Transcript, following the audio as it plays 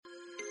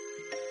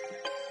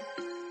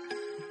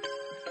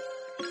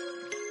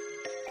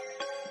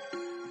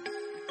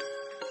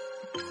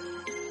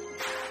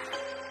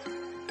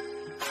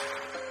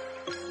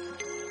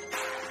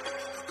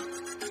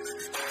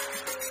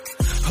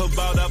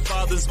about our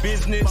Father's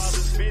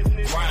business.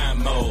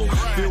 Rhyme mode,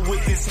 filled with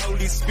His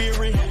Holy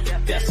Spirit.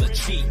 That's a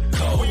cheat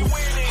code.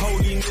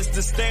 Holiness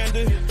the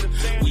standard.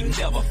 We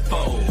never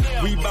fold.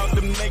 We about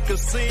to make a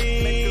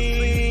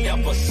scene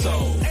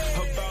episode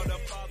about our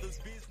Father's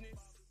business.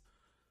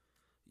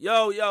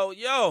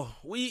 Yo,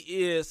 we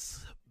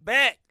is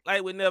back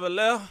like we never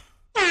left.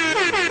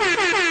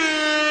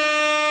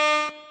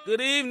 Good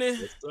evening.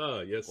 Yes,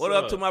 sir. Yes, What sir.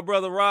 up to my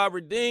brother Rob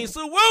Redeem?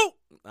 So woo!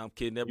 I'm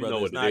kidding. That brother know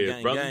is what not it is,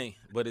 gang brother. gang,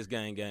 but it's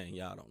gang gang.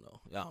 Y'all don't know.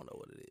 Y'all don't know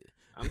what it is.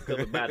 I'm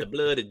covered by the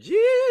blood of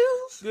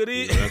Jesus. Good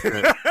evening.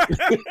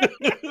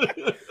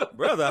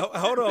 Brother,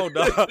 hold on,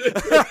 dog.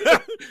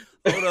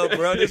 Hold up,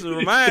 bro. This is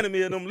reminding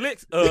me of them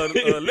lips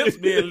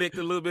being licked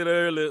a little bit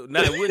earlier.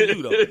 Nah, it wouldn't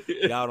you, though.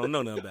 Y'all don't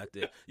know nothing about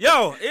that.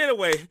 Yo,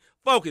 anyway,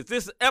 focus.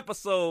 This is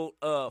episode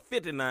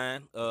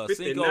 59.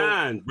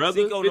 59, brother.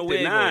 Cinco de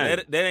 59.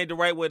 Fuego. That ain't the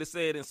right way to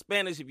say it in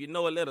Spanish. If you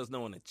know it, let us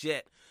know in the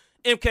chat.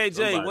 MKJ,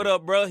 Somebody. what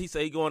up, bro? He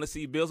say he going to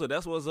see Bill, so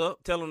that's what's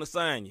up. Tell him to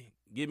sign you.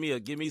 Give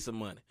me some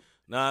money.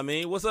 Know what I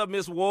mean? What's up,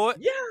 Miss Ward?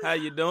 Yeah. How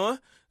you doing?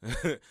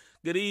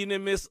 Good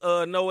evening, Miss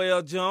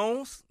Noelle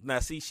Jones. Now,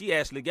 see, she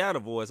actually got a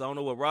voice. I don't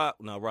know what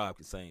Rob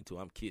can sing too.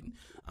 I'm kidding.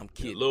 A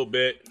little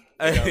bit.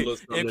 I got a little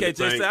something in the MKJ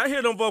tank. said, I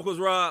hear them vocals,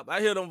 Rob. I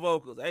hear them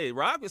vocals. Hey,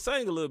 Rob can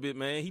sing a little bit,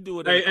 man. He do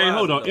it. Hey,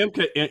 hold on. though.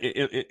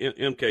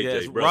 MKJ,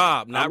 Yes, bro.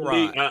 Rob, not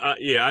Rob.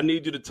 I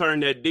need you to turn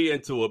that D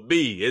into a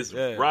B. It's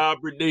Yeah. Rob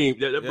Redeemed.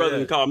 That brother Yeah.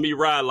 can call me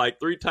Rod like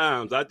 3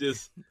 times. I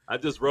just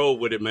roll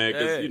with it, man,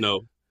 because, Yeah. you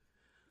know.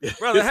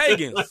 Brother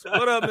Higgins.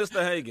 What up,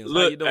 Mr. Higgins? How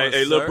Look, you doing,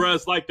 hey, sir? little bro,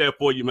 it's like that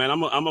for you, man. I'm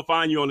gonna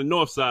find you on the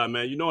north side,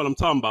 man. You know what I'm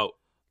talking about.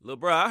 Little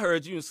bro, I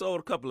heard you sold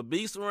a couple of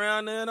beasts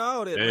around there and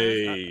all that,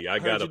 Hey, man. I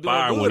heard got you a doing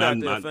fire good one. out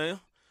there, fam.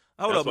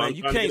 Hold That's up, why man. I'm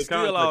You trying to can't get in steal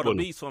contact all the with him.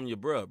 beasts from your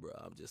bro.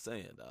 I'm just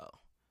saying, dog.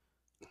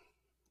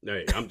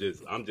 Hey,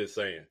 I'm just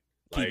saying.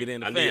 Keep it in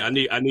the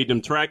family. I need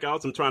them track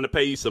outs. I'm trying to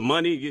pay you some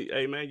money.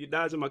 Hey man, you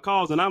dodging my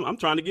calls, and I'm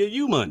trying to give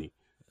you money.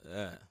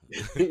 Yeah.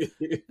 Hey,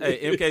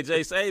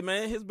 MKJ say, hey,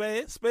 man, his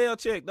bad. Spell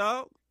check,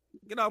 dog.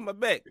 Get off my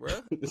back, bro.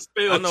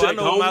 Spell I check,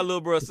 know what my homie.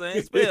 little bro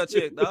saying. Spell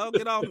check, dog.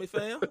 Get off me,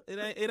 fam.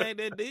 It ain't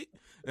that deep.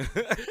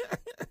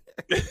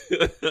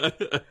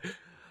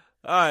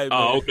 All right, man.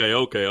 Oh,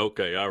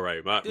 okay. All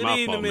right, my Good fault,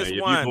 evening, man. Miss If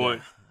you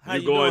Wanda. How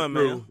you going doing,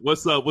 through. man?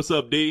 What's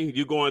up, D?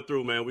 You going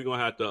through, man? We gonna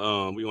have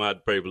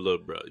to pray for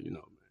little brother. You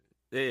know,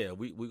 man. Yeah,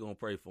 we gonna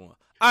pray for him.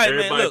 All right,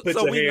 Everybody, man. Look, put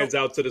so your we hands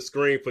out to the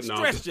screen for now.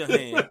 stretch your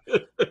hand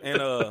and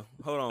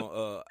hold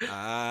on.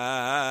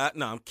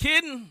 No, I'm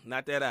kidding.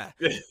 Not that I.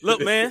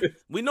 Look, man,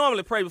 we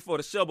normally pray before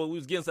the show, but we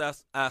was getting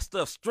our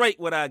stuff straight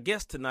with our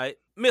guest tonight,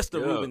 Mr.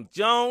 Yeah. Reuben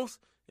Jones.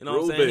 You know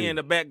what I'm saying? Reuben. He in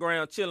the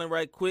background chilling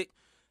right quick,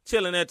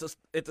 chilling at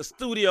the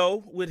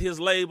studio with his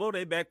label.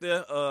 They back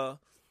there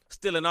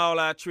stealing all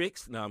our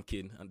tricks. No, I'm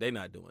kidding. They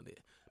not doing that.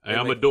 Hey,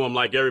 I'm gonna do them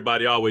like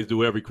everybody always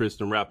do. Every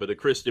Christian rapper, the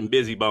Christian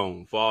busy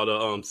bone for all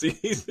the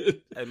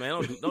season. Hey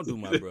man, don't do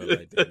my bro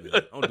like that,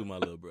 man. Don't do my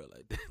little bro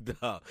like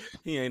that. Dog.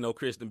 He ain't no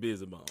Christian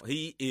busybone.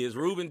 He is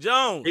Reuben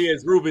Jones. He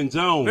is Reuben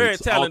Jones, Very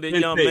talented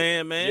young Authentic.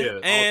 man, man. Yeah,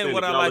 and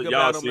what I like authentic.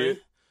 about Y'all him, man. see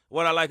it?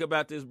 What I like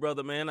about this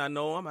brother, man, I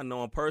know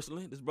him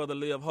personally. This brother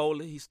live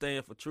holy. He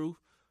stand for truth.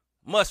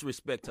 Much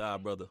respect to our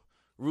brother,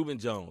 Reuben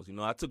Jones. You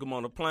know, I took him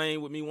on a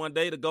plane with me one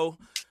day to go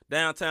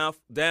down to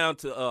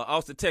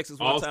Austin, Texas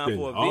one time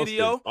for a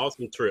video.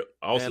 Awesome trip.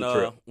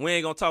 And we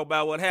ain't gonna talk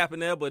about what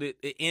happened there, but it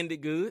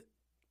ended good.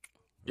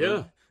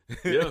 Yeah.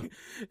 Yeah.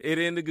 It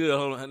ended good.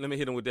 Hold on, let me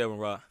hit him with that one,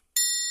 Rob.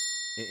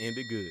 It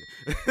ended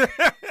good.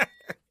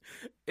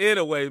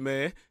 Anyway,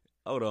 man.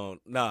 Hold on.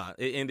 Nah,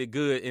 it ended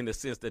good in the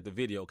sense that the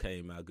video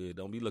came out good.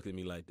 Don't be looking at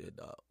me like that,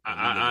 dog.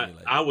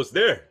 I was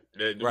there.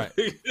 Right.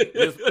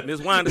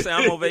 Miss Wanda said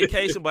I'm on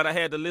vacation, but I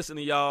had to listen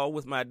to y'all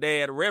with my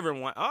dad,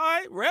 Reverend Wanda. All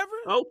right,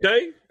 Reverend.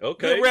 Okay.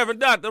 Good Reverend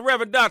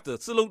Doctor.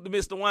 Salute to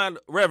Mr. Wanda,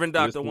 Reverend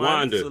Dr. Mr.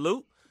 Wanda.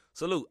 Wanda.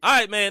 Salute. All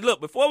right, man.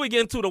 Look, before we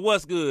get into the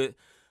what's good,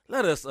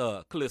 let us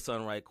clear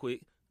something right quick.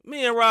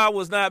 Me and Rob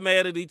was not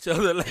mad at each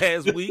other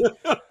last week.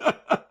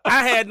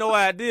 I had no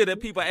idea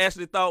that people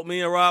actually thought me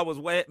and Rob was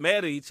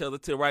mad at each other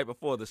till right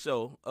before the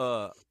show.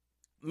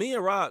 Me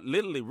and Rob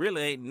literally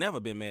really ain't never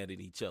been mad at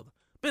each other.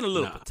 Been a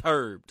little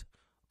perturbed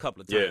a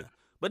couple of times. Yeah.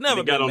 But never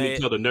We got been on mad.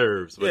 each other's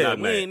nerves. But Yeah, not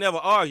we mad. ain't never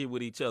argued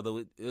with each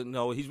other. You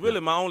know, he's really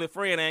my only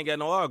friend I ain't got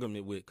no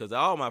argument with, because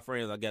all my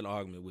friends I got an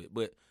argument with.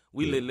 But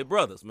we literally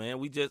brothers, man.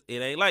 It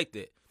ain't like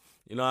that.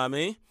 You know what I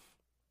mean?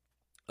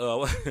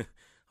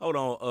 Hold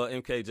on,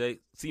 MKJ.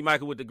 See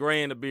Michael with the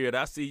gray and the beard.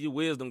 I see you,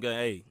 wisdom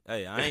gang.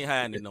 Hey, I ain't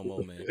hiding it no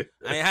more, man.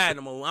 I ain't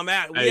hiding no more. I'm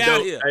out. We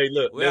out here. Hey,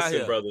 look, We out listen,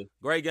 here. brother.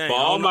 Great game. For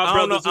all my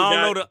brothers who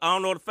I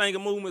don't know the finger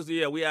movements.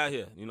 Yeah, we out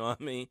here. You know what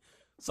I mean?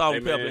 Salt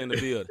and pepper man. in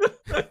the building.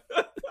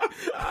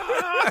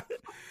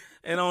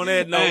 And on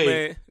that note,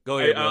 man, go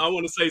ahead. Hey, I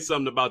want to say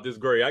something about this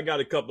gray. I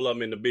got a couple of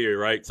them in the beard,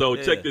 right? So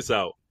Yeah. check this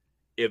out.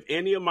 If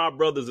any of my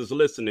brothers is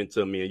listening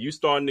to me and you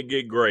starting to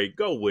get gray,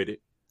 go with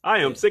it. I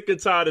am sick and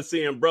tired of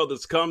seeing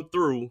brothers come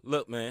through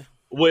Look, man.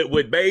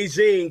 with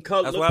Beijing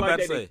color. That's Look what I'm like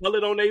about to they say.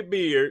 colored on their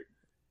beard.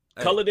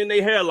 colored in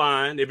their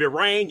hairline. If it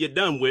rain, you're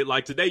done with.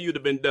 Like today, you'd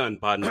have been done,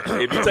 partner.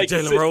 If you take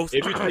Jalen Rose.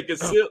 If you take a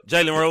sip,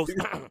 Jalen Rose.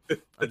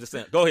 I'm just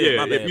saying. Go ahead,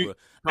 my bad, bro.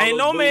 Ain't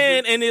no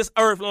man in this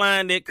earth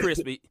line that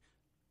crispy.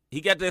 He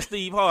got that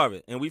Steve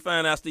Harvey, and we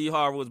found out Steve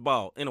Harvey was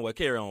bald. Anyway,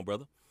 carry on,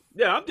 brother.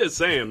 Yeah, I'm just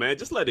saying, man.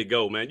 Just let it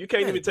go, man. You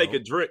can't even take a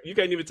drink. You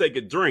can't even take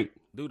a drink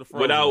Do the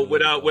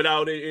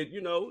without it. You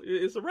know,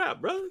 it's a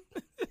wrap, brother.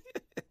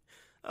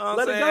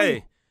 Let it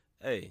go.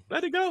 Hey,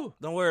 let it go.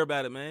 Don't worry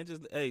about it, man.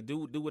 Just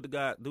do what the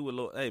God do with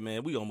Lord. Hey,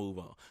 man, we gonna move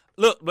on.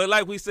 Look, but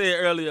like we said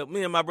earlier,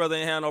 me and my brother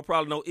ain't had no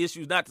problem, no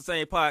issues. Not the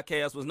same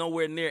podcast was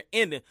nowhere near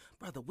ending,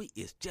 brother. We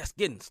is just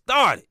getting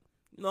started.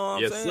 You know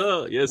what I'm saying?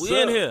 Sir. Yes, we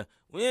sir.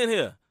 We in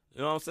here.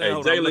 You know what I'm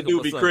saying? Hey, Jalen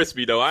do be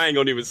crispy though. I ain't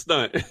gonna even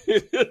stunt.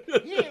 You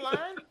ain't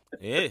lying.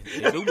 Yeah,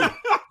 he do be.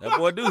 That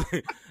boy do.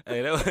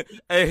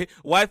 Hey,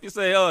 wifey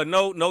say,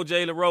 no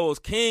Jalen Rose,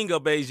 king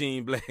of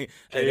Beijing Black.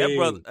 Hey, that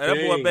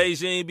boy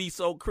Beijing be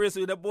so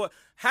crispy. That boy,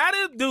 how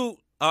did dude?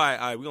 All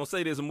right, we're gonna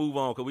say this and move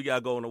on because we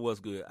gotta go into what's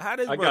good. How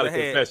this brother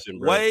had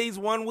waves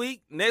 1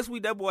 week, next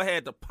week that boy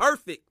had the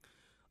perfect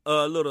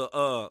little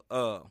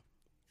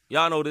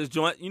y'all know this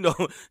joint, you know,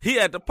 he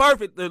had the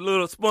perfect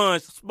little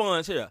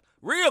sponge here.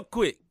 Real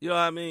quick, you know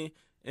what I mean?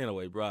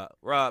 Anyway,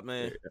 Rob,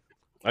 man. Yeah.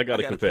 I got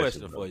a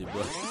question for you,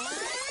 bro.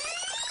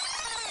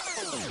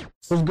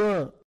 What's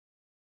good?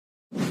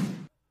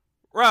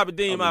 Robbie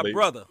Dean, my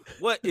brother.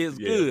 What is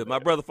good? My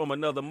brother from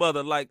another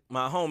mother, like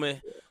my homie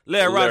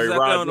Larry Rogers out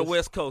there on the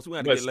West Coast. We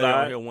got to get Larry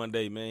on here one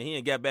day, man. He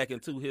ain't got back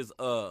into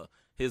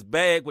his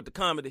bag with the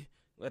comedy.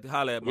 We have to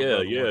holler at my brother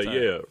one time.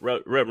 Yeah.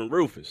 Reverend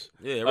Rufus.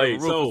 Yeah,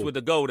 Reverend Rufus with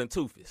the golden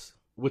tooths.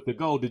 With the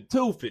golden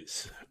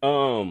tooths.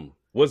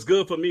 What's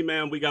good for me,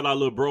 man? We got our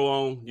little bro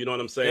on. You know what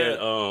I'm saying?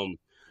 Yeah.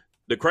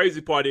 The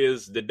crazy part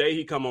is the day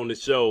he come on the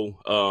show,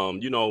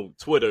 you know,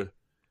 Twitter,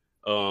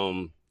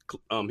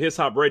 His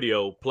Hop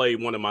Radio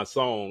played one of my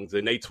songs,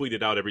 and they tweet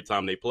it out every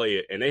time they play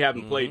it. And they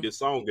haven't played this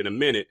song in a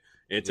minute.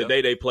 And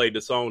today they played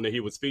the song that he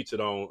was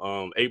featured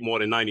on, 8 More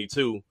Than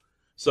 92.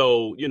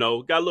 So, you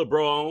know, got a little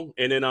bro on.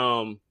 And then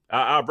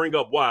I'll bring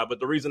up why. But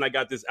the reason I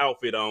got this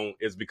outfit on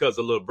is because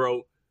of little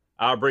bro.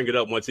 I'll bring it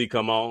up once he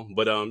come on.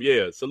 But,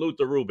 yeah, salute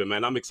to Ruben,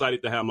 man. I'm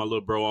excited to have my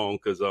little bro on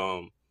because,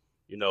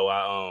 you know,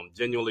 I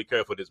genuinely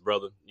care for this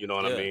brother. You know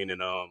what I mean?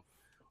 And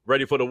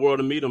ready for the world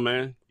to meet him,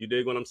 man. You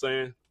dig what I'm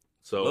saying?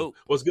 So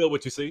what's good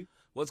with you, see?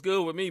 What's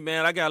good with me,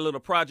 man? I got a little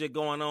project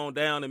going on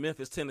down in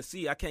Memphis,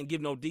 Tennessee. I can't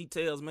give no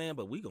details, man,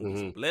 but we going to be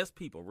some blessed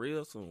people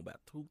real soon, about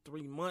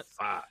 2-3 months.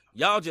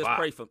 Y'all just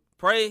pray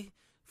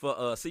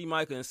for C.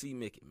 Micah and C.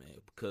 Mickey,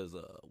 man, because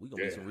we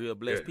going to be some real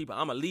blessed people.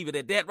 I'm going to leave it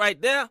at that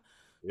right there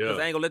because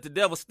I ain't going to let the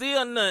devil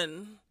steal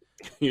nothing.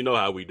 You know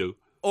how we do.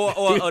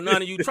 Or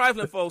none of you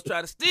trifling folks try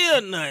to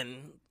steal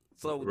nothing.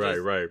 So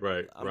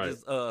right. I'm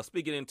just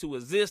speaking into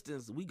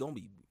existence. We going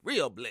to be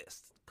real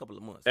blessed. Couple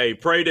of months. Hey,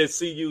 pray that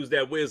C use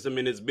that wisdom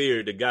in his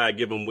beard. The God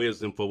give him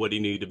wisdom for what he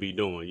need to be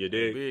doing. You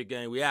dig? Beard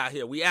game. We out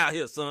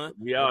here, son.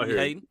 We out here.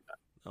 Hating.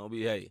 Don't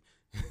be hating.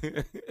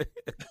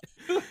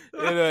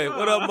 Anyway,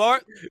 what up,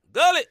 Mark?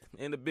 Gullet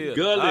in the building.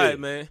 Gullet. All right,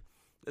 man.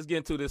 Let's get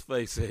into this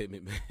faith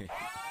segment, man.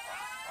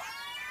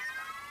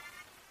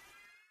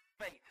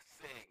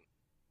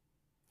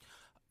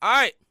 All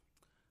right.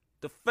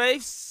 The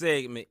faith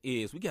segment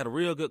is, we got a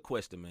real good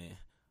question, man.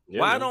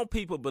 Yeah, Why don't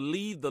people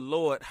believe the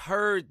Lord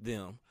heard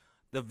them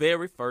the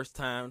very first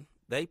time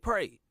they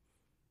prayed?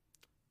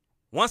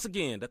 Once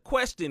again, the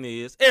question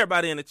is,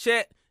 everybody in the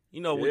chat,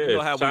 you know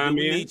how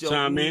we need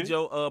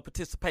your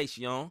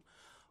participation.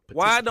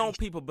 Why don't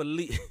people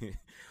believe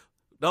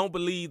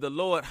the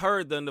Lord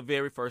heard them the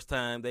very first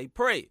time they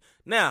prayed?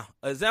 Now,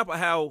 example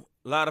how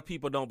a lot of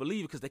people don't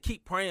believe it because they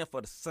keep praying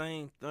for the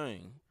same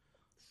thing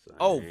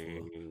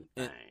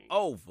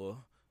over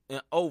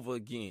and over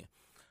again.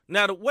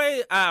 Now, the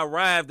way I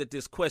arrived at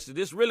this question,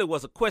 this really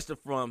was a question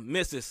from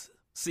Mrs.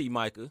 C.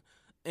 Micah,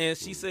 and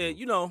she said,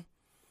 you know,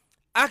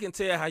 I can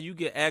tell how you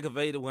get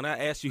aggravated when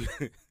I ask you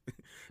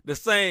the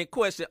same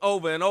question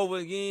over and over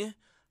again.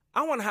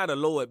 I wonder how the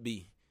Lord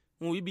be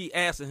when we be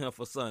asking him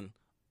for something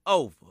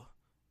over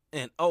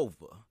and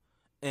over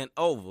and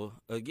over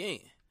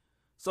again.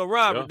 So,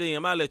 Robert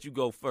Dean, I'll let you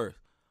go first.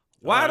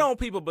 Why don't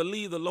people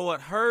believe the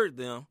Lord heard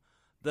them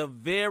the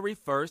very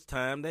first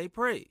time they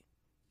prayed?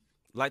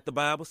 Like the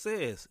Bible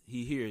says,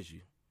 he hears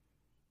you.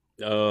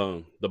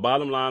 The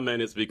bottom line,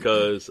 man, is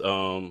because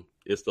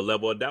it's the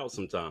level of doubt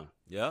sometimes.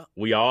 Yeah.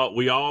 We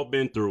all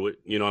been through it.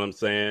 You know what I'm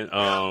saying?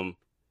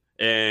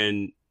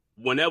 And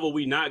whenever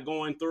we not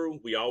going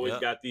through, we always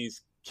got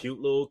these cute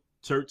little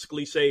church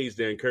cliches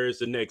to encourage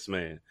the next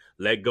man.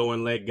 Let go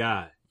and let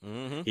God.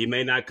 Mm-hmm. He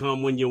may not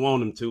come when you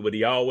want him to, but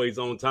he always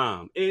on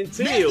time.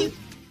 Until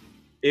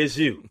it's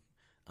you.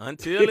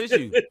 Until it's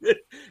you.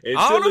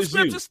 All the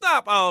scriptures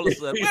stop all of a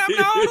sudden. What happened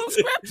to all those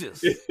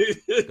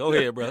scriptures? Go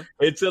ahead, bro.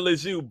 Until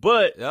it's you.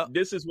 But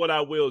this is what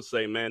I will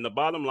say, man. The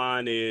bottom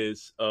line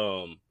is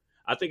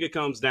I think it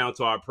comes down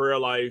to our prayer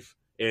life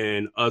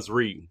and us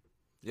reading.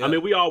 Yep. I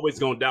mean, we always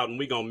going to doubt and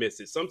we going to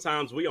miss it.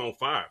 Sometimes we on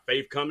fire.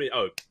 Faith coming.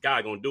 Oh,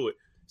 God going to do it.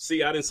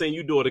 See, I didn't say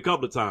you do it a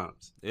couple of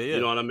times. Yeah.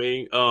 You know what I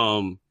mean?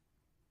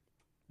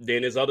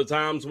 then there's other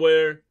times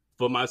where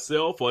for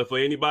myself or for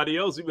anybody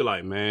else, you'd be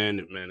like, man,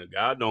 if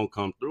God don't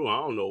come through, I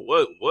don't know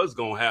what's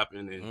gonna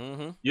happen.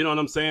 And you know what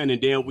I'm saying? And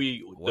then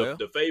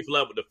the faith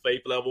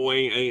level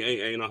ain't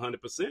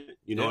 100%.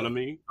 You know what I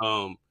mean?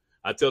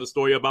 I tell the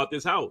story about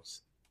this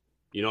house.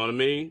 You know what I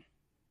mean?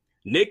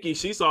 Nikki,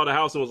 she saw the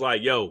house and was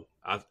like, yo,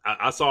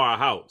 I saw our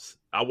house.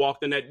 I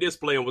walked in that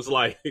display and was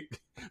like,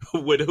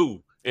 with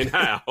who and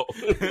how?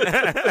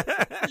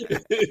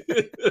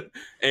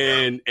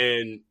 and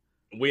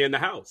we in the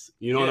house.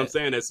 You know what I'm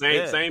saying? That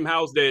same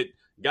house that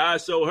God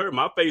showed her.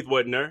 My faith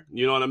wasn't there.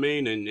 You know what I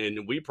mean?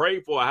 And we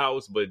prayed for a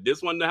house, but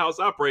this wasn't the house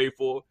I prayed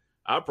for.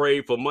 I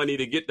prayed for money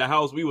to get the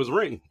house we was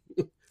renting.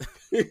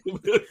 You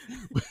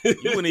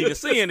wouldn't even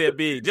seeing that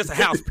big. Just a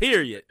house,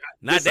 period.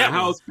 Not just that a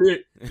house,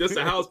 period. Just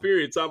a house,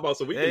 period. Talking about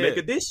so we can make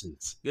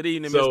additions. Good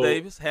evening, Miss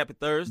Davis. Happy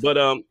Thursday.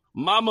 But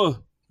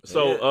Mama.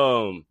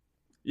 So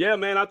yeah,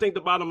 man. I think the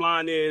bottom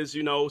line is,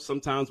 you know,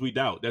 sometimes we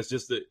doubt. That's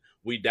just it.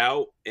 We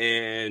doubt,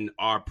 and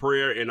our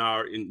prayer and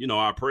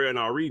our prayer and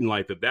our reading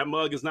life. If that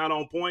mug is not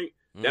on point,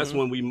 that's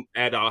when we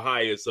at our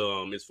highest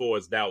as far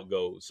as doubt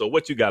goes. So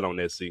what you got on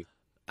that, C?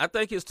 I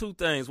think it's two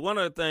things. One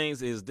of the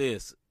things is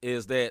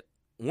that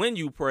when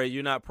you pray,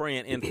 you're not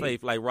praying in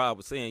faith, like Rob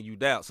was saying, you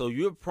doubt. So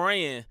you're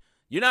praying,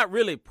 you're not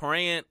really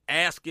praying,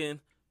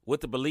 asking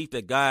with the belief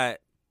that God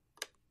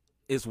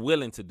is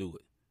willing to do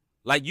it.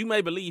 Like you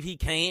may believe he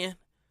can,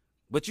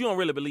 but you don't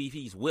really believe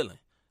he's willing.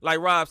 Like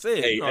Rob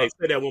said. Hey,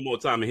 say that one more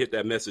time and hit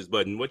that message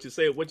button. What you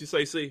say,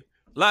 C?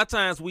 A lot of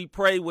times we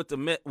pray with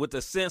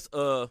the sense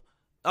of,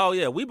 oh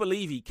yeah, we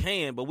believe he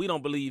can, but we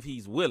don't believe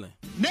he's willing.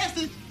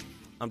 Message.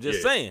 I'm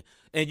just saying.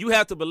 And you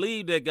have to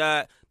believe that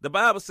God, the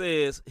Bible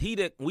says, we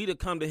that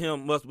come to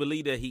him must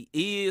believe that he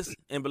is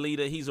and believe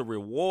that he's a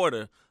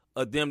rewarder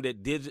of them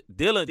that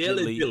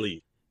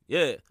diligently.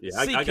 Yeah.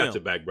 I got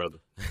your back, brother.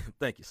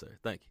 Thank you, sir.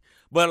 Thank you.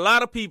 But a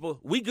lot of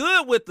people, we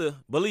good with the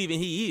believing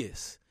he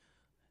is.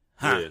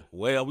 Yeah.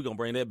 Well, we're going to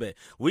bring that back.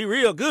 We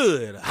real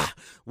good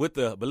with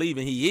the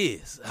believing he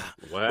is.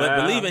 Wow.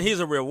 But believing he's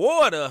a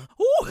rewarder,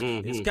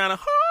 it's kind of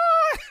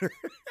hard.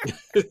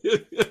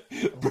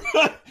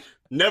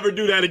 Never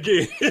do that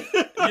again.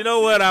 You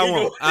know what I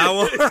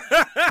want?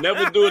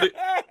 Never do it.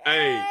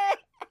 Hey,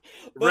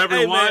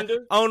 Reverend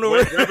Winder.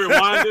 Reverend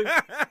Winder,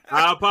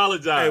 I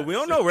apologize. Hey, we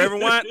don't know.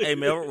 Reverend Winder. Hey,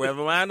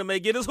 Reverend Winder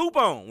may get his hoop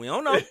on. We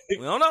don't know.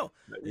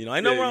 You know,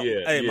 ain't no wrong.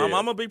 Hey, my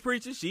mama be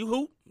preaching. She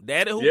hoop.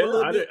 Daddy hoop a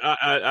little bit.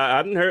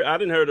 I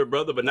didn't heard her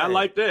brother, but not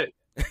like that.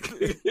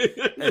 Hey,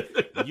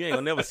 you ain't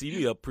gonna never see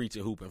me up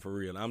preaching hooping for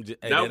real. I'm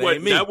just that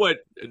ain't me. That wasn't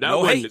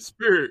the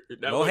spirit.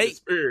 That wasn't the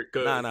spirit.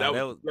 Nah, that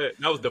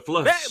was the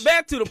flush.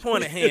 Back to the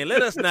point at hand.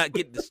 Let us not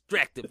get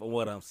distracted from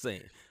what I'm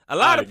saying. A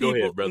lot of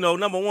people, ahead,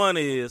 number one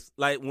is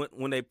like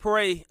when they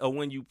pray or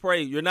when you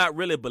pray, you're not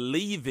really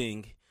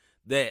believing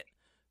that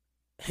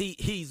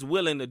he's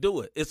willing to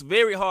do it. It's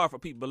very hard for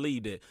people to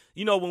believe that.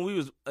 You know, when we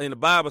was in the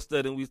Bible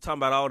study and we was talking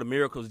about all the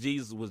miracles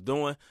Jesus was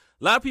doing,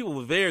 a lot of people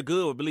were very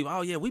good with believing,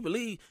 oh yeah, we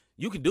believe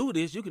you can do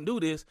this, you can do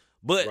this.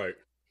 But,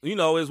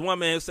 as one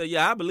man said,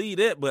 yeah, I believe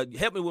that, but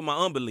help me with my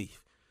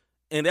unbelief.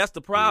 And that's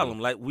the problem.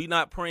 Like, we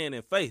not praying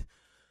in faith.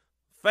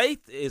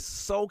 Faith is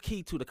so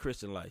key to the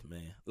Christian life,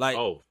 man. Like,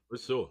 oh, for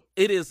sure.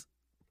 It is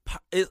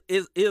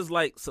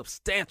like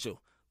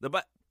substantial.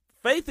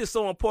 Faith is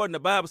so important. The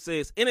Bible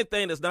says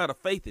anything that's not a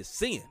faith is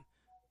sin.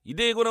 You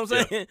dig what I'm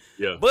saying?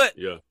 Yeah. But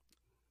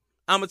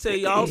I'm going to tell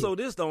you also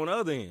this on the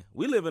other end.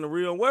 We live in a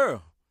real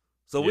world.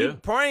 So we're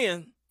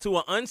praying to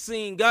an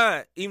unseen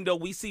God, even though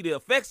we see the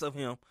effects of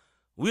him.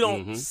 We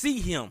don't see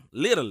him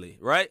literally,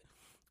 right?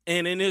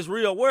 And in this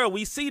real world,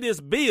 we see this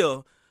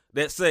bill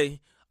that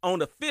say on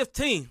the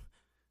 15th,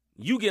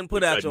 you getting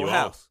put out your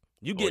house.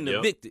 You getting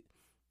evicted.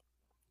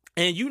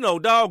 And you know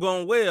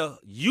doggone well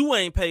you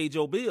ain't paid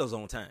your bills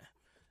on time.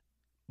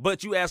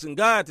 But you asking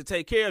God to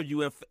take care of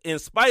you in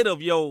spite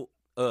of your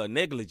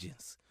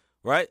negligence,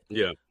 right?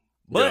 Yeah.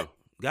 But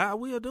God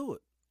will do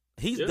it.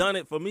 He's done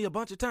it for me a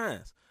bunch of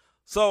times.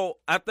 So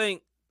I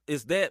think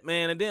it's that,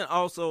 man. And then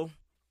also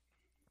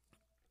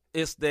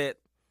it's that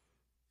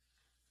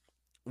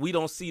we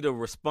don't see the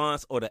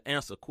response or the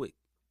answer quick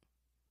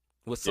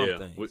with some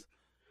things.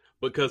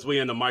 Because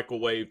we're in a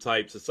microwave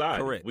type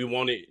society. Correct. We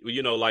want it,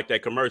 like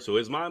that commercial.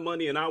 It's my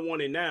money and I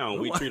want it now.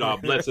 We treat our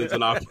blessings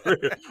and our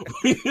prayer.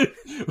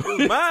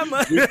 My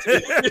money.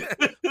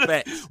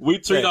 We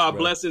treat our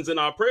blessings and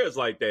our prayers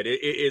like that.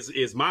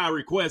 It's my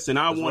request and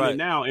I want it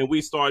now. And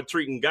we start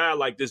treating God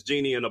like this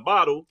genie in a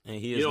bottle. And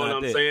he is you know what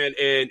I'm saying?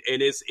 And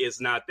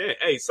it's not that.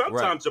 Hey,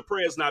 sometimes your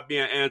prayer's not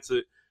being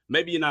answered.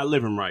 Maybe you're not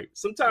living right.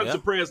 Sometimes your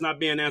prayer's not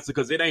being answered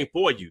because it ain't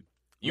for you.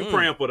 You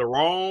praying for the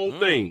wrong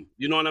thing.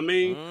 You know what I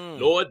mean?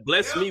 Lord,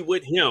 bless me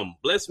with him.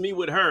 Bless me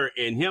with her.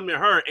 And him and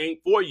her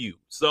ain't for you.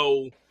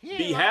 So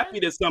be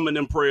happy that some of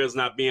them prayers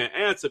not being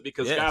answered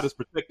because God is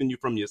protecting you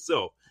from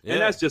yourself.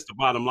 And that's just the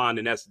bottom line.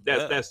 And that's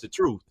the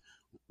truth.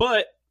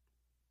 But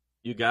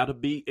you gotta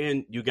be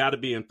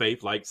in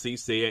faith, like C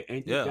said,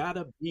 and you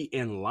gotta be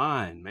in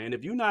line, man.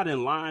 If you're not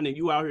in line and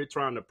you out here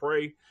trying to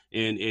pray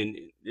and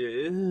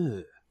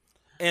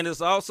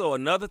it's also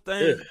another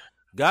thing.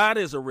 God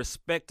is a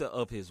respecter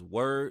of his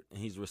word, and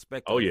he's a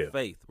respecter of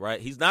faith, right?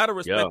 He's not a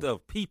respecter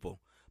of people,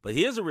 but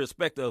he is a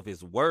respecter of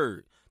his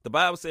word. The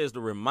Bible says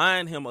to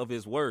remind him of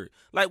his word.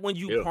 Like when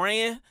you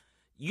praying,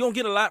 you're going to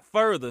get a lot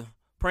further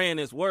praying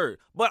his word.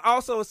 But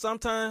also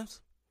sometimes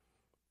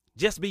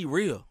just be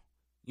real.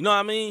 You know what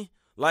I mean?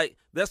 Like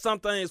there's some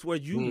things where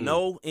you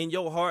know in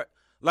your heart,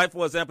 like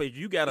for example, if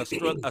you got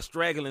a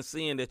straggling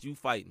sin that you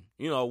fighting,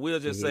 you know, we'll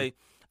just say,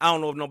 I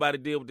don't know if nobody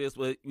deal with this,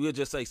 but we'll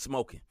just say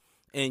smoking.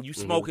 And you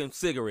smoking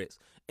cigarettes.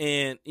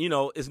 And, you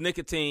know, it's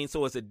nicotine,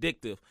 so it's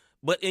addictive.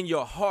 But in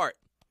your heart,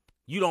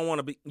 you don't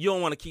want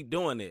to keep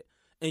doing it.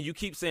 And you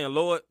keep saying,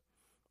 Lord,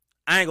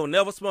 I ain't gonna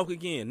never smoke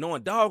again.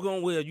 Knowing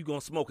doggone well you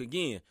gonna smoke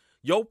again.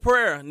 Your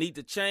prayer need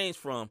to change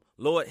from,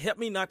 Lord, help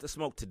me not to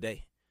smoke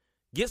today.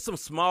 Get some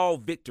small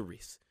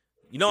victories.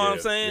 You know what I'm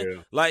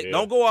saying?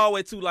 Don't go all the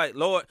way to like,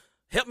 Lord,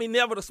 help me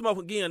never to smoke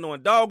again.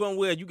 Knowing doggone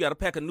well you got a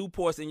pack of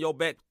Newports in your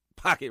back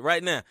pocket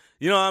right now.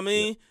 You know what I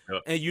mean?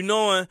 And you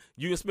knowing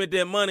you can spend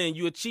that money and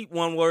you a cheap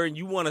one word and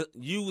you want to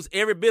use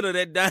every bit of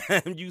that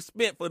dime you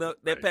spent for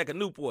that pack of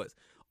Newports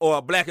or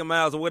Black and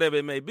Miles or whatever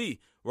it may be.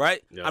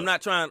 Right? I'm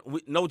not trying.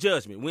 No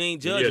judgment. We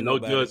ain't judging. No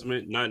nobody.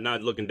 Judgment.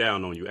 Not looking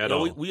down on you at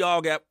all. We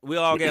all got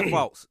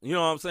faults. You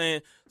know what I'm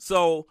saying?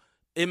 So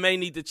it may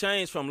need to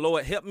change from,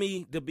 Lord, help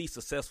me to be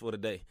successful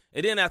today,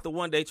 and then after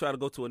one day, try to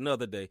go to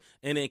another day,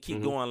 and then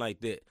keep going like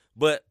that.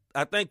 But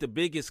I think the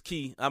biggest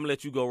key, I'm gonna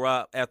let you go,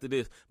 Rob, after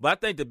this. But I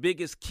think the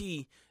biggest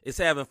key is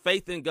having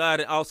faith in God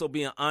and also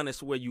being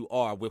honest where you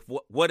are with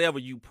whatever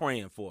you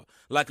praying for.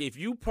 Like if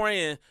you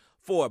praying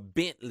for a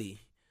Bentley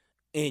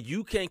and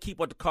you can't keep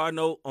up the car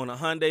note on a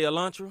Hyundai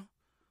Elantra,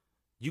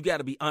 you got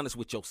to be honest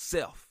with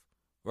yourself,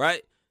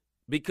 right?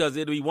 Because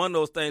it'll be one of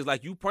those things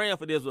like you praying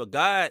for this, but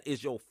God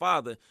is your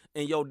father,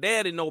 and your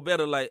daddy know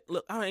better. Like,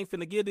 look, I ain't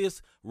finna give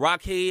this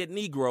rockhead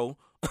Negro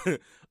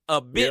a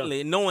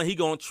Bentley, knowing he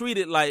gonna treat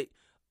it like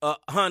a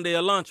Hyundai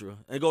Elantra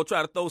and go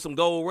try to throw some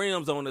gold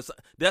rims on this.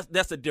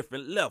 That's a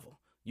different level.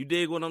 You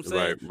dig what I'm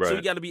saying? Right. So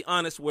you got to be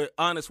honest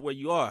where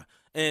you are.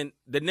 And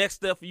the next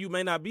step for you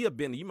may not be a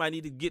Bentley. You might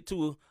need to get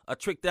to a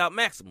tricked out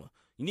Maxima.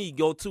 You need to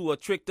go to a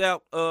tricked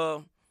out,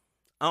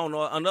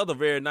 another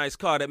very nice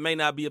car that may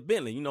not be a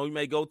Bentley. You know, you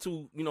may go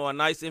to, a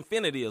nice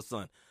Infiniti or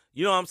something.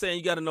 You know what I'm saying?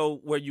 You got to know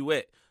where you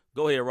at.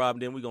 Go ahead, Rob,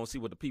 and then we're going to see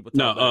what the people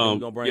talk about. We're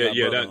going to bring our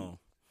brother on.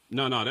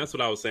 No, that's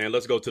what I was saying.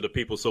 Let's go to the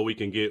people so we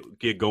can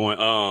get going.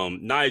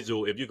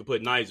 Nigel, if you could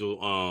put Nigel,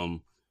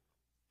 okay,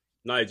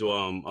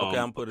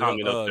 I'm putting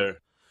it up there.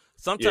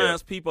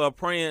 Sometimes people are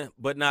praying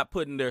but not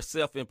putting their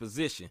self in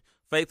position.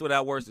 Faith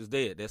without works is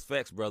dead. That's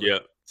facts, brother. Yeah.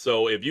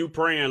 So if you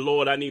praying,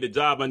 Lord, I need a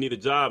job, and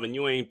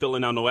you ain't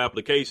filling out no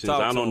applications,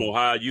 I don't know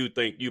how you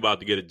think you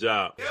about to get a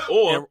job.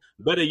 Or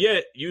better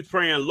yet, you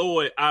praying,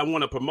 Lord, I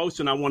want a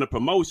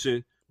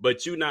promotion,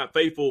 but you not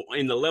faithful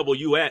in the level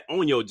you at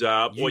on your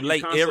job. You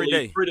late every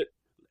day.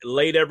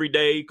 Late every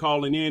day,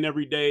 calling in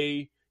every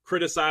day,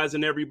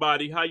 criticizing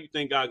everybody. How you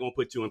think God gonna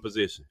put you in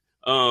position?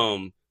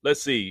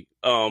 Let's see.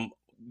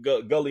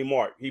 Gully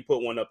Mark, he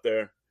put one up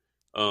there.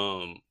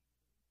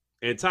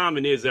 And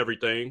timing is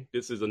everything.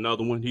 This is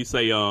another one. He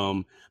say,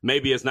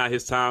 maybe it's not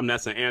his time.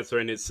 That's an answer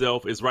in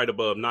itself. It's right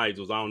above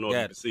Nigel's. I don't know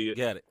if you can see it.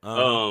 Got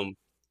it.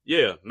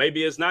 Yeah,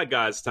 maybe it's not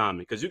God's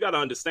timing, because you got to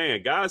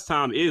understand, God's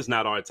time is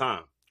not our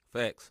time.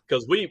 Facts.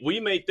 Because we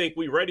may think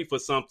we're ready for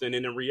something,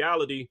 and in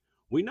reality,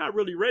 we're not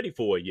really ready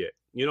for it yet.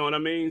 You know what I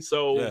mean?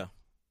 So, yeah.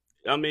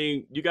 I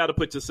mean, you got to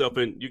put yourself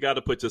in. You got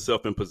to put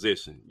yourself in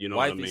position. You know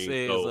Wifey what I mean?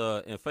 Says,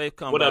 so, and faith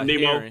comes by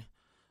hearing.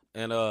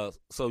 And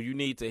so you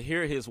need to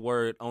hear his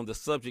word on the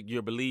subject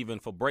you're believing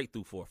for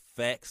breakthrough for.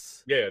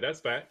 Facts. Yeah,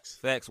 that's facts.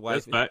 Facts,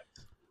 wifey. That's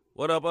facts.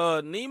 What up,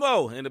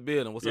 Nemo in the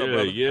building? What's up,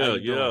 brother? Yeah.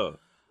 All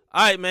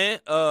right, man.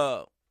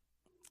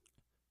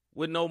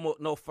 With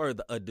no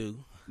further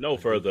ado. No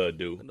further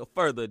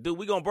ado,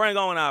 we're going to bring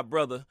on our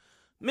brother,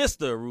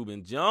 Mr.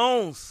 Ruben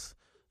Jones.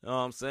 You know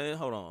what I'm saying?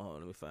 Hold on.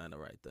 Let me find the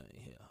right thing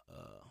here.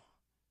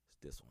 It's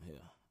this one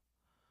here.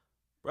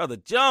 Brother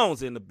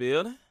Jones in the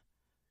building.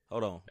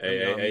 Hold on.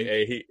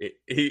 Hey,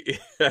 he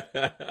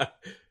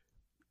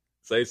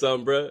say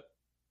something, bro.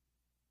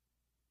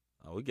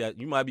 Oh,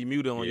 you might be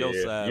muted on your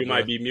side. You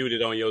might be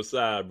muted on your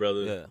side,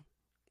 brother. Yeah.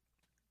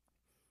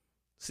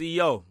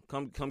 CEO,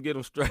 come get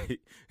him straight.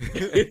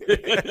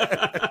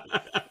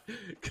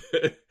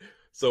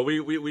 So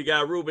we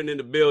got Ruben in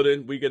the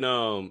building. We can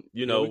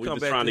we're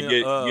just trying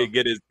to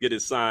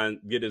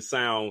get his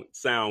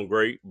sound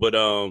great. But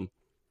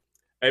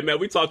hey man,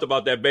 we talked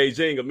about that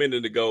Beijing a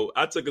minute ago.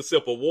 I took a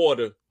sip of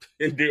water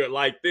and did it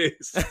like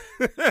this.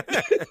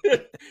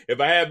 If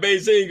I had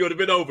Beijing, it would have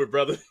been over,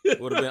 brother.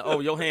 Would have been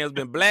over. Your hands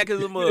been black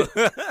as a mud.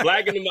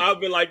 Black in the mud. I've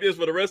been like this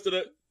for the rest of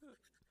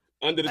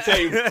under the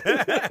table.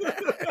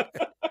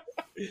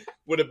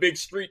 With a big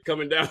streak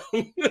coming down.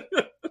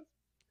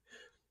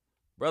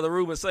 Brother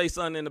Ruben, say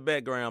something in the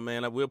background,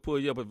 man. We'll pull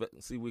you up and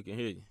see if we can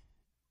hear you.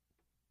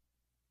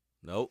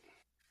 Nope.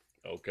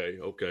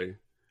 Okay.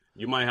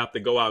 You might have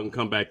to go out and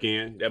come back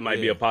in. That might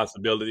be a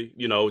possibility,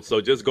 So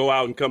just go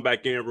out and come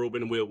back in,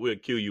 Ruben, and we'll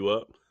queue you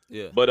up.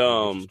 Yeah. But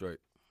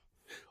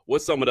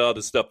what's some of the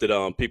other stuff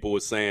that people were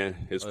saying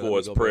as far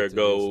as prayer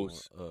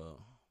goes?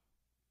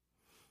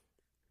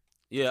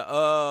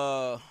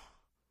 Let's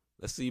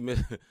see,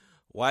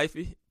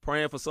 wifey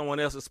praying for someone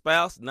else's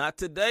spouse. Not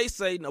today,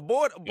 Satan.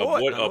 Abort. I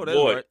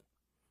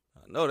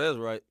know that's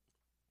right.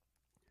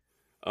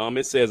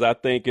 It says, I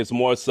think it's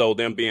more so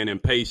them being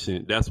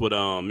impatient. That's what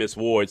Miss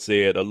Ward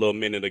said a little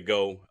minute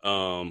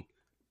ago.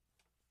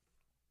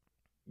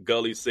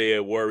 Gully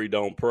said, worry,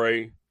 don't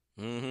pray.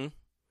 Mm-hmm.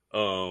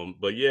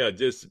 But yeah,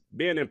 just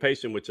being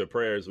impatient with your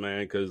prayers,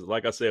 man. Because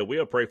like I said,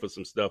 we'll pray for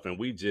some stuff and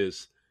we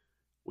just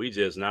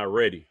not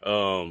ready.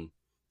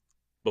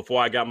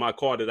 Before I got my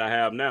car that I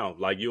have now,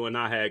 like you and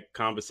I had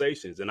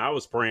conversations and I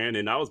was praying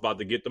and I was about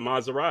to get the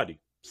Maserati,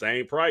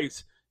 same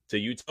price till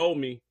you told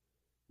me,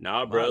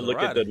 nah, bro, look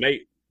at the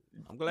mate.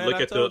 I'm glad look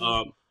I at told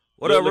the you.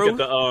 What up, Ruben?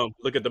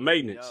 Look at the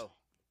maintenance.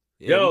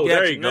 Yo,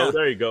 there you go.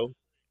 There you go.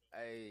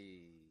 Hey.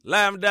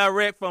 Live and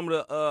direct from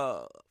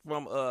the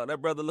that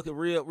brother looking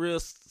real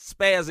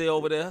spazzy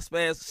over there,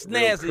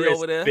 snazzy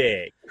over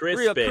there,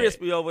 real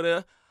crispy over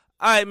there.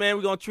 All right, man,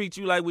 we're gonna treat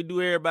you like we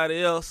do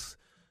everybody else.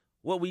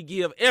 What we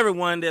give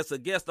everyone that's a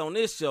guest on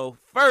this show,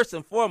 first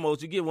and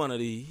foremost, you get one of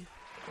these.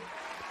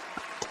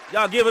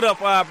 Y'all give it up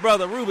for our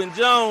brother Ruben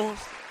Jones.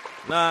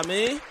 Know what I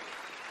mean?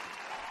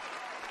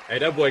 Hey,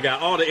 that boy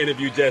got all the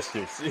interview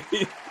gestures.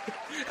 Yeah.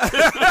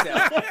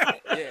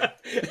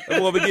 That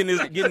boy be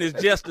getting his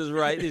gestures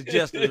right.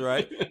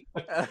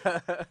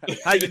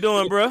 How you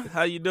doing, bro?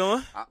 How you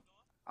doing?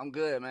 I'm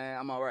good, man.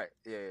 I'm all right.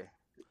 Yeah.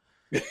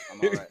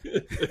 I'm all right. Yeah.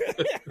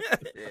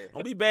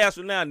 Don't be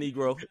bashful now,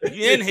 Negro.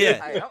 You in here?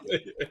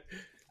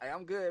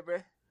 I'm good, bro.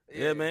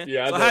 Yeah, man.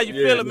 Yeah, so how you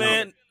feeling,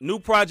 man? New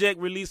project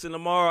releasing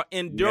tomorrow,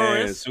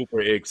 Endurance. Man,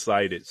 super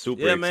excited.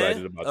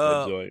 Excited about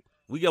that joint.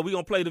 We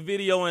gonna play the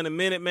video in a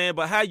minute, man.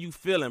 But how you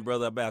feeling,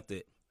 brother, about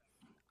that?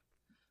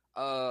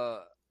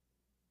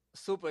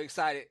 Super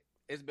excited.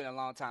 It's been a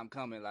long time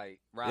coming. Like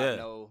Rob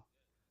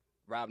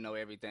know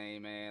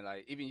everything, man.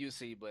 Like even you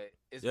see, but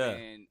it's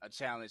been a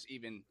challenge.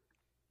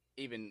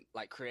 Even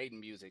like creating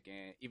music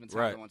and even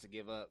times I want to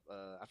give up.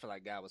 I feel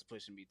like God was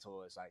pushing me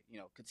towards like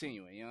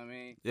continuing. You know what I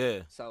mean? Yeah.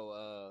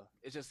 So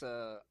it's just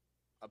a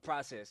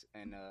process,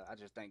 and I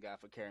just thank God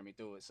for carrying me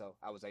through it. So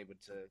I was able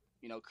to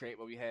create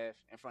what we have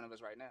in front of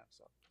us right now.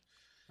 So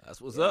that's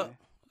what's up. Man.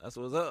 That's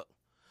what's up.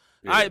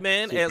 Yeah, all right,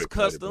 man. As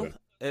custom,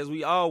 as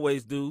we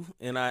always do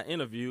in our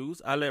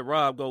interviews, I let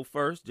Rob go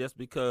first just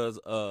because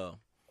I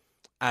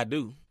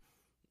do.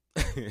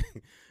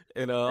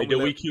 And hey, did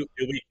we queue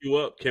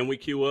up? Can we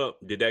queue up?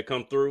 Did that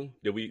come through?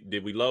 Did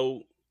we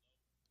load?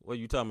 What are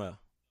you talking about?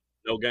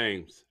 No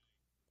games.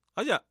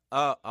 Oh yeah.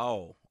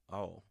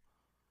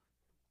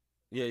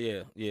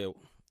 Yeah.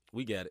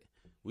 We got it.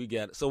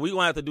 So we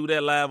gonna have to do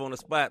that live on the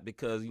spot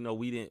because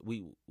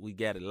we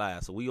got it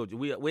live. So we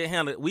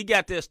handle it. We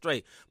got that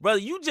straight, brother.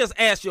 You just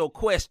asked your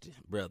question,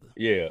 brother.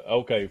 Yeah.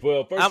 Okay.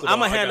 Well, first I'm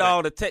gonna handle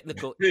all the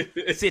technical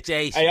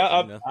situations. Hey,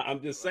 I'm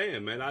just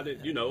saying, man. I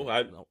didn't.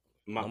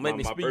 Don't make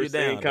me speed you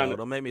down.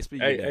 Don't make me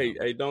speed you down.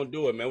 Hey, don't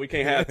do it, man. We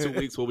can't have 2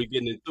 weeks where we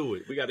getting into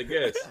it. We got to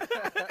guess.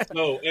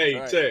 No, hey,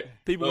 right. Check.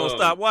 People gonna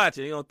stop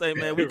watching. They gonna think,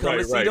 man, we come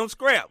and see them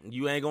scrap.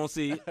 You ain't gonna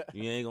see it.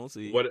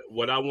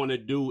 What I want to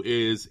do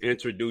is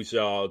introduce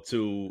y'all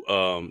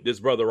to this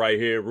brother right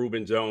here,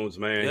 Ruben Jones,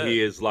 man. Yeah.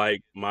 He is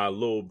like my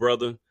little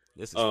brother.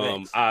 This is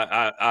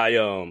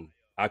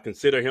I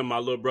consider him my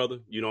little brother.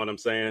 You know what I'm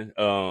saying?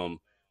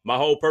 My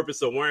whole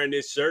purpose of wearing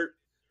this shirt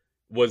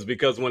was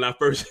because when I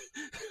first,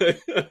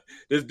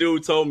 this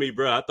dude told me,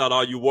 bro, I thought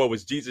all you wore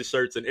was Jesus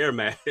shirts and Air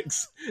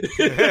Max.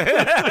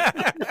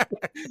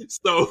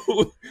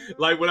 So,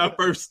 like when I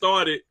first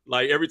started,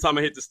 like every time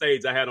I hit the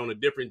stage, I had on a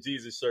different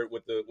Jesus shirt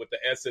with the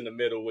S in the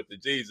middle with the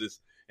Jesus,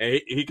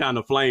 and he kind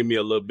of flamed me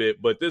a little bit.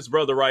 But this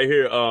brother right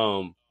here,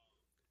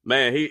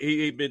 man,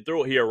 he been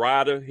through it. He a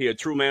rider. He a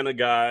true man of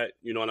God.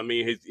 You know what I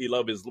mean? He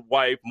love his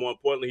wife. More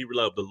importantly, he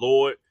love the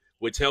Lord,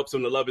 which helps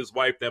him to love his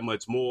wife that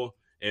much more.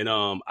 And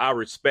I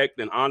respect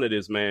and honor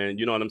this man.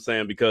 You know what I'm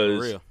saying?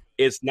 Because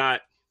it's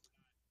not,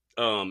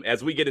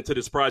 as we get into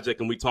this project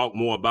and we talk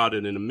more about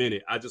it in a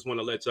minute, I just want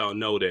to let y'all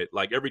know that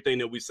like everything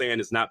that we're saying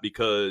is not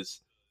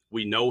because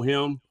we know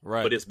him,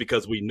 but it's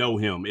because we know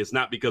him. It's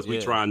not because we're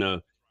trying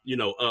to,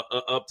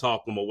 up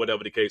talk him or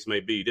whatever the case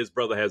may be. This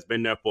brother has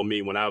been there for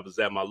me when I was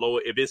at my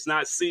lower. If it's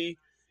not C,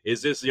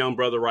 it's this young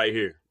brother right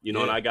here, and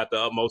I got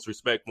the utmost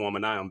respect for him.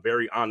 And I am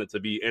very honored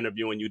to be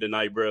interviewing you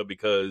tonight, bro,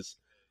 because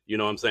you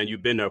know what I'm saying?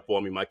 You've been there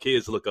for me. My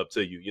kids look up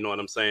to you. You know what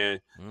I'm saying?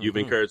 Mm-hmm. You've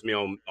encouraged me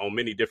on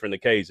many different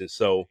occasions.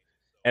 So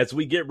as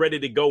we get ready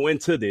to go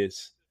into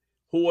this,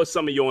 who are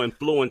some of your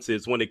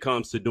influences when it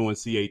comes to doing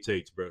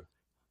CHH, bro?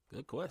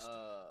 Good question.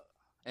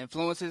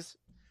 Influences?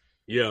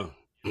 Yeah.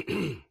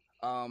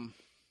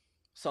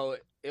 So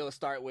it'll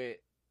start with,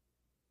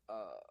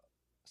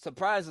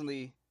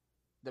 surprisingly,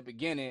 the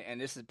beginning,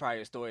 and this is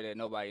probably a story that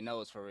nobody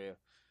knows for real,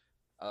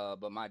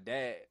 but my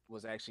dad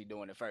was actually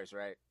doing it first,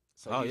 right?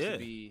 So he used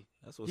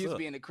to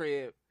be in the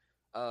crib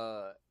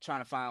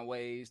trying to find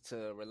ways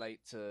to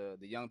relate to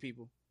the young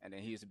people. And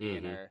then he used to be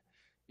in there,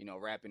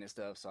 rapping and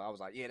stuff. So I was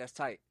like, yeah, that's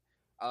tight.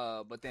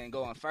 But then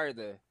going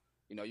further,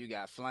 you know, you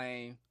got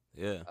Flame.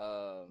 Yeah.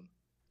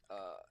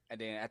 And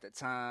then at the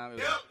time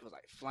it was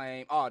like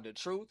Flame. Oh, The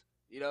Truth.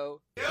 You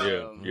know.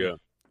 Yeah.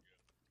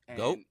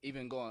 And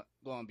even going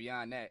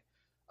beyond that,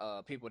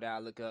 people that I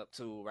look up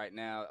to right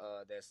now,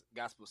 that's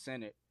gospel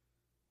centered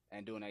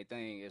and doing their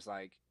thing is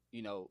like,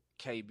 you know,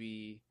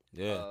 KB.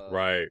 Yeah.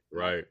 Right.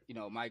 You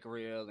know, Mike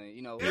Real and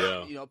you know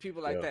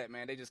people like that,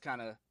 man. They just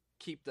kind of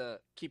keep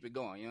it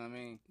going. You know what I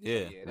mean?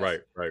 Yeah.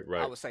 Right.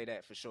 I would say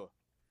that for sure.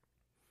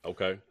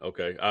 Okay.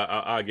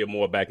 I'll get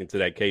more back into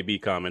that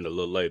KB comment a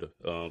little later.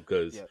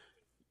 Because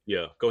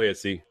go ahead,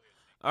 C.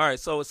 All right.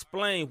 So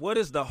explain, what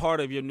is the heart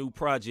of your new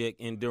project,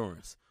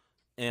 Endurance,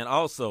 and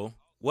also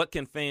what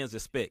can fans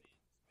expect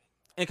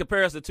in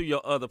comparison to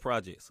your other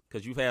projects?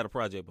 Because you've had a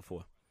project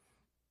before.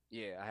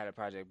 Yeah, I had a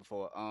project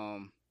before.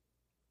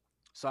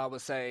 So I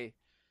would say,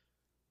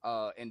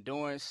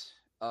 Endurance,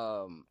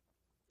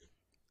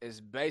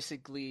 is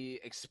basically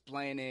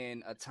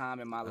explaining a time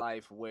in my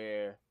life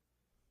where,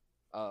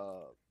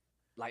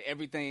 like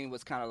everything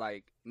was kind of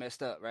like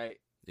messed up, right?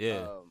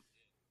 Yeah.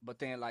 But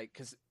then like,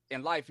 cause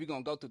in life you're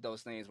gonna go through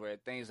those things where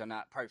things are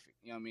not perfect.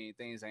 You know what I mean?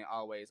 Things ain't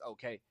always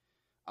okay.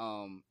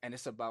 And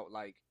it's about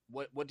like,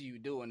 what do you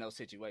do in those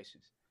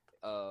situations?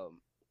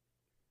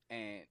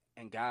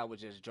 And God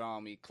was just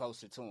drawing me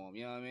closer to him.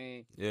 You know what I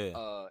mean?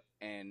 Yeah.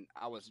 And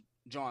I was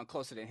drawing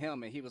closer to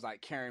him, and he was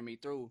like carrying me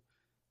through,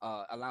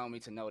 allowing me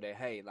to know that,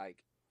 hey,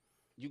 like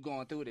you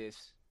going through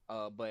this,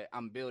 but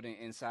I'm building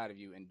inside of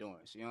you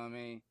endurance. You know what I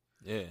mean?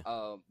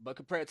 Yeah. But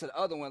compared to the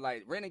other one,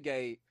 like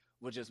Renegade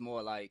was just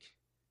more like,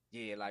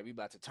 yeah, like we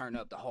about to turn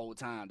up the whole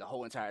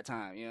entire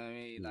time. You know what I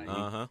mean? Like,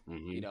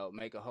 you know,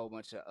 make a whole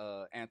bunch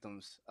of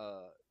anthems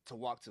to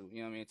walk to.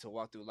 You know what I mean? To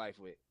walk through life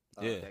with.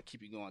 That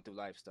keep you going through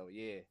life. So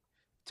yeah,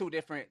 two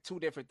different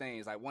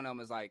things. Like one of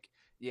them is like,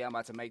 yeah, I'm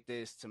about to make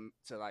this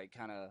to like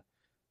kind of,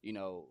 you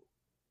know,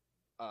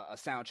 a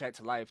soundtrack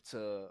to life.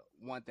 To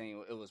one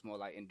thing, it was more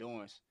like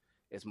Endurance.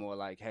 It's more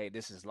like, hey,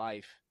 this is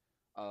life,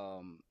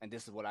 and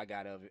this is what I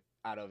got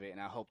out of it, and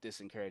I hope this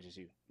encourages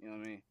you. You know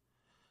what I mean?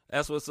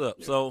 That's what's up.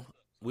 Yeah. So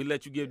we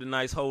let you give the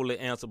nice holy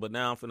answer, but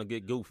now I'm finna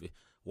get goofy.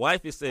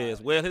 Wifey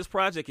says, well, his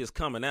project is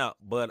coming out,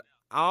 but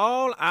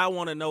all I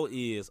want to know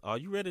is, are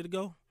you ready to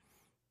go?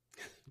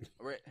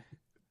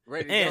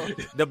 Ready to and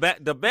go.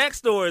 the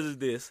backstory is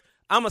this.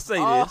 I'm gonna say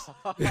this.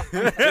 Y'all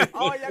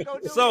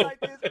gonna do me like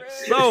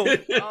this,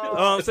 man.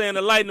 I'm saying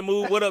to lighten the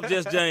mood. What up,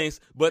 Just James?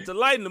 But to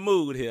lighten the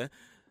mood here,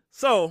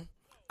 so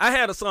I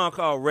had a song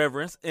called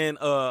Reverence, and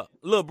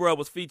Lil Bro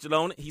was featured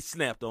on it. He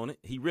snapped on it.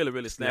 He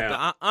really snapped.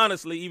 Yeah.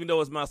 Honestly, even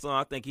though it's my song,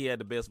 I think he had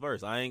the best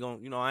verse. I ain't gonna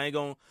lie.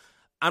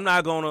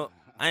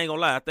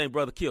 I think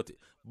brother killed it.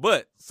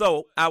 But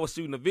so I was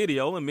shooting a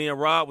video, and me and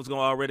Rob was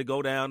gonna already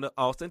go down to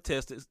Austin,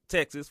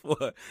 Texas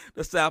for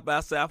the South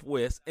by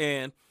Southwest.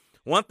 And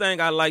one thing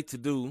I like to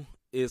do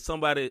is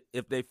somebody,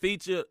 if they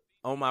feature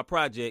on my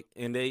project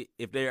and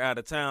if they're out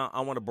of town,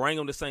 I want to bring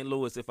them to St.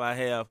 Louis if I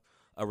have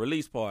a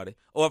release party,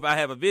 or if I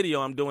have a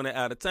video I'm doing it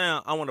out of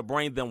town, I want to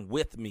bring them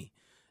with me.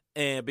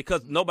 And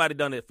because nobody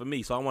done it for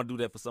me, so I want to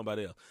do that for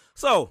somebody else.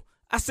 So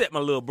I set my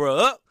little bro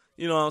up.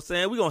 You know what I'm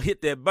saying? We're going to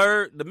hit that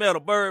bird, the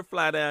metal bird,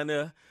 fly down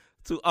there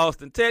to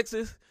Austin,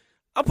 Texas.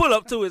 I pull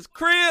up to his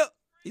crib.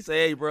 He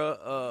say, hey,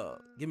 bro,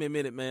 give me a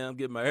minute, man. I'm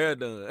getting my hair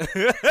done.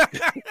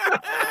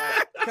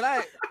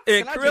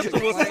 And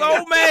Crystal was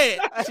so mad.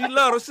 She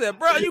loved her. Said,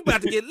 bro, you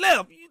about to get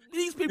left.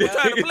 These people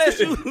trying to bless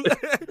you.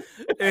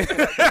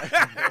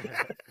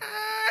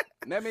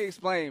 Let me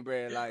explain,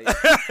 bro. Like,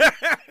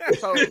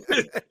 so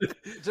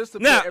just to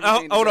now, put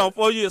hold on.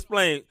 Before you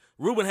explain,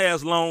 Ruben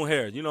has long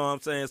hair. You know what I'm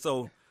saying?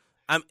 So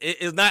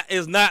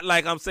it's not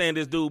like I'm saying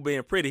this dude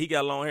being pretty. He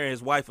got long hair. And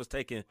his wife was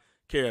taking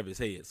care of his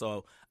head.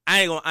 So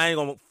I ain't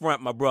gonna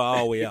front my bro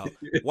all the way out.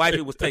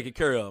 Wifey was taking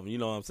care of him. You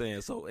know what I'm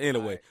saying? So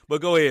anyway, but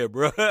go ahead,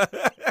 bro. All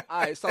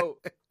right. So,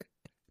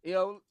 you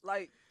know,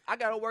 like, I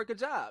gotta work a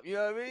job. You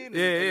know what I mean?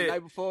 Yeah. And the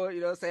night before,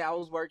 you know, say I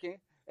was working,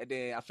 and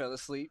then I fell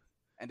asleep,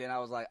 and then I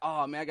was like,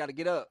 oh man, I gotta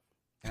get up,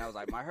 and I was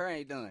like, my hair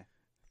ain't done,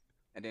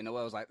 and then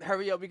Noel was like,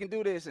 hurry up, we can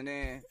do this, and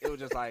then it was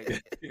just like,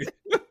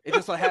 it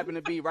just so happened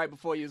to be right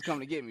before you was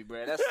coming to get me,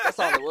 bro. That's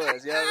all it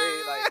was. You know what I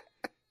mean? Like,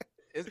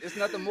 it's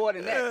nothing more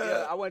than that. You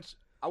know,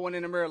 I went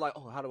in the mirror like,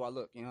 oh, how do I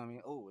look? You know what I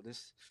mean? Oh,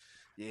 this.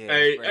 Yeah,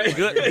 hey,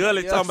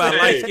 Gully talking about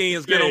light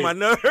skins get on my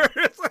nerves.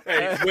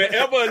 Hey,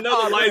 whenever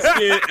another light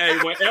skin,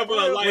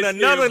 when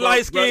another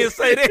light skin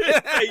say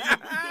that,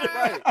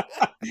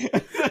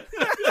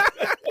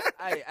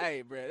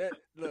 hey, bro,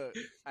 look,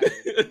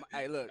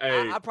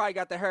 I probably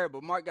got the hair,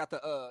 but Mark got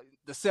the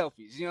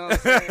selfies. You know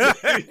what I'm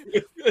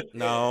saying?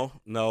 No,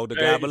 the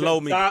guy below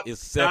me is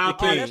Selfie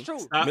King. That's true,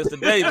 Mr.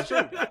 Davis.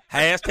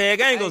 Hashtag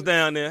angles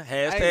down there.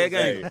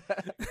 Hashtag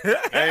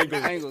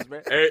angles,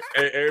 bro.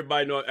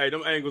 Everybody know. Hey,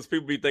 them angles.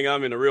 People be thinking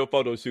I'm in a real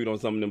photo shoot on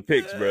some of them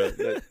pics, bro.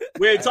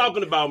 We ain't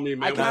talking about me,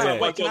 man. We're talking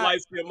about your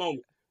light skin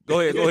moment. Go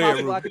ahead,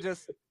 Ruben.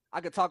 I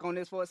could talk on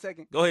this for a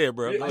second. Go ahead,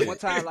 bro. Like one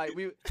time, like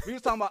we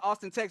was talking about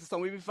Austin, Texas, so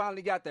we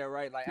finally got there,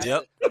 right? Like,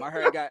 my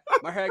hair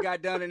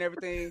got done and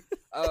everything.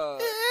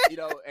 You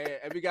know,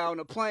 and we got on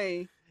the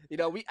plane, You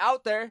know, we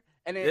out there,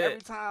 and then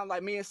every time,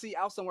 like, me and C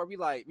out somewhere, we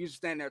just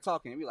standing there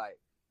talking, and we like,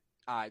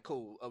 all right,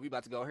 cool. We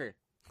about to go here.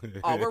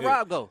 Oh, where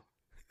Rob go?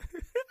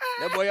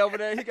 That boy over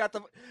there, he got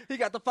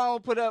the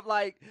phone put up,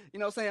 like, you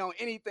know what I'm saying, on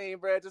anything,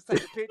 bro. Just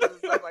take the pictures and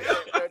stuff like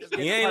that, bro. Just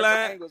he ain't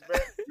lying. Angles, bro.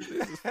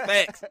 This is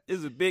facts. This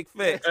is big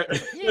facts.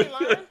 He ain't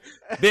lying.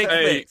 Big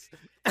facts.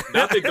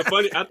 I think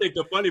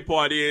the funny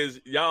part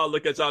is y'all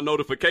look at y'all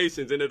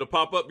notifications and it'll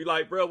pop up, be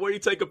like, bro, where you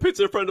take a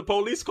picture in front of the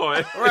police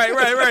car?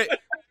 Right.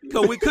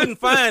 Because we couldn't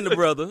find the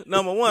brother.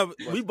 Number one,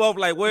 we both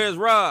like, where's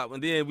Rob?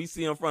 And then we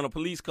see him in front of a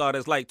police car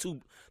that's like 2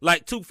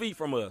 feet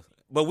from us,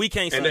 but we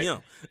can't see him.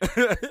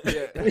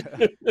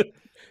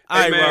 All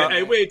right, man. Rob.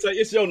 Hey, wait,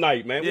 it's your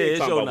night, man. Yeah, we ain't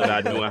talking about what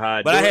I do and how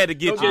I but do I had it. to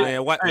get you,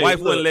 man. Wife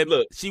wouldn't let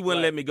me. She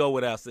wouldn't let me go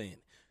without saying it.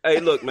 Hey,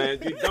 look, man,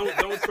 you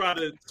don't try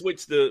to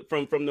switch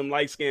from them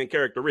light skin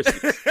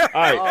characteristics. All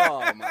right.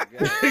 Oh my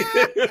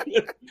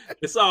god.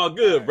 It's all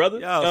good, brother.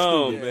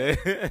 Y'all stupid,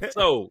 man.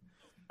 So,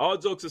 all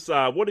jokes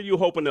aside, what are you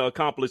hoping to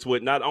accomplish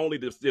with not only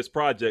this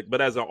project,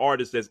 but as an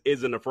artist that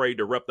isn't afraid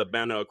to rep the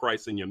banner of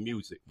Christ in your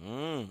music?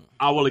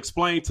 I will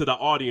explain to the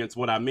audience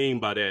what I mean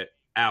by that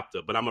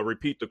after, but I'm gonna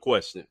repeat the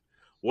question.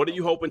 What are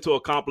you hoping to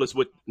accomplish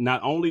with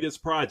not only this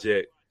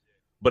project,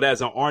 but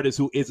as an artist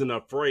who isn't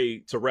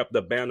afraid to rep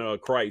the banner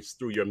of Christ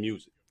through your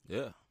music?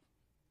 Yeah.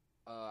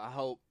 I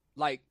hope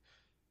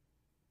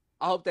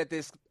that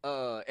this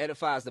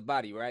edifies the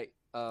body, right?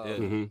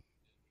 And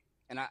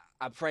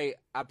I pray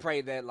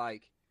that,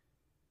 like,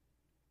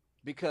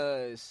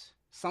 because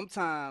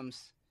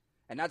sometimes,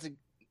 and let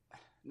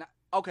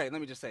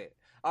me just say it.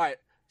 All right,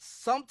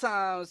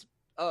 sometimes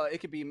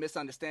it could be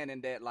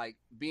misunderstanding that, like,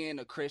 being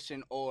a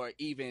Christian or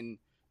even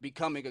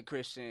becoming a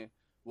Christian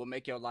will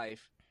make your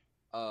life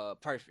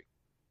perfect.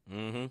 You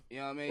know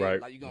what I mean?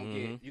 Right. Like, you're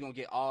gonna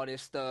get all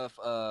this stuff,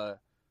 all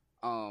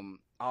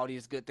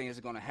these good things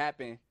are gonna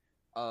happen.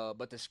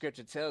 But the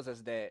scripture tells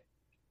us that,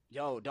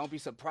 don't be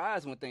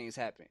surprised when things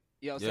happen.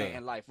 You know what I'm saying,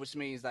 in life, which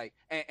means, like,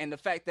 and the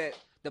fact that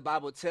the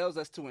Bible tells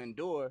us to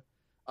endure,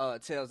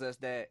 tells us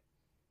that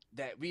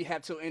we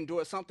have to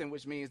endure something,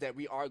 which means that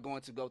we are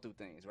going to go through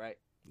things, right?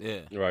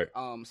 Yeah. Right.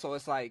 So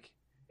it's like,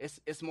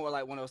 it's more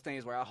like one of those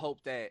things where I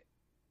hope that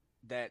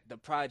the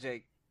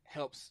project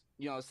helps,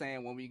 you know what I'm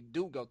saying, when we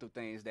do go through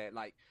things, that,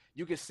 like,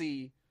 you can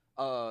see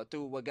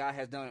through what God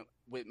has done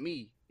with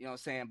me, you know what I'm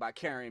saying, by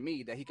carrying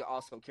me, that he could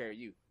also carry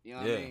you. You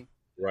know what I mean?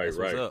 Right, That's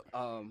right. what's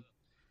up.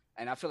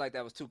 And I feel like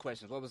that was 2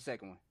 questions. What was the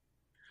second one?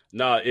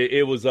 No,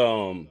 it was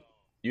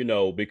you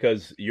know,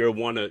 because you're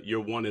one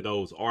of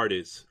those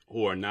artists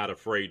who are not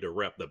afraid to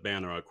rep the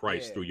banner of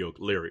Christ through your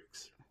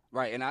lyrics.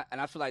 Right, and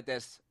I feel like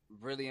that's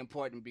really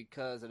important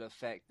because of the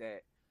fact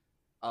that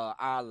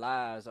our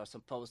lives are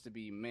supposed to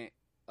be meant,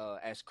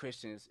 as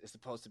Christians, it's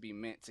supposed to be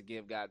meant to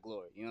give God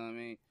glory. You know what I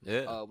mean?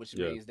 Yeah. Which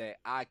means that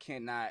I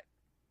cannot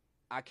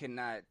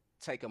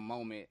take a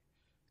moment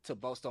to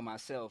boast on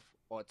myself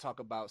or talk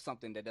about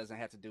something that doesn't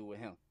have to do with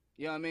him.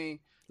 You know what I mean?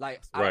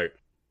 Like, right.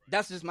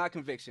 That's just my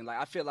conviction. Like,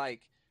 I feel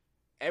like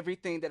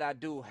everything that I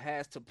do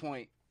has to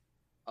point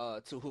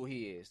to who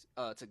he is,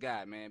 to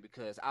God, man,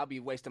 because I'll be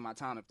wasting my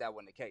time if that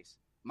wasn't the case.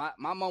 My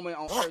moment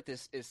on earth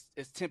is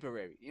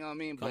temporary. You know what I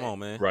mean? Come on,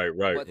 man.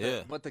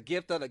 Right. But the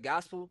gift of the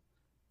gospel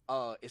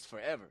is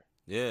forever.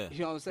 Yeah. You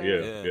know what I'm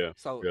saying? Yeah.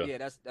 So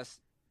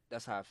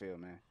that's how I feel,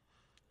 man.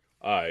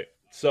 All right.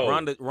 So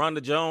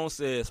Rhonda Jones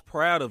says,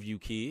 "Proud of you,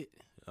 kid."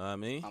 I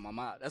mean, my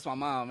mom. That's my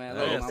mom, man.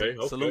 Okay.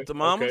 Salute to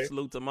mama. Okay.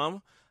 Salute to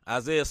mama.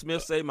 Isaiah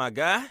Smith say, "My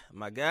guy."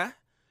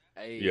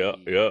 Hey, yeah.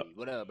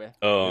 What up, man?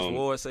 Miss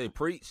Ward say,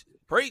 "Preach,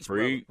 preach.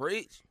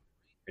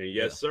 And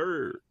yes,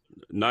 sir.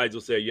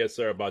 Nigel said, "Yes,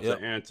 sir," about your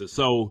answer.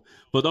 So,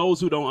 for those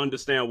who don't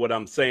understand what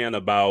I'm saying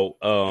about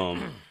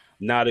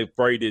not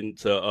afraid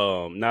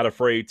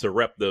to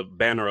rep the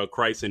banner of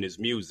Christ in his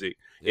music,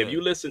 if you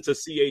listen to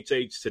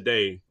CHH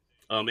today,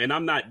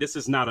 and this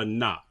is not a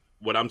knock.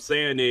 What I'm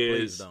saying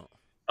is,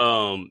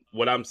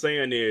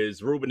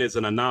 Ruben is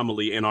an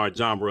anomaly in our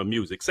genre of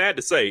music. Sad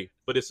to say,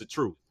 but it's the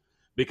truth.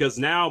 Because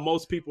now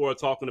most people are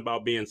talking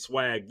about being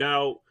swagged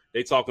out.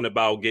 They talking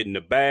about getting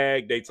the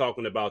bag. They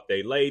talking about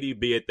their lady,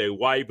 be it their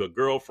wife or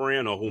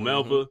girlfriend or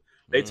whomever.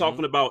 They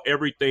talking about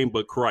everything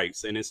but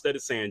Christ. And instead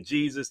of saying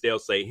Jesus, they'll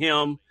say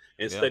him.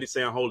 Instead of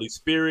saying Holy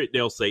Spirit,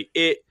 they'll say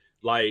it.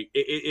 Like,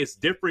 it's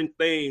different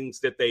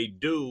things that they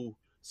do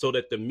so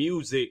that the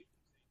music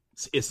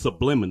is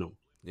subliminal.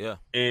 Yeah.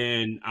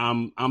 And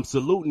I'm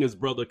saluting this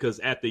brother because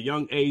at the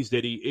young age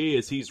that he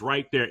is, he's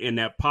right there in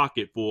that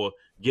pocket for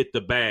get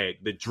the bag,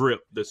 the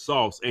drip, the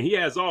sauce. And he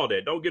has all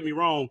that. Don't get me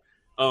wrong.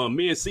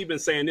 Me and C been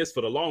saying this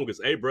for the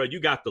longest. Hey, bro,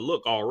 you got the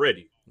look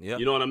already. Yeah.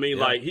 You know what I mean?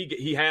 Yeah. Like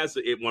he has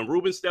it. When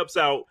Ruben steps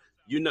out,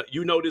 you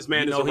know this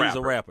man is a rapper. He's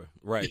a rapper.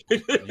 Right.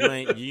 You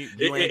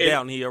ain't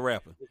doubting he a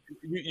rapper.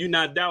 You're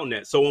not doubting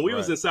that. So when we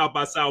was in South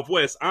by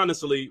Southwest,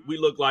 honestly, we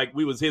looked like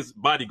we was his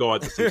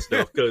bodyguards and some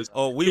stuff. Cause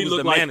we was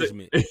the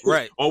management.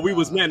 Right. Or we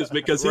was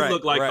management because he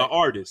looked like the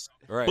artist.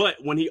 Right. But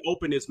when he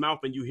opened his mouth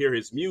and you hear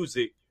his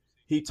music,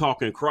 he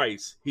talking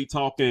Christ. He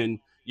talking,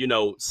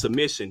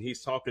 submission.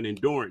 He's talking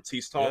endurance.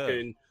 He's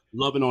talking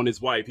loving on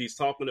his wife. He's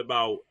talking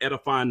about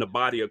edifying the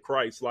body of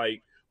Christ.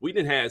 Like, we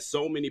done had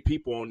so many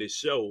people on this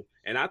show,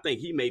 and I think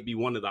he may be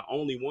one of the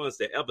only ones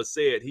that ever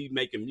said he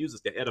making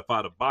music to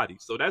edify the body.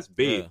 So that's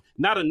big. Yeah.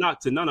 Not a knock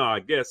to none of our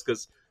guests,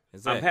 because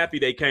I'm happy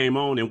they came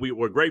on, and we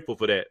were grateful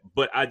for that.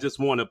 But I just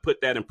want to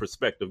put that in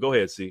perspective. Go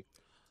ahead, C.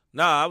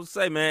 No, I would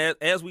say, man,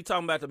 as we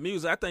talking about the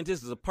music, I think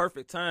this is a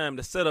perfect time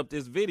to set up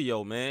this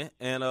video, man.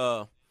 And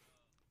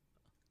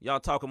y'all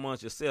talk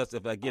amongst yourselves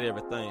if I get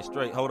everything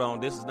straight. Hold on,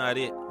 this is not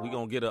it. We're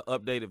going to get an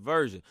updated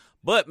version.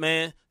 But,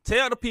 man,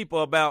 tell the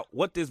people about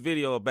what this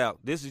video about.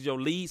 This is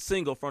your lead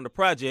single from the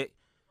project.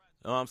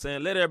 You know what I'm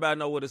saying? Let everybody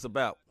know what it's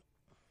about.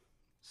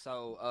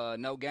 So,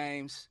 No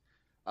Games.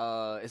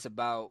 It's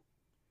about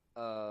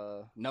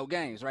no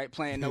games, right?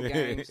 Playing no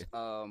games.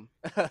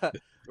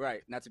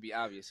 Right, not to be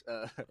obvious.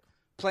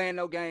 Playing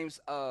no games,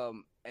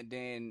 and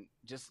then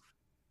just,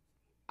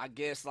 I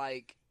guess,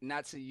 like,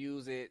 not to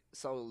use it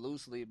so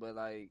loosely, but,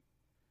 like,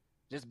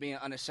 just being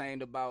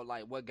unashamed about,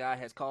 like, what God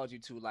has called you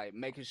to, like,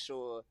 making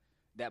sure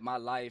that my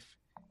life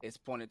is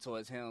pointed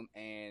towards him,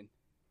 and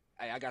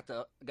I got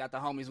the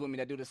homies with me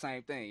that do the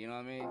same thing, you know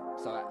what I mean?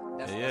 So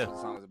that's what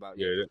the song is about.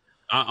 Yeah.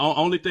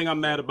 Only thing I'm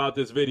mad about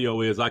this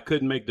video is I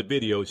couldn't make the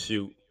video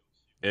shoot.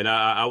 And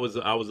I was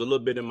a little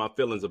bit in my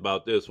feelings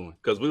about this one,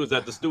 because we was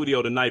at the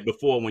studio the night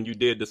before when you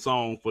did the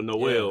song for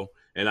Noel,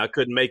 and I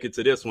couldn't make it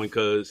to this one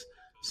because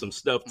some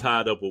stuff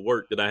tied up with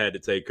work that I had to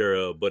take care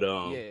of. But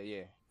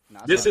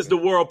this is the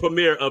world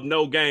premiere of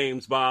No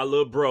Games by our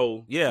little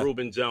bro,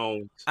 Ruben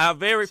Jones. Our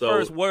very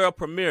first world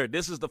premiere.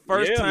 This is the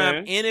first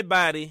time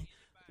anybody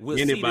will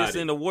see this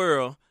in the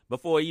world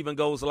before it even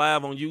goes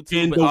live on YouTube.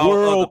 In the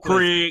world,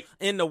 Craig.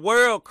 In the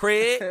world,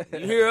 Craig. You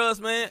hear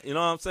us, man? You know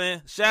what I'm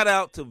saying? Shout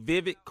out to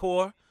Vivid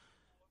Core,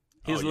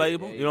 his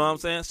label. You know what I'm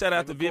saying? Shout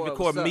out to Vivid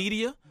Core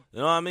Media. You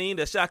know what I mean?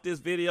 That shot this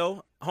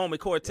video. Homie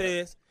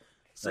Cortez.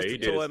 Sister he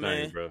did Toy, his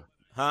man. Thing, bro.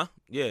 Huh?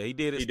 Yeah, he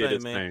did his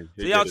thing, man.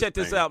 So y'all check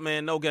this out,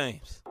 man. No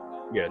Games.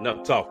 Yeah,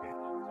 enough talking.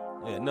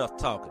 Yeah, enough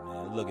talking,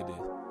 man. Look at this.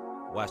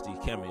 Watch these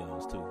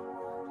cameos, too.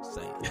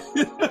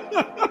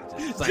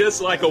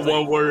 Just like a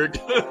one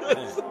word.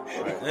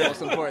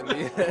 Most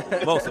importantly.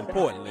 Most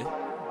importantly.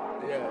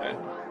 Yeah.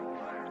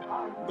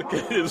 Look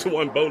at this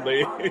one bow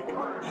leg.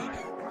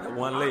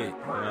 One leg. You know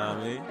what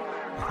I mean?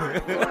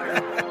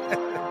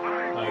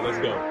 All right, let's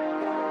go.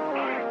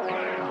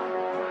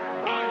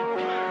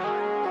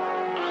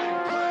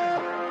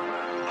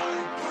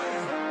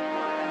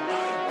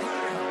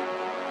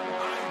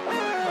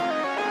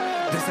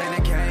 This ain't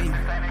a game.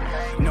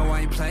 No,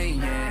 I ain't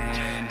playing.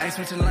 Ain't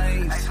switching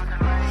lanes.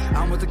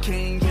 I'm with the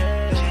king.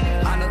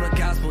 I know the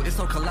gospel, it's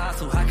so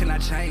colossal. How can I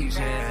change?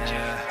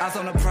 Eyes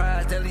on the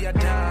prize, daily I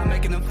die,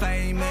 making them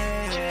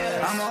famous.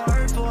 I'm on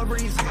earth for a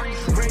reason.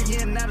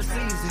 Radiant, not a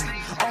season.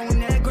 On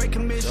that great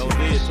commission.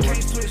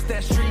 Can't switch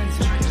that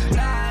street.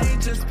 Nah, I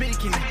ain't just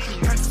speaking.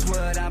 Practice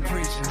what I'm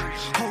preaching.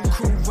 Whole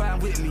crew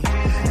ride with me.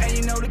 And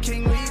you know the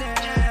king leading.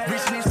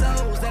 Reaching these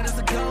souls, that is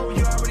the goal.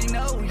 You already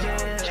know,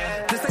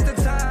 This ain't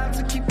the time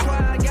to keep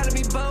quiet. Gotta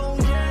be bold,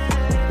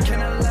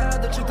 Can I allow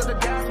the truth of the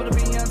gospel to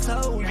be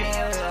untold,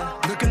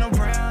 Looking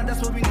around,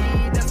 that's what we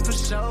need, that's for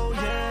sure,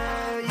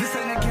 This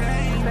ain't a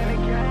game.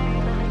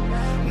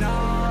 No,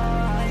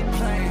 I ain't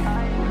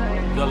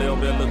playing. Gully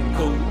over there looking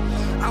cool.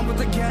 I'm with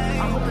the game.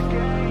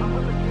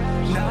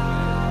 No,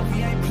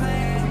 we ain't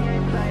playing.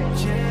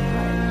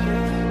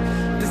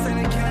 This ain't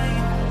a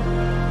game.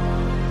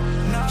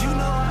 No, you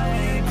know I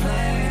ain't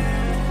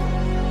playing.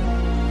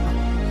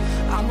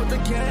 I'm with the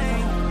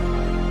game.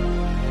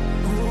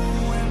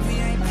 Ooh, and we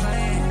ain't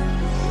playing.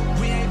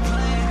 We ain't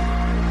playing.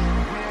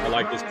 I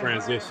like this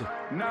transition.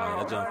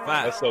 That jump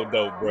fire. That's so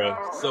dope, bro.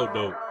 So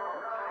dope.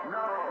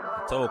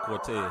 I told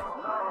Cortez.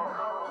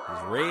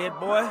 He's red,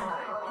 boy.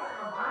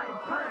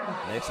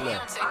 Next level.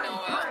 I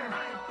ain't playing.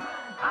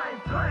 I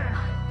ain't playing.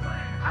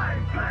 I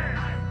ain't playing.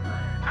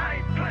 I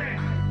ain't playing.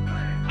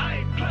 I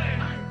ain't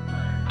playing.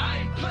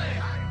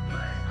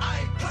 I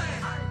ain't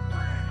playing.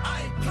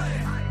 I ain't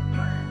playing.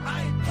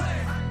 I ain't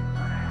playing.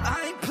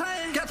 I ain't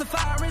playing. Got the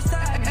fire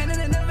inside, and it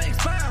ain't never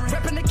expiring.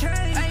 Reppin' the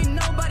cane, ain't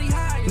nobody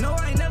hiding. No,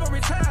 I ain't never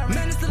retiring.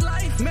 Man, it's the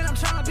life. Man, I'm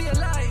trying to be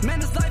alive. Man,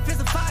 this life is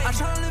a fight. I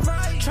try to live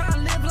right, try to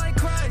live like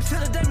Christ. Till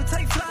the day we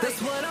take flight.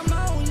 That's what I'm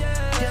on,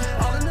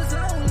 All in the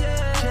zone,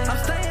 I'm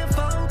staying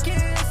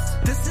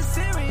focused. This is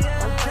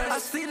serious. I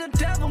see the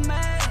devil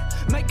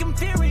mad, make him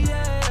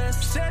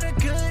furious. Share the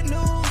good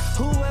news,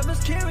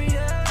 whoever's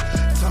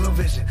curious.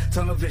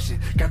 Tunnel vision.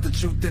 Got the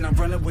truth, then I'm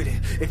running with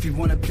it. If you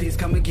want it, please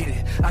come and get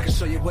it. I can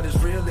show you what is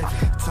real living.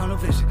 Tunnel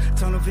vision.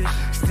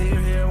 Still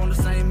here on the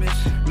same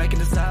mission. Making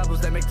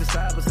disciples, they make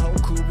disciples. Whole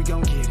crew, we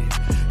gon' get it.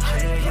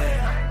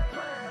 Yeah.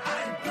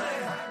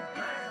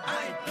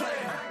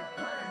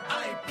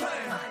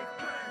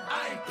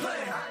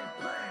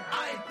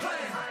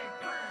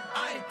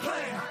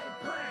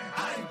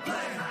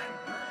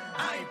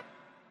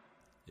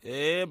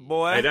 Yeah,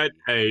 boy.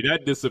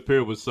 That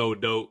disappear was so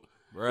dope.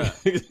 Right.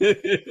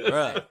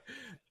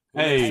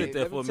 Hey, sit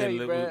there for a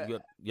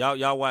minute.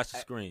 Y'all watch the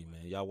screen,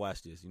 man. Y'all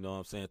watch this. You know what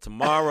I'm saying?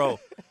 Tomorrow,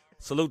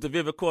 salute to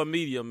Vivid Core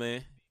Media,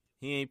 man.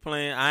 He ain't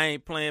playing. I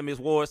ain't playing. Miss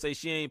Ward say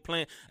she ain't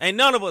playing. Ain't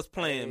none of us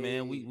playing,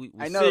 man. We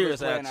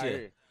serious out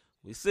here.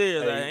 We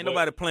serious. Ain't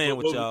nobody playing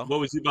with y'all. What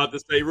was you about to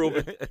say,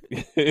 Ruben?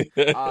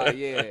 Oh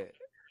yeah.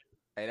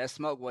 Hey, that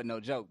smoke wasn't no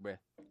joke, bro.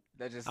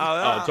 That just.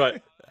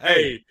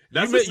 Hey,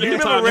 that's you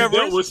remember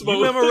Reverence? You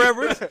remember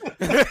Reverence?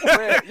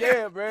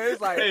 Yeah, bro.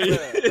 It's like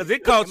because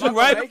it caught you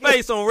right in the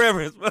face on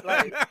Reverence.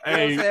 Like,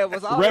 hey,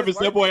 Reverence,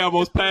 that boy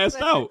almost passed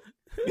out.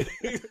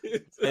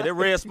 Hey, that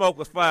red smoke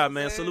was fire,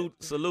 man.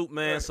 Salute,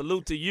 man. Right.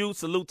 Salute to you.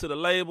 Salute to the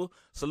label.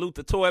 Salute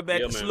to Toy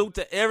Back. Salute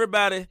to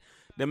everybody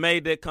that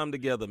made that come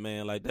together,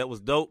 man. Like, that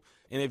was dope.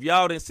 And if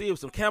y'all didn't see it,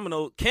 was some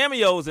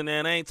cameos in there,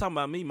 and I ain't talking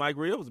about me. Mike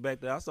Real was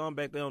back there. I saw him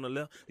back there on the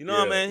left. You know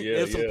what I mean?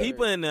 There's some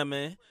people in there,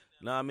 man.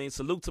 You know what I mean?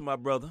 Salute to my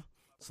brother.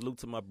 Salute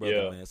to my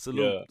brother, man.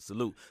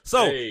 Salute.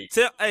 So,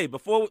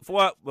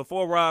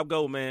 before Rob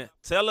go, man,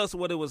 tell us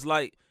what it was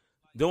like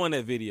doing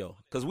that video,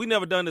 because we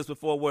never done this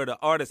before where the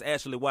artist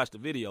actually watched the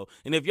video.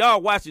 And if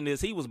y'all watching this,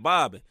 he was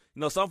bobbing.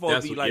 You know, some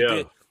folks be like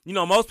that. You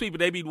know, most people,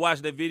 they be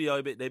watching that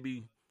video, they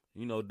be,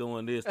 you know,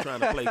 doing this, trying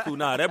to play cool.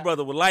 Nah, that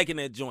brother was liking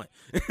that joint.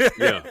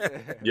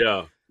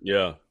 Yeah.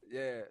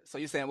 So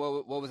you saying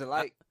what was it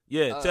like?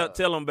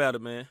 Tell them about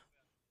it, man.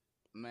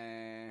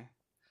 Man,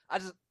 I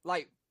just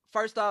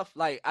first off,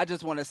 I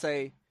just want to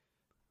say,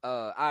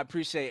 I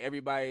appreciate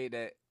everybody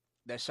that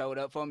showed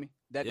up for me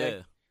that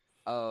day.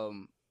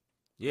 Rob.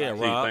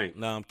 Thanks.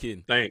 No, I'm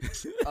kidding.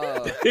 Thanks.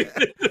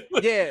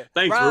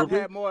 Thanks, Rob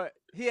Ruben.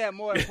 He had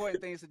more important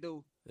things to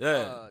do.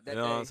 That day,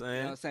 what I'm saying? You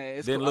know what I'm saying?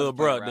 It's then cool. little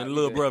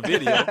bro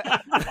video.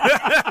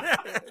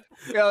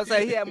 You know what I'm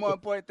saying? He had more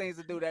important things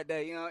to do that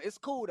day. You know, it's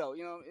cool though.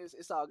 You know,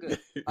 it's all good.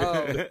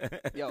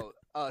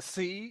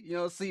 C, you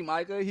know, C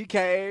Micah, he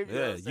came.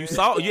 You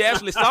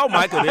actually saw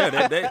Micah there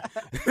that day.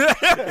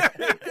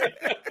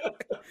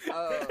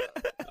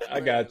 I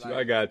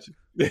got you.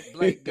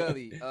 Blake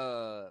Gully.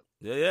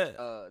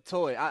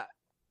 Toy.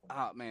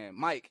 Man,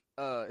 Mike.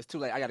 It's too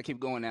late. I got to keep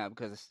going now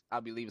because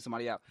I'll be leaving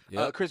somebody out.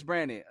 Chris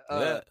Brandon.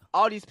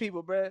 All these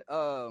people, bro.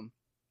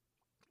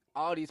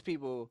 All these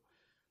people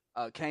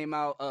came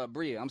out.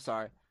 Bria, I'm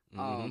sorry.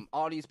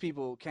 All these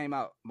people came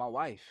out. My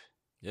wife.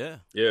 Yeah.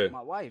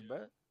 My wife,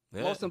 bro.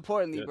 Yeah. Most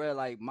importantly, bro,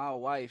 like my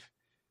wife,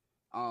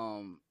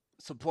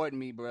 supporting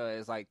me, bro,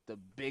 is like the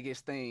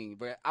biggest thing,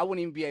 bro. I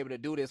wouldn't even be able to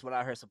do this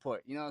without her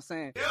support. You know what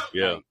I'm saying?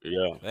 Yeah.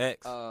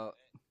 Facts.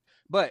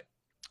 But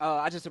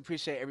I just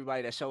appreciate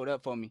everybody that showed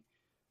up for me,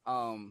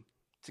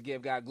 to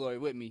give God glory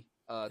with me,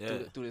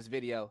 through this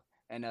video.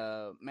 And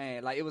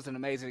man, like, it was an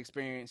amazing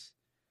experience.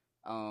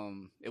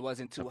 It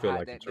wasn't too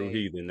hot that day. True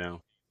heathen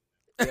now.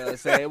 You know what I'm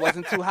saying? It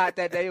wasn't too hot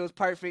that day. It was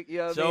perfect. You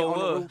know what I mean? On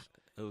the roof.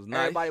 It was nice.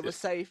 Everybody was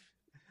safe.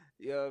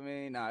 You know what I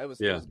mean? Nah, it was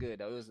good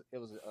though. It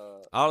was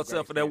all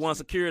except for that one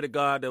security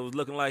guard that was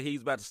looking like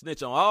he's about to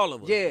snitch on all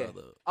of us. Yeah.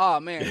 Oh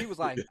man, he was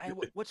like, "Hey,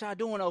 what y'all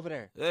doing over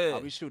there?" Yeah.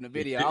 I'll be shooting a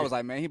video. I was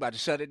like, "Man, he about to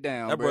shut it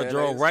down." That bro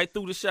drove right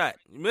through the shot.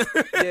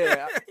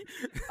 Yeah.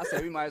 I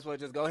said we might as well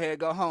just go ahead and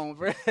go home,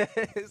 bro.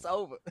 It's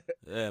over.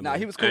 Yeah, nah,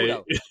 he was cool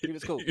though. He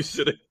was cool. You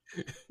should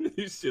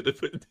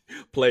have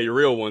played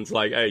real ones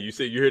like, "Hey, you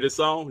hear this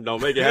song?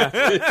 Don't make it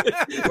happen."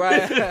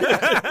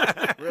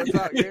 Right. Real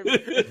talk. You hear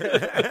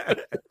me?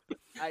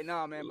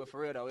 No, man, but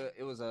for real though,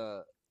 it was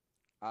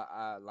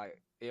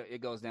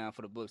it goes down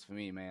for the books for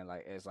me, man.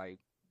 Like, it's like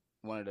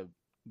one of the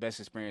best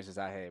experiences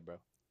I had, bro.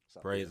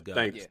 So, praise God.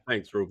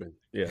 Thanks, Ruben.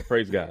 Yeah,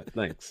 praise God.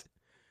 Thanks.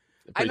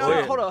 I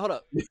know. Hold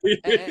up.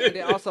 and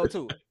then also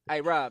too,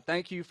 hey Rob,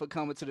 thank you for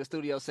coming to the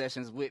studio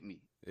sessions with me.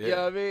 Yeah. You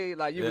know what I mean?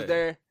 Like, you was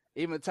there,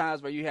 even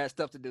times where you had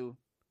stuff to do.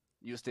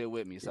 You were still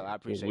with me, so I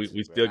appreciate it.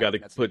 We still got to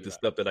put the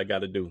stuff that I got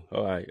to do.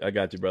 All right, I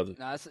got you, brother.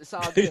 No, it's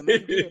all good,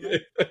 man. Man.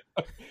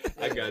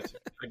 I got you.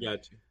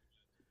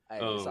 Hey,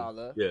 it's all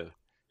love. Yeah.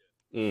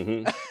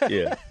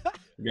 Yeah.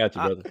 I got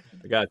you, brother.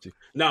 I got you.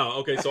 No,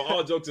 okay. So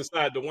all jokes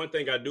aside, the one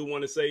thing I do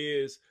want to say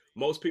is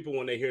most people,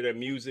 when they hear their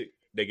music,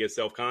 they get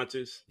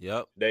self-conscious.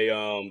 Yep. They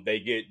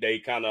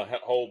kind of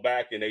hold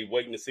back and they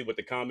waiting to see what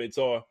the comments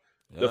are.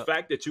 Yep. The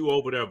fact that you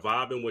over there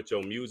vibing with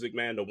your music,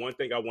 man, the one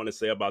thing I want to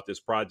say about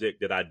this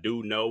project that I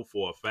do know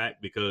for a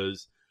fact,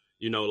 because,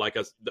 you know, like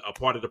a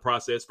part of the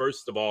process,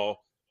 first of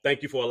all,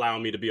 thank you for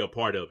allowing me to be a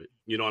part of it.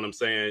 You know what I'm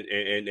saying?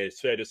 And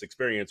share this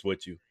experience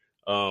with you.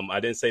 I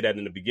didn't say that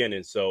in the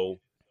beginning. So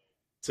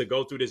to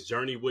go through this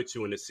journey with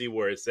you and to see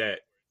where it's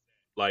at,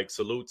 like,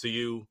 salute to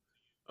you.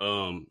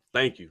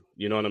 Thank you.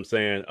 You know what I'm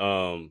saying?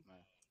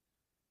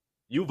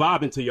 You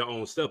vibing to your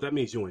own stuff. That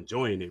means you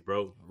enjoying it,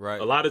 bro. Right.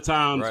 A lot of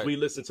times we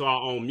listen to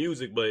our own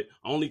music, but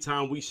only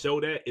time we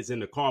show that is in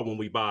the car when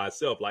we by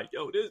ourselves. Like,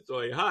 yo, this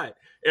joint hot.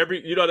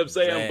 You know what I'm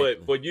saying? Exactly.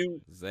 But for you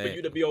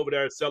to be over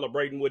there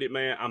celebrating with it,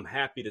 man, I'm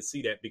happy to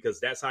see that, because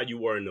that's how you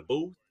were in the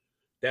booth.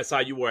 That's how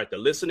you were at the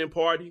listening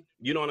party.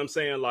 You know what I'm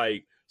saying?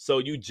 Like, so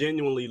you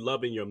genuinely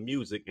loving your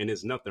music, and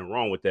there's nothing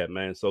wrong with that,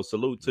 man. So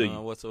salute to you.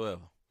 None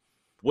whatsoever.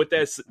 With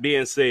that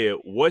being said,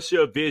 what's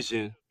your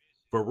vision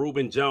for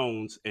Ruben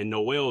Jones and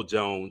Noel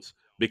Jones?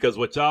 Because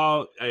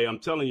I'm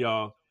telling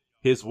y'all,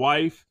 his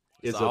wife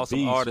is a awesome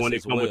beast when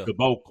it comes with the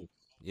vocals.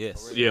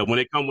 Yes. Yeah, when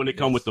it come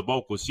with the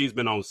vocals, she's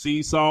been on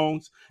C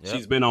songs. Yep.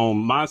 She's been on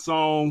my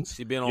songs.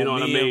 She been on you know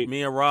what I mean?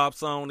 me and Rob's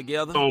song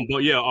together.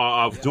 But yeah,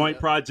 our joint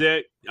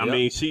project. I Yep.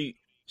 mean, she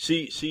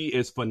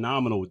is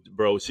phenomenal,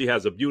 bro. She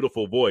has a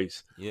beautiful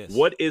voice. Yes.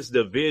 What is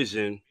the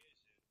vision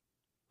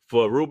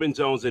for Ruben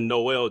Jones and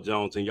Noel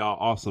Jones and y'all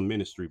awesome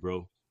ministry,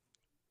 bro?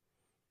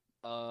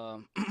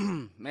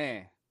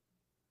 Man,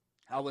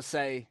 I would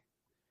say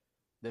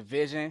the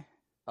vision,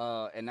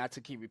 and not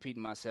to keep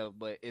repeating myself,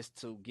 but it's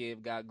to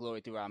give God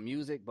glory through our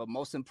music. But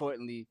most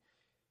importantly,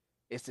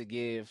 it's to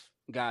give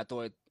God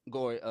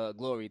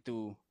glory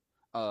through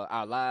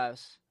our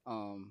lives,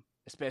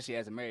 especially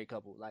as a married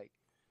couple. Like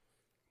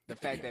the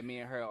fact that me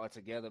and her are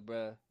together,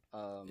 bruh.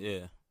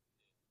 Yeah.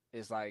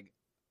 It's like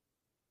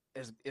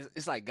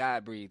it's like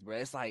God breathed,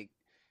 bruh. It's like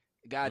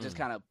God just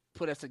kind of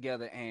put us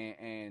together,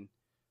 and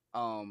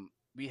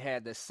we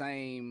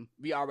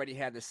already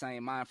had the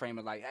same mind frame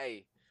of like,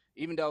 hey,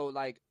 even though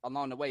like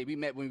along the way we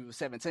met when we were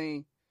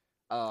 17,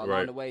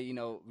 along the way,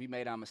 we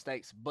made our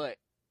mistakes, but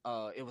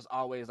it was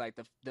always like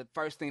the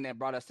first thing that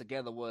brought us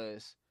together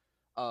was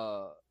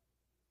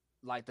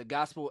like the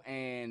gospel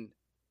and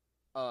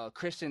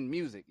Christian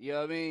music, you know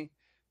what I mean?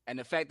 And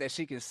the fact that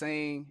she can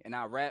sing and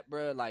I rap,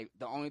 bruh, like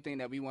the only thing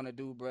that we want to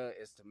do, bruh,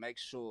 is to make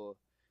sure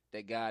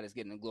that God is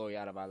getting the glory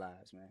out of our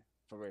lives, man.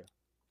 For real.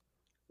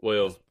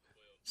 Well,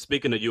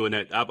 speaking of you and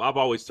that, I've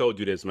always told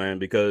you this, man,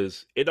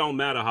 because it don't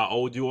matter how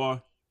old you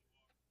are.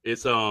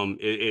 It's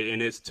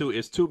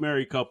it's two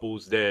married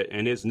couples that,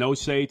 and it's no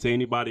shade to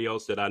anybody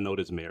else that I know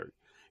that's married.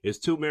 It's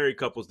two married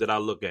couples that I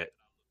look at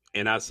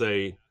and I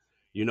say,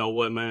 you know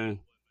what, man,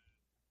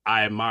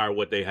 I admire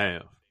what they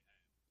have.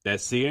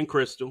 That's C and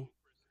Crystal.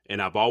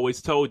 And I've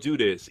always told you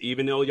this,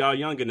 even though y'all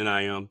younger than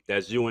I am,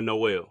 that's you and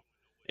Noel.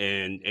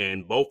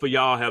 And both of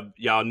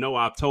y'all know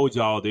I've told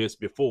y'all this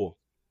before.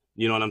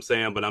 You know what I'm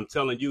saying? But I'm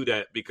telling you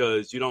that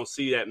because you don't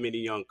see that many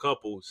young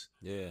couples.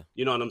 Yeah.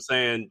 You know what I'm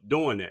saying?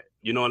 Doing that.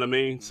 You know what I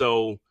mean? Mm-hmm.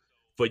 So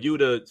for you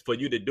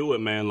to do it,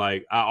 man,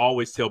 like I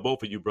always tell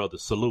both of you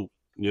brothers, salute.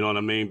 You know what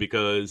I mean?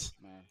 Because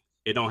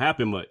it don't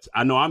happen much.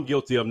 I know I'm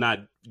guilty of not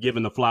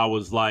giving the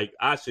flowers like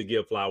I should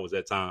give flowers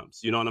at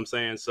times. You know what I'm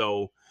saying?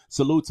 So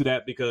salute to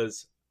that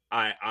because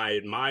I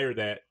admire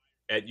that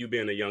at you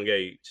being a young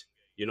age.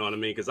 You know what I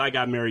mean? Because I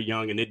got married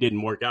young and it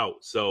didn't work out.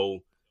 So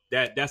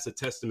that's a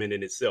testament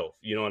in itself.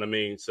 You know what I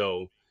mean?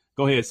 So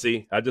go ahead,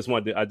 C. I just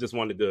wanted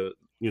to,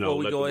 Before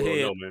we let go the world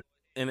ahead, know, man.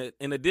 And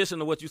in addition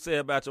to what you said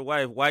about your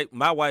wife,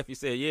 my wife, you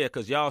said, yeah,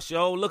 because y'all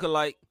show look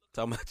alike.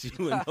 Talking about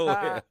you and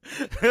Noel.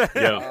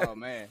 Yeah. Oh,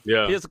 man.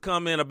 Yeah. Here's a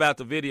comment about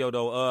the video,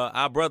 though.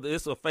 Our brother,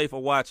 it's a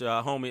faithful watcher,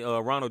 our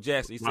homie Ronald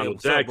Jackson. He said,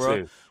 what's up,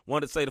 bro?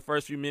 Wanted to say the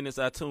first few minutes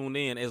I tuned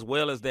in, as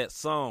well as that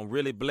song,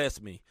 really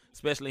blessed me,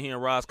 especially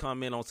hearing Rod's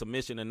comment on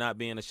submission and not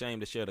being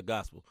ashamed to share the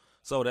gospel.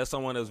 So that's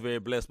someone that's very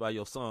blessed by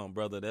your song,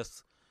 brother.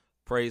 That's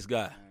praise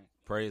God.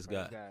 Praise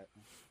God.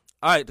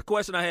 All right, the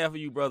question I have for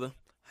you, brother,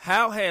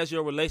 how has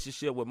your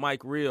relationship with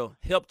Mike Real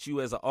helped you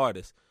as an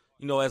artist?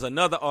 You know, as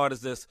another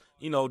artist that's,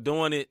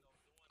 doing it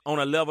on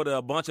a level that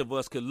a bunch of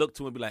us could look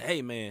to and be like,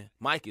 hey, man,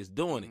 Mike is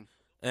doing it.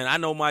 And I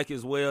know Mike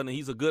as well, and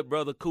he's a good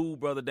brother, cool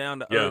brother, down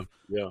to earth.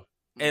 Yeah.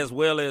 As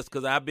well as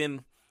because I've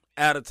been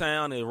out of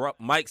town and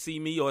Mike see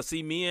me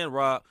and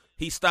Rob,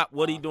 he stopped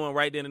what he doing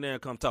right then and there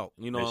and come talk.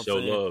 You know what I'm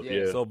saying? Love,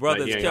 yeah. So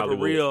brothers like kept it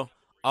real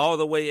all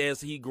the way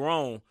as he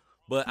grown.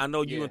 But I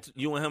know you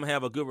and him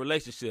have a good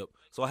relationship.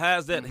 So how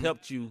has that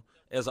helped you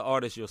as an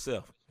artist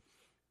yourself?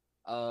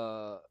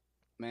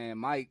 Man,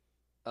 Mike,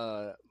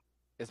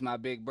 it's my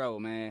big bro,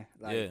 man.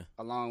 Like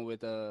along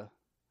with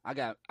I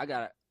got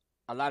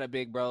a lot of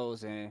big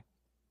bros, and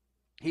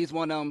he's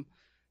one of them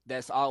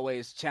that's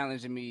always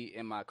challenging me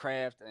in my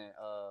craft and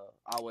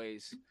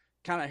always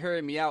kind of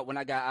hearing me out when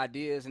I got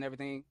ideas and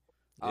everything.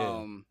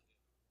 And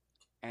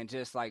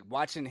just like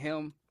watching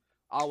him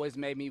always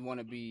made me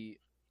want to be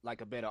like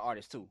a better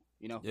artist too,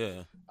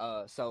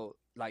 so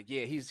like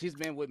he's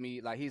been with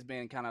me, like he's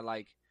been kind of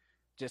like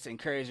just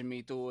encouraging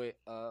me through it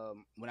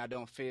when I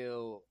don't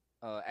feel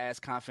as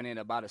confident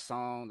about a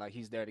song. Like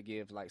he's there to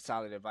give like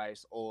solid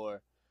advice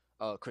or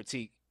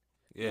critique.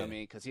 You know what I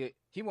mean? Because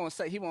he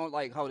won't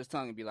like hold his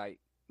tongue and be like,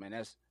 man,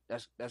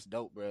 that's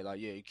dope, bro. Like,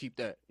 yeah, you keep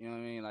that. You know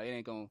what I mean? Like it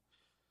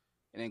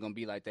ain't gonna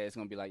be like that. It's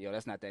gonna be like, yo,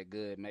 that's not that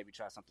good. Maybe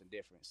try something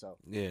different. So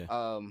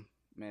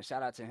man,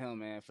 shout out to him,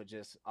 man, for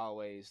just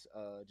always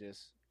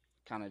just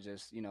kind of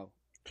just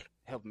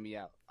helping me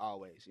out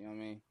always. You know what I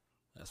mean?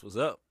 That's what's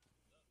up.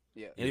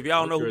 Yeah. And if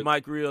y'all know who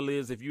Mike Real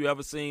is, if you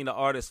ever seen the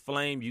artist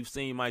Flame, you've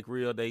seen Mike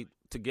Real. They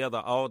together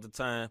all the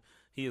time.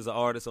 He is an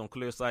artist on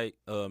Clearsight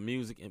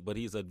Music, but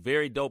he's a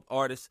very dope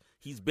artist.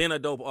 He's been a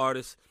dope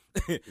artist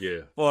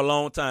for a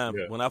long time.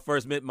 Yeah. When I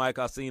first met Mike,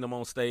 I seen him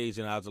on stage,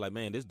 and I was like,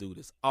 man, this dude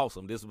is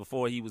awesome. This is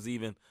before he was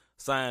even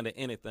signed to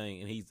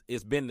anything, and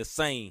it's been the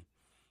same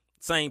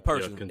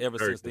person ever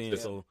since then.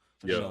 So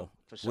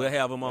we'll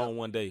have him on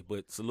one day.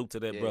 But salute to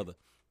that brother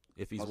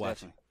if he's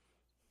watching.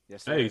 Definitely.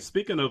 Yes, sir. Hey,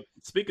 speaking of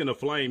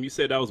Flame, you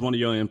said that was one of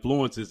your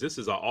influences. This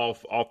is a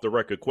off the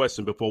record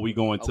question before we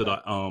go into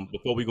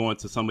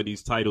some of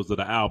these titles of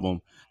the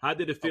album. How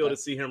did it feel to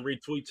see him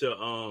retweet your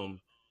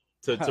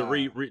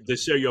to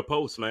share your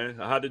post, man?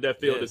 How did that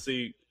feel to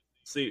see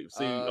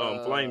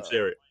Flame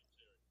share it?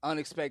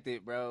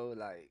 Unexpected, bro.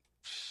 Like,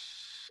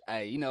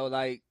 hey, you know,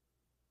 like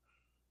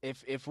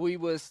if we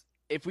were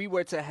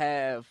to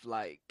have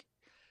like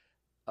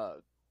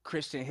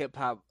Christian hip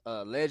hop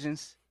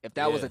legends, if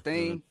that was a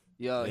thing,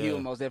 he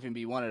would most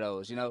definitely be one of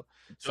those, you know.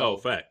 So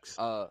facts.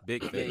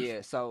 Big facts.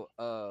 Yeah. So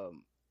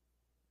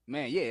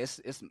man, yeah,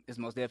 it's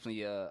most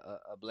definitely a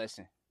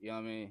blessing. You know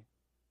what I mean?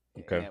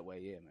 Okay. In that way,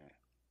 yeah, man.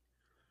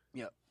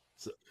 Yep.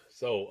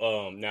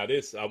 So now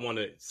this, I want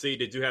to see.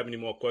 Did you have any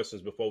more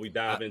questions before we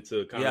dive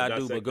into? I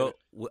do. But go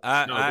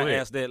ahead.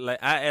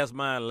 I asked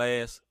mine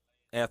last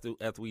after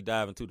we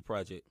dive into the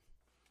project.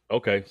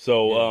 Okay,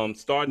 so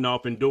starting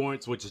off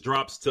Endurance, which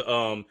drops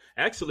to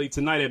actually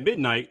tonight at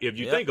midnight. If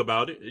you think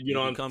about it, you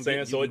know what I'm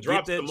saying. So it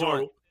drops tomorrow.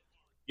 Joint.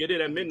 Get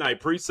it at midnight.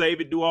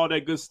 Pre-save it. Do all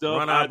that good stuff.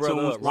 Run our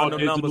brother up. Run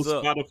them numbers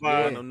up.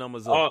 Spotify. Run them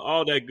numbers up.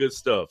 All that good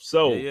stuff.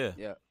 So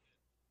yeah.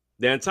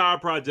 The entire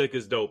project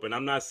is dope, and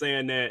I'm not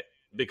saying that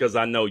because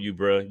I know you,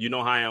 bro. You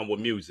know how I am with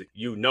music.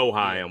 You know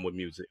how I am with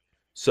music.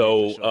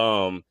 So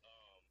sure.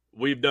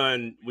 We've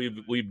done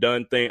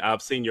things.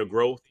 I've seen your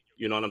growth.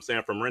 You know what I'm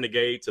saying? From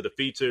Renegade to the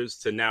features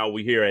to now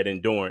we here at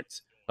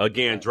Endurance.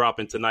 Again,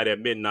 dropping tonight at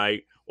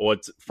midnight or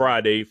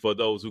Friday for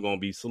those who going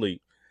to be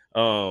asleep.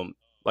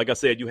 Like I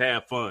said, you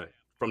have fun.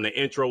 From the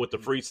intro with the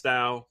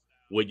freestyle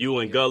with you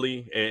and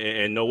Gully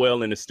and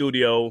Noel in the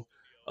studio,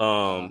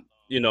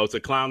 you know, to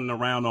clowning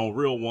around on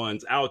Real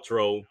One's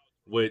outro,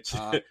 which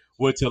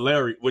was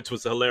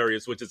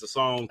hilarious, which is a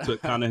song to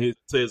kind of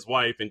to his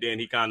wife. And then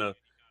he kind of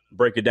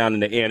break it down in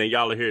the end. And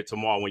y'all will hear it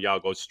tomorrow when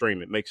y'all go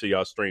stream it. Make sure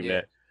y'all stream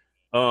that.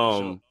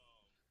 Sure.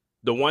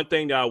 The one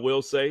thing that I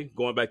will say,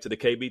 going back to the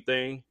KB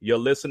thing, your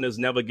listeners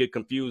never get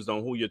confused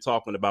on who you're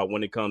talking about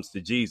when it comes to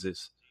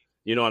Jesus.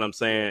 You know what I'm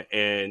saying?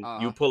 And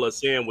you pull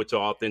us in with your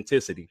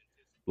authenticity.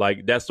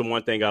 Like, that's the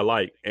one thing I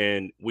like.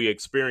 And we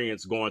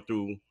experience going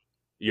through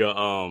your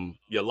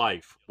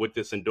life with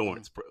this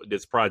Endurance,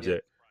 this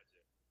project.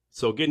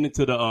 So getting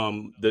into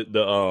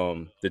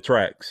the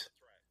tracks,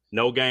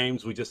 No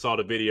Games. We just saw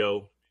the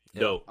video.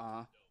 Dope.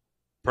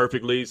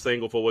 Perfect lead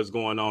single for what's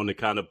going on to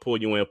kind of pull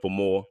you in for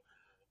more.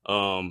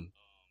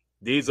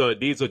 These are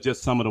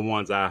just some of the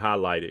ones I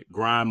highlighted.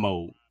 Grind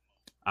Mode.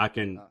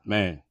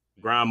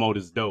 Grind Mode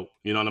is dope.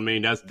 You know what I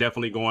mean? That's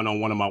definitely going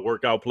on one of my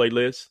workout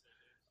playlists.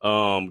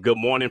 Good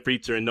Morning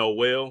featuring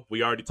Noel.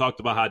 We already talked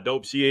about how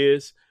dope she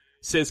is.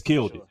 Sis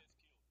killed it.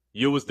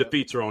 You was the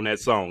feature on that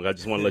song. I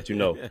just want to let you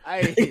know.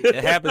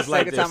 It happens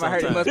like this. Second time I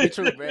heard it must be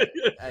true, bro.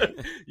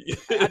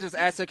 I just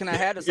asked her, "Can I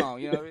have the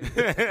song?" You know what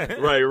I mean?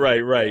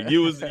 Right.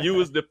 You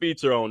was the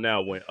feature on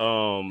that one.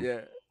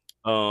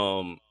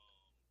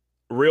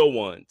 Real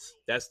Ones.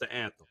 That's the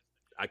anthem.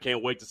 I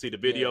can't wait to see the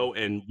video.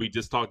 And we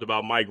just talked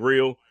about Mike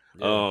Real.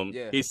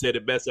 He said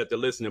it best at the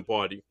listening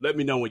party. Let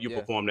me know when you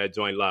perform that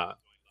joint live.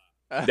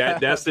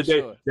 That's the day.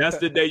 Sure. That's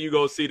the day you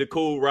go see the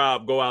Cool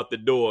Rob go out the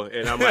door,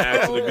 and I'm gonna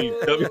actually be.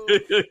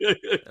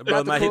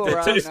 Brother might hit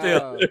that too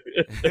still.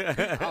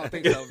 I don't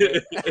think so,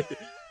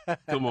 man.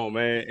 Come on,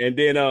 man. And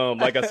then,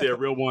 like I said,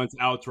 Real One's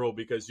outro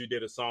because you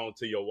did a song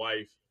to your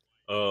wife.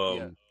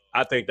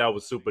 I think that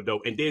was super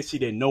dope. And then she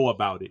didn't know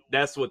about it.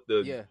 That's what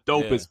the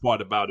dopest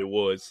part about it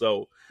was.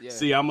 So,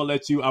 see, I'm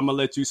gonna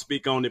let you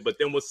speak on it. But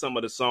then with some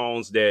of the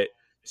songs that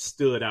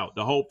stood out,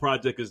 the whole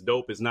project is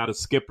dope. It's not a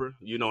skipper.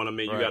 You know what I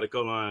mean? Right. You got to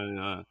go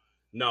on.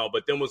 No,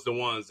 but then was the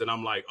ones that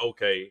I'm like,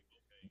 okay,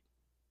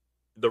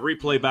 the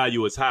replay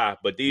value is high,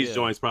 but these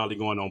joints probably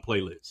going on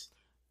playlists.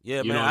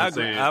 Yeah, you man,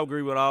 I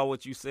agree with all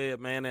what you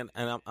said, man, and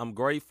I'm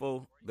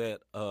grateful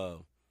that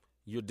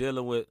you're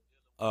dealing with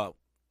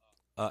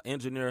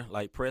engineer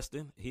like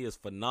Preston. He is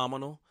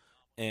phenomenal,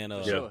 and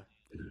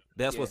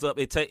that's what's up.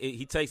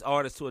 He takes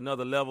artists to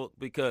another level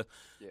because,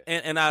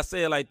 and I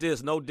say it like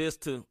this: no diss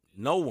to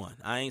no one.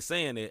 I ain't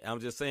saying it. I'm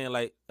just saying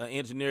like an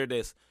engineer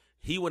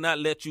he will not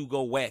let you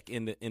go whack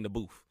in the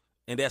booth,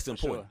 and that's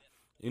important. Sure.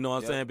 You know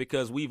what I'm saying?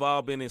 Because we've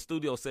all been in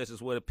studio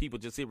sessions where the people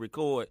just hit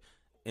record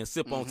and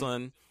sip on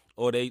something,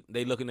 or they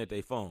looking at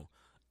their phone.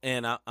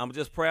 And I'm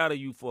just proud of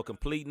you for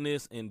completing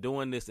this and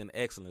doing this in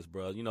excellence,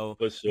 bro. You know,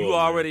 you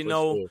already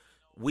know. Sure.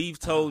 We've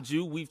told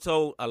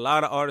a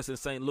lot of artists in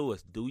St.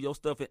 Louis, do your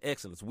stuff in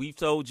excellence. We've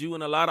told you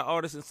and a lot of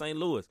artists in St.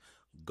 Louis,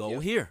 go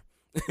here.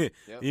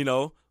 You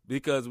know,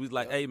 because we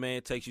like, hey, man,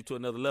 it takes you to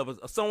another level.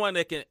 Someone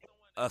that can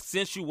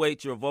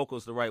accentuate your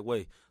vocals the right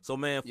way. So,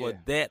 man, for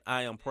that,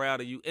 I am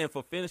proud of you. And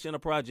for finishing a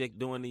project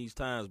during these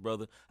times,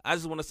 brother, I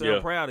just want to say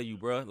I'm proud of you,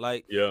 bro.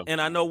 Like, and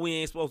I know we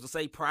ain't supposed to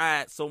say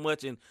pride so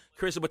much in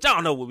Christian, but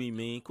y'all know what we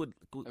mean. Quit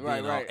being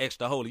all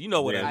extra holy. You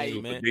know what I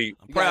mean, man.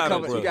 I'm proud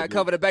of you, bro. You got to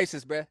cover the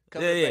bases, bro.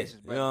 Cover the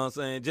bases, bro. You know what I'm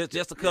saying?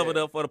 Just to cover it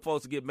up for the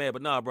folks to get mad.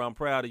 But, nah, bro, I'm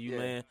proud of you,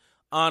 man.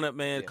 Honored,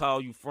 man, to call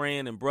you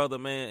friend and brother,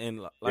 man.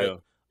 And, like,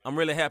 I'm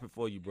really happy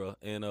for you, bro.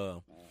 And,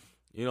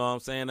 You know what I'm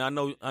saying? I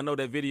know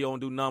that video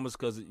don't do numbers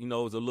because it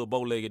was a little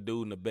bow-legged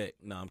dude in the back.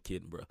 No, I'm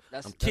kidding, bro.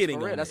 I'm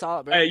kidding. That's, That's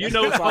all, bro. Hey, you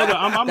know, hold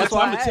on. I'm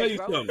gonna tell you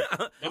something.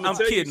 I'm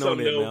kidding on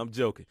that, man. I'm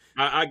joking.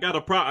 I got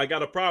a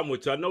problem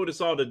with you. I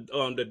noticed all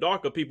the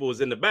darker people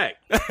was in the back.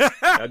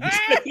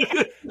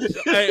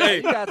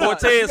 hey,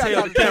 Cortez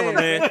held the camera,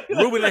 man.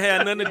 Ruben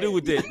had nothing to do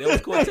with that. That was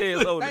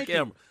Cortez holding the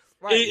camera.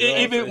 Right.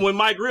 Even when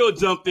Mike Real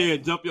jumped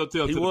in, jump your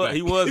tail to the back.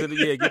 He was in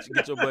the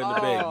get your butt in the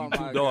bag. You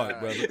too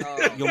dark, brother.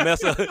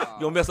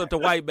 You'll mess up the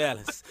white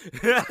balance.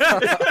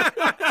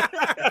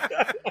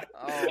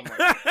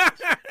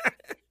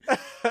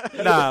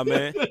 Nah,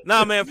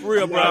 man, for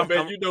real, bro. Nah,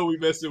 man, you know we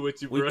messing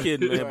with you, bro. We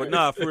kidding, man, but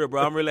nah, for real,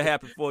 bro. I'm really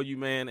happy for you,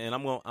 man, and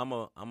I'm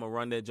gonna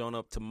run that joint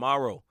up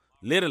tomorrow.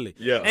 Literally.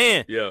 Yeah.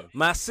 And yeah.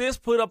 My sis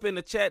put up in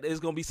the chat that it's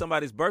going to be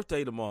somebody's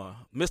birthday tomorrow.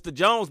 Mr.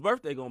 Jones'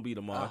 birthday going to be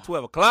tomorrow,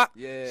 12 o'clock.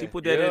 Yeah. She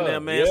put that in there,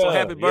 man. So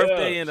happy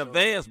birthday in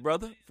advance,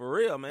 brother. For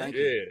real, man.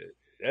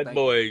 That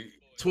boy,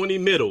 20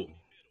 middle.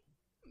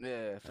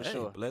 Yeah, for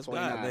sure. Bless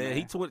God, man.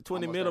 He 20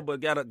 Almost middle,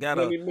 but got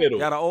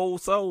an old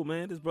soul,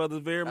 man. This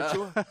brother's very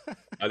mature.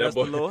 That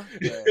boy. The Lord.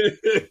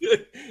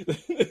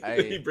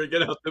 He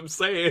bringing out them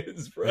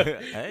sayings, bro.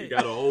 He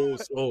got an old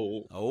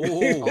soul.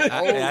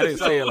 I didn't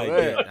say it like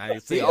that. I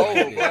didn't say it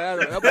like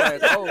that. That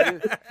boy's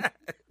old.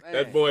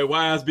 That boy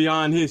wise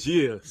beyond his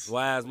years.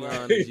 Wise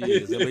beyond his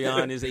years and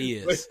beyond his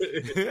ears.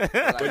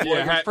 Like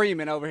Morgan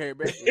Freeman over here,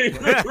 bro.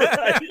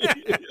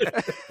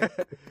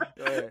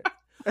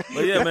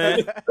 But yeah,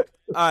 man.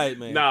 All right,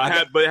 man.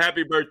 But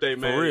happy birthday,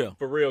 man.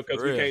 For real,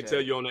 because we can't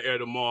tell you on the air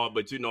tomorrow,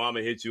 but I'm going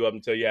to hit you up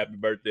and tell you happy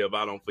birthday if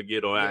I don't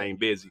forget or I ain't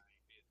busy.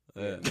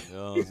 Yeah, you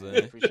know what I'm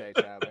saying? Appreciate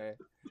y'all, man.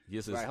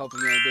 Yes, right,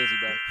 hopefully you ain't busy,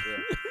 bro.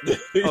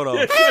 Yeah. Hold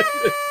on.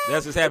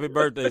 That's his happy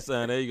birthday,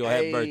 son. There you go.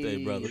 Happy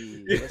birthday, brother.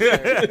 Yes,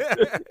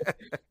 sir.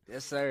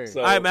 Yes, sir.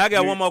 So, all right, man. I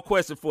got one more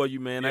question for you,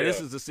 man. Now, this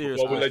is a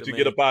serious question. We'll let you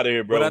get up out of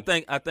here, bro. But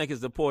I think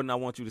it's important. I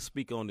want you to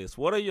speak on this.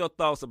 What are your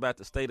thoughts about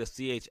the state of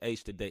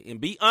CHH today?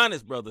 And be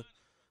honest, brother.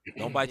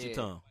 Don't bite your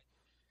tongue.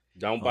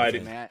 Don't bite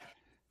it, man.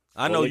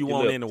 I know you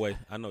won't anyway.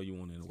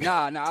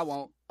 Nah, I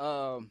won't.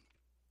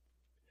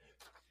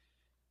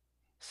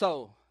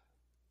 So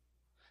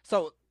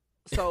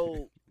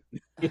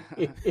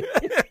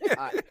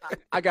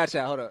I got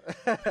y'all. Hold up.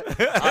 All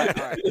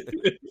right.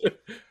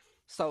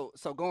 So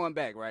going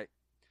back, right?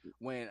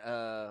 When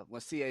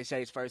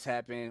CHH first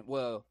happened,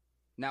 well,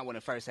 not when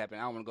it first happened.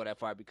 I don't want to go that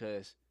far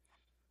because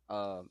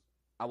I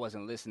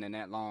wasn't listening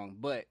that long.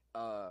 But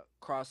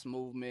Cross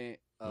Movement,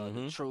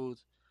 The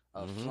Truth,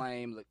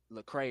 Flame,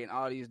 Lecrae, and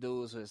all these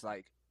dudes was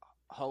like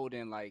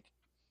holding like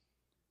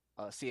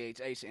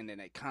CHH, and then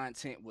their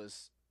content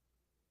was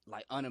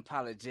like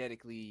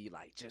unapologetically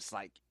like just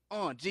like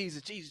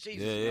Jesus.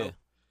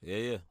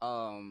 Yeah.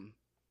 And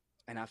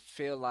I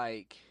feel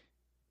like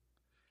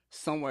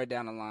somewhere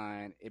down the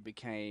line it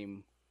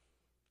became,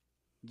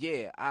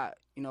 I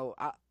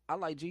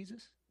like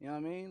Jesus. You know what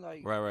I mean?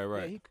 Like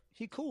right. Yeah,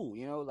 he cool.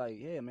 You know, like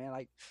man,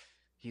 like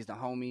he's the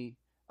homie.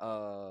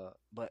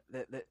 But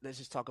let's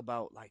just talk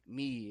about like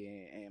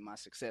me and my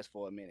success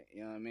for a minute.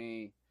 You know what I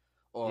mean?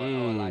 Or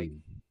like,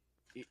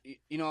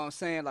 you know what I'm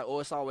saying? Like,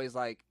 or it's always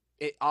like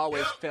it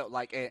always felt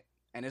like it,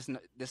 and it's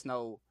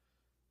no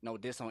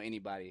diss on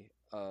anybody.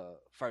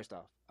 First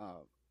off,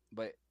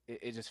 but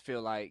it just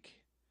feel like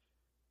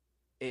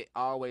it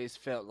always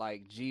felt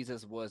like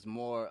Jesus was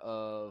more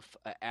of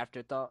an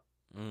afterthought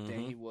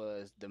than he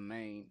was the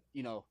main.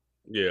 You know?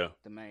 Yeah.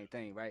 The main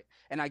thing, right?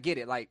 And I get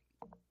it. Like,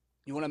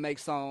 you want to make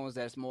songs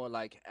that's more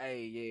like,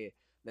 hey,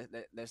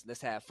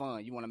 let's have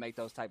fun. You want to make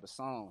those type of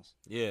songs.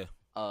 Yeah.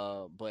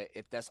 But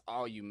if that's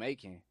all you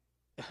making,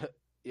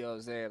 you know what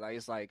I'm saying? Like,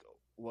 it's like,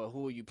 well,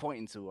 who are you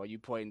pointing to? Are you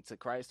pointing to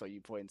Christ or are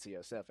you pointing to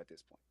yourself at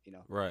this point? You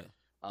know? Right.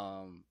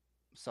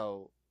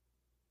 So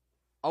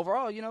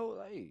overall, you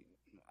know, hey,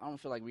 I don't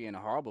feel like we're in a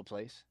horrible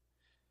place.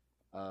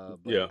 But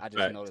yeah, I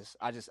just noticed.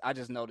 I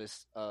just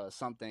noticed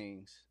some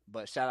things.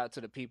 But shout out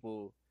to the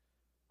people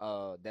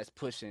that's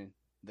pushing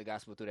the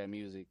gospel through their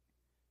music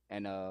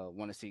and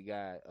want to see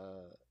God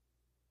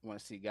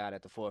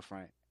at the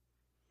forefront.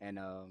 And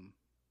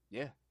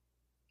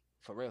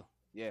for real.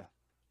 Yeah.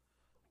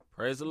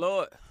 Praise the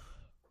Lord.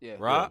 Yeah.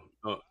 Rob?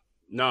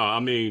 No, I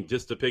mean,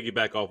 just to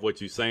piggyback off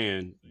what you're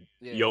saying,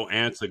 your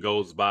answer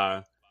goes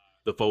by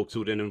the folks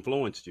who didn't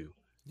influence you.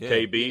 Yeah.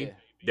 KB,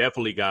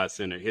 definitely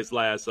God-centered. His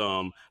last,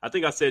 I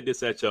think I said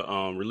this at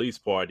your release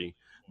party,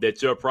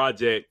 that your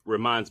project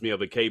reminds me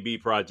of a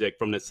KB project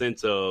from the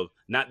sense of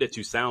not that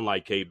you sound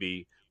like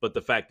KB, but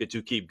the fact that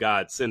you keep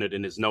God-centered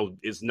and is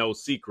no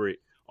secret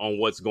on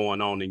what's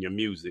going on in your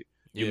music.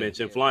 You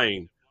mentioned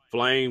Flame.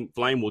 Flame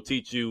will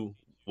teach you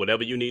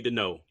whatever you need to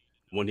know.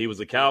 When he was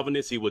a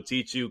Calvinist, he would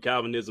teach you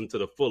Calvinism to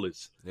the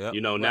fullest. Yep.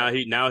 You know, now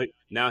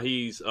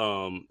he's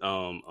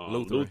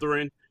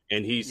Lutheran,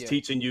 and he's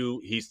teaching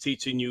you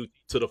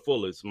to the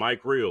fullest.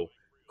 Mike Real,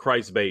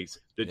 Christ-based,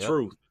 the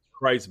truth,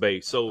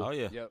 Christ-based. So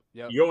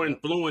your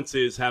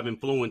influences have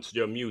influenced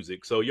your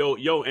music. So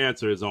your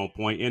answer is on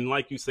point. And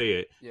like you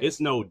said,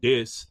 it's no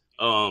diss.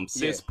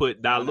 Sis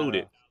put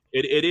diluted.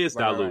 It is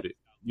diluted.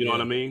 You know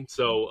what I mean?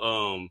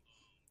 So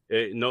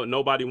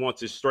Nobody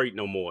wants it straight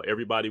no more.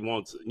 Everybody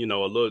wants, a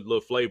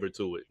little flavor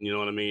to it. You know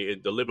what I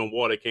mean? The living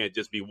water can't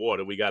just be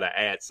water. We got to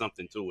add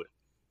something to it.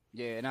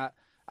 Yeah, and I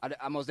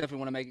most definitely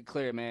want to make it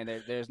clear, man,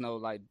 that there's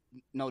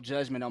no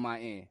judgment on my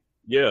end.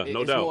 Yeah,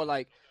 no doubt. It's more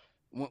like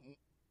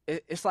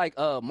it's like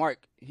Mark.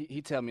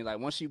 He tell me, like,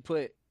 once you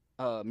put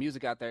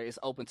music out there, it's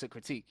open to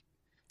critique,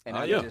 and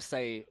I could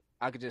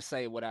just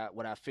say what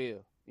I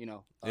feel,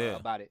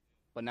 about it,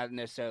 but not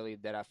necessarily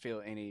that I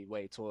feel any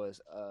way towards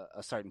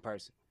a certain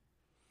person.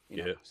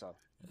 So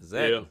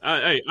exactly.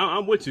 Yeah,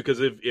 I'm with you, because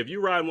if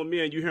you riding with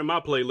me and you hear my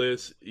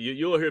playlist,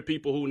 you'll hear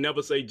people who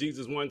never say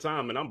Jesus one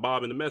time, and I'm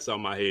bobbing the mess out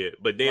of my head.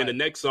 But then the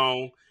next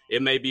song,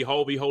 it may be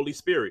Holy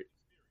Spirit.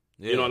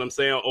 Yeah. You know what I'm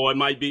saying? Or it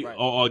might be,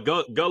 or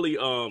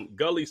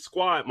Gully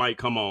Squad might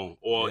come on,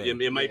 or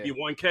it might be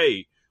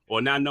 1K,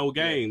 or Not No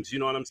Games. You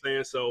know what I'm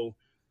saying? So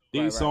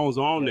these songs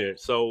are on there.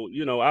 So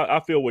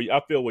I feel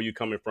where you're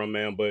coming from,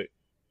 man. But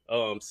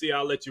I'll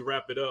let you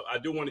wrap it up. I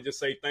do want to just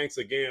say thanks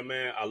again,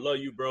 man. I love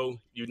you, bro.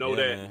 You know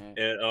that. Man.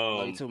 And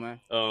love you too,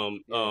 man.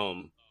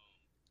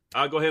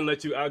 I'll go ahead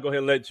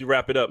and let you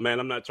wrap it up,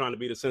 man. I'm not trying to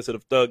be the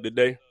sensitive thug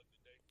today.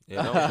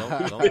 Yeah,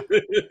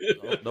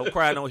 don't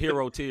cry no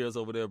hero tears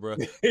over there, bro.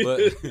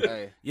 But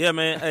yeah,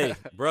 man. Hey,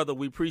 brother,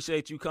 we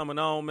appreciate you coming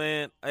on,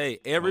 man. Hey,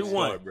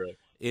 everyone,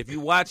 if you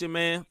watching,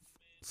 man,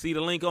 see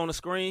the link on the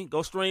screen.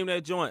 Go stream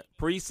that joint.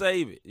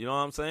 Pre-save it. You know what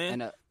I'm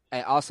saying?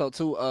 And also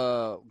too,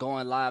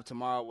 going live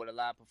tomorrow with a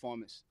live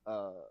performance.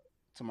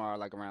 Tomorrow,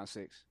 like around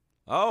 6.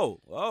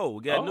 Oh,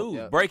 we got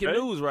news, breaking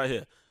news right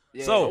here.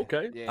 Yeah, so,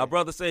 our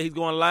brother said he's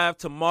going live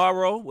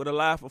tomorrow with a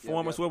live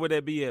performance. Where would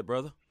that be at,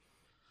 brother?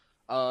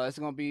 It's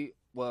gonna be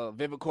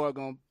Vivid Core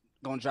gonna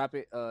drop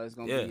it. It's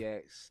gonna be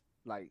at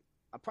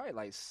probably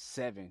like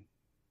 7.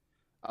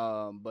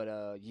 But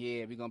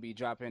we're gonna be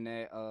dropping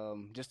that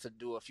just to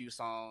do a few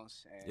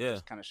songs and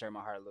just kind of share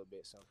my heart a little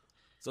bit.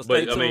 So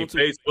stay tuned.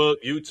 Facebook,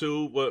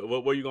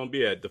 YouTube, where you gonna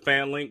be at? The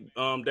fan link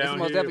down here? It's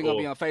most definitely gonna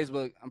be on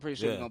Facebook. I'm pretty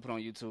sure we're gonna put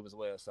on YouTube as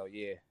well. So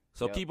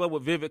So keep up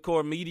with Vivid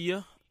Core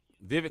Media.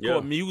 Vivid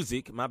Core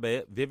Music, my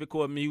bad. Vivid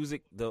Core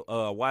Music,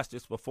 watch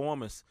this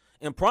performance,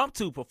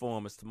 impromptu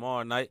performance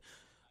tomorrow night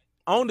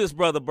on this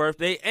brother's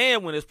birthday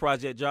and when this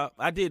project dropped.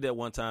 I did that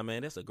one time,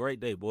 man. That's a great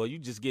day, boy. You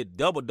just get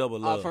double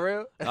love. Oh, for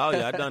real? Oh,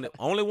 yeah, I done it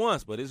only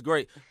once, but it's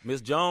great.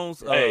 Miss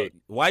Jones,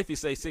 wifey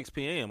say 6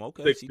 p.m.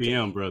 Okay. 6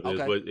 p.m., brother, is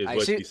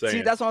what she's saying.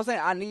 See, that's what I'm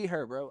saying. I need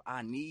her, bro.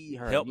 I need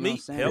her. Help me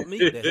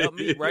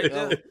right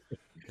now.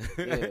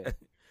 Yeah.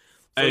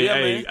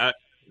 So,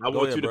 I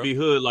want you to be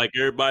hood like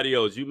everybody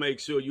else. You make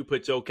sure you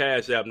put your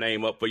Cash App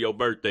name up for your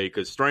birthday,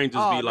 because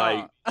strangers be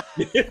like,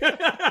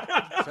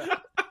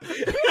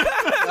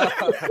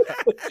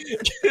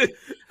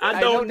 I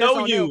don't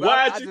know you.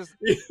 Why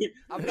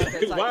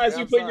is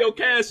you putting your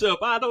Cash up?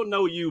 I don't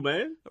know you,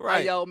 man.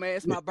 Right, hey, yo, man,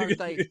 it's my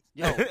birthday.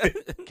 Yo,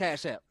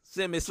 Cash App.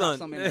 Send me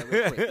something. In there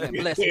real quick. Man,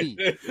 bless me.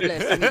 You know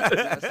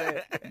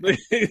what I'm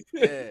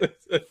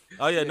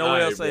Oh, yeah,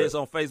 nowhere else say it's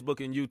on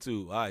Facebook and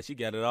YouTube. All right, she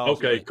got it all.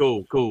 Okay,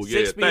 cool.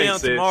 6 p.m.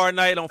 tomorrow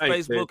night on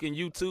Facebook and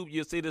YouTube.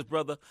 You'll see this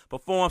brother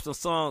perform some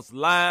songs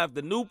live.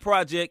 The new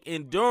project,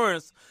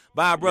 Endurance,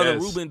 by our brother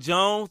Ruben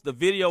Jones. The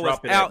video is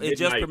out. It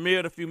just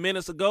premiered a few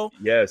minutes ago.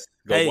 Yes,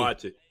 go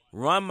watch it.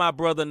 Run my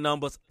brother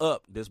numbers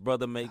up. This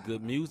brother make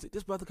good music.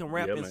 This brother can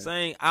rap and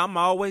sing. I'm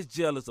always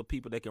jealous of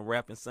people that can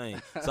rap and sing.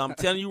 So I'm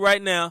telling you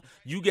right now,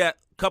 you got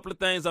a couple of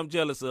things I'm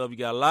jealous of. You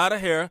got a lot of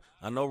hair.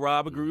 I know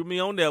Rob agreed with me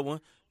on that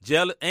one.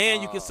 Jealous,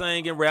 and you can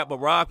sing and rap, but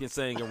Rob can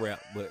sing and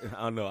rap. But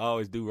I don't know. I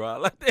always do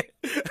Rob like that.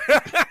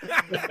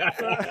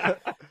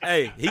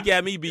 Hey, he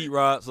got me beat,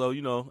 Rob. So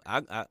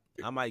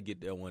I might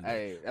get there one day.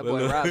 Hey, that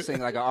boy Rob sing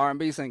like an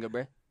R&B singer,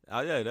 bro. Oh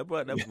yeah, that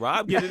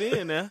Rob get it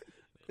in now.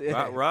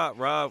 Yeah. Rob,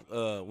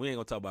 we ain't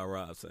gonna talk about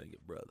Rob singing,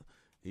 brother.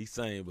 He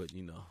sang, but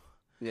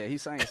Yeah, he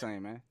sang,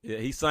 man. Yeah,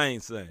 he sang.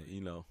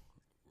 All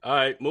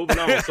right, moving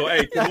on. So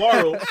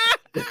tomorrow.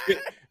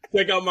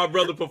 Check out my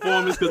brother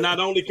performance, because not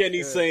only can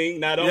he sing,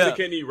 not only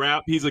can he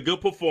rap, he's a good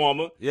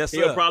performer. Yes,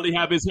 He'll probably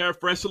have his hair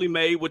freshly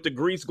made with the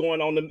grease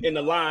going on in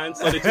the line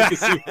so that you can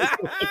see.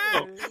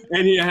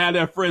 And he'll have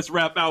that fresh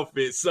rap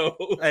outfit. So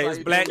it's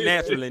black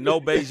naturally. No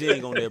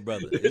Beijing on there,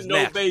 brother. It's no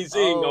natural.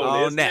 Beijing on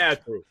there. It's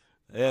natural.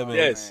 Yeah,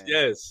 man.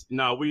 Yes.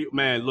 No,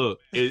 look,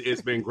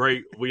 it's been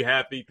great. We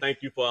happy.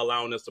 Thank you for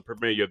allowing us to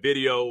premiere your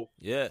video.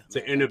 Yeah.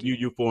 To interview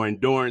you for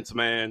Endurance,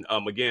 man.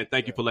 Again,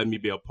 thank you for letting me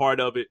be a part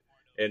of it.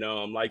 And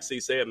like C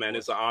said, man,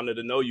 it's an honor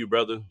to know you,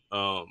 brother.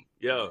 No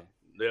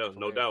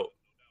doubt.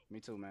 Me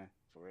too, man.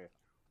 For real.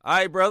 All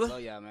right, brother.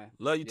 Love y'all, man.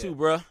 Love you too,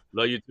 bro.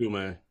 Love you too,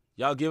 man.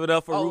 Y'all give it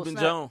up for Ruben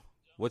Jones.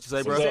 What you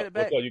say, bro? You said it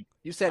back.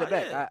 You said it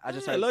back. Yeah. I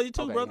just heard. Love you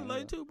too, brother. Love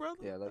you too, brother.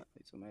 Yeah, love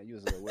you too, man. You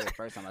was a little weird the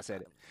first time I said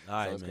it. All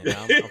right, so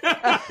man. We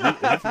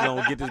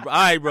gonna get this. All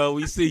right, bro.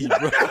 We see you,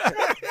 bro.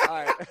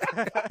 All right.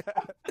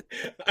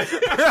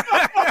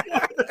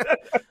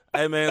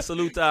 Hey, man,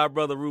 salute to our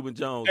brother Ruben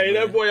Jones. Hey,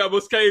 man. that boy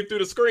almost came through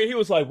the screen. He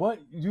was like, what?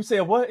 You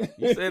said what?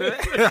 You said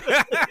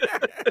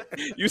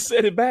it? You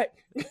said it back.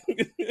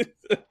 Hey,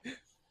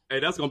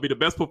 that's going to be the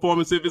best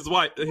performance of his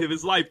life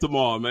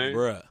tomorrow, man.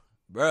 Bruh.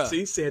 See,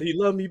 he said he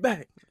loved me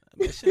back.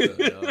 Shut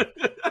up,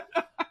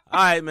 all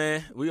right,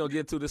 man. We're going to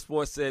get to the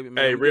sports segment,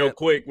 man. Hey, real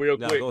quick. We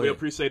ahead.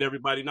 appreciate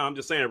everybody. No, I'm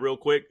just saying real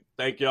quick.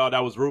 Thank y'all. That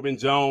was Ruben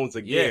Jones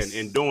again.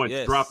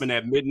 Yes. Dropping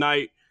at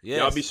midnight. Yes.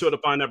 Y'all be sure to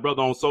find that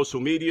brother on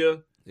social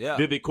media. Yeah.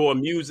 Vivid Core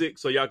Music,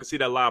 so y'all can see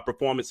that live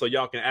performance, so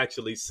y'all can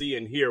actually see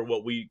and hear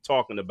what we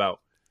talking about.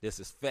 This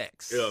is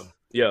facts.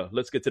 Yeah.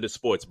 Let's get to the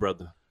sports,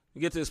 brother.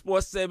 We get to the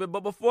sports segment,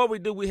 but before we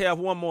do, we have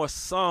one more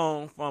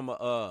song from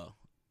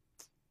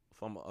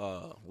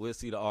we'll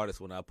see the artist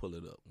when I pull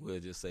it up. We'll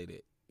just say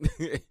that.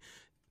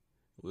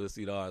 We'll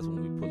see the artist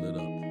when we pull it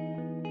up.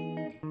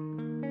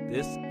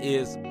 This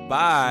is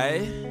by,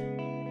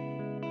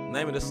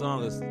 name of the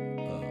song is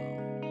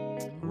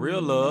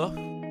Real Love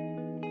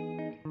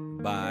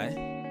by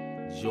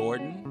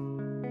Jordan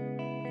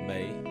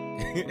May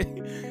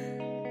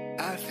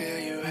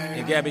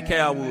and Gabby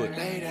Cowwood.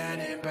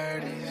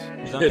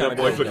 That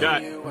boy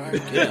forgot.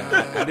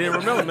 Yeah, I didn't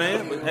remember,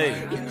 man. But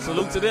hey,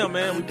 salute to them,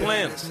 man. We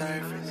playing. You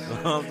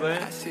know what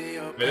I'm saying?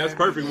 Man, that's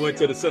perfect. We went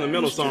to the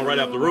sentimental song right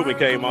after Ruben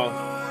came off.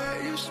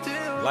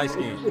 Light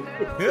skin.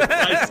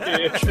 Light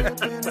skin.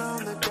 Tripping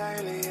on the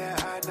daily, yeah,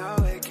 I know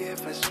it get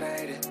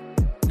frustrated.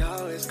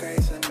 No, it's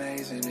grace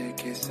amazing, it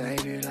can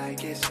save you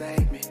like it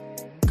saved me.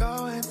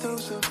 Going through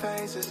some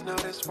phases, know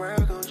this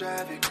world gon'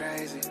 drive you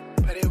crazy,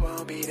 but it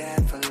won't be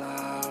that for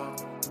long.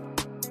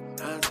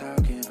 I'm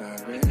talking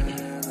about real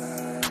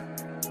love.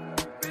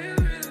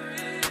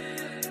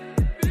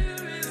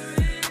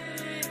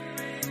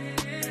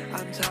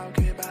 I'm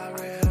talking about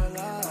real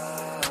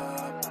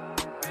love.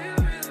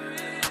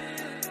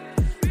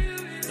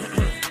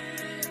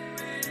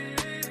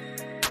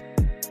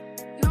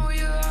 Know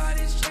your heart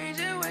is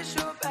changing, wish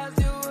your past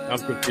you was I'm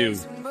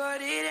confused.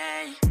 but it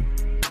ain't.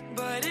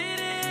 But it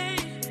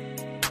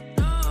ain't.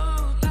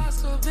 No,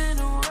 lost up in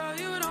a world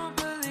you don't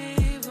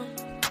believe them.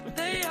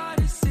 They are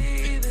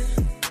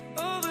deceiving,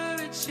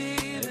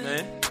 overachieving. Hey,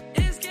 man.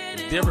 It's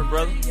getting Different,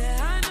 brother.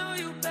 yeah, I know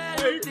you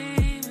better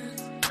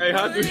demons. Hey,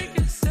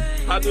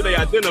 how do they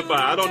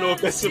identify? I don't know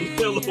if that's a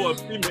male or a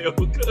female.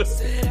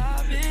 Because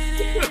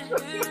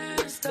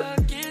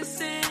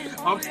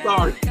I'm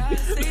sorry.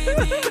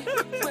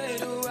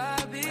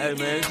 Hey,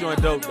 man, it's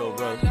joint dope, though,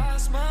 bro.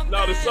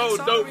 No, the song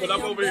dope, but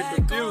I'm over here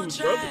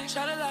confused, brother.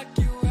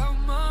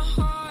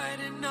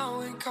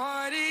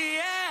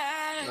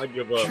 I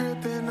give up.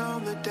 Tripping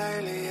on the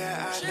daily,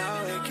 yeah, I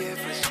know it get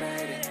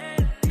frustrated.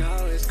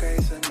 No, it's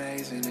grace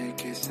amazing, it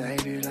can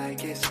save you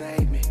like it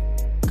saved me.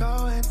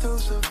 Going through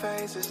some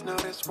phases, know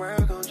this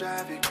world gon'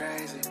 drive you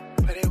crazy,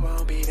 but it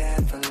won't be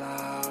that for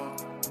long.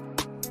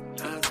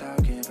 I'm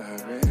talking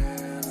about real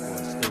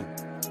love.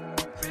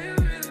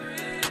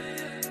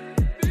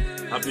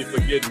 I be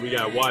forgetting we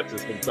got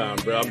watches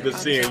sometimes, bro. I'm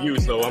just seeing you,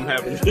 so I'm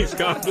having these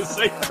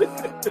conversations.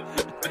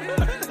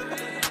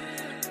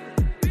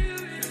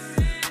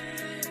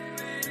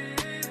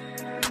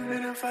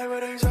 In a fight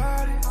with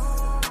anxiety,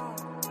 all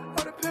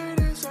the pain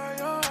inside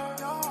your heart.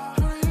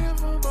 Trying to hear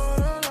from all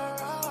the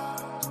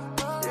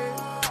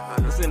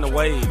love. It's in the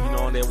wave,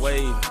 on that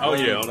wave. Oh,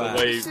 wave yeah, on the vibes.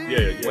 wave.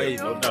 Yeah, Wave,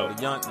 no doubt.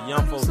 The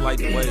young folks like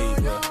the wave,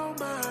 bro.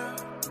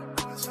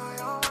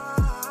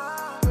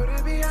 Put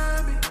it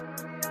behind me.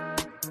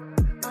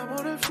 I'm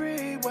on the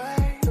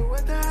freeway,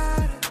 doing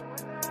that.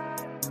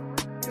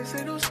 This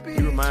ain't no speed.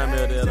 You remind me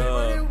of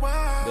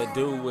that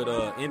dude with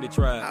Indie I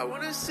Tribe.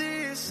 wanna see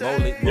it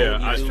Molly, Yeah,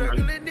 Molly I dude. know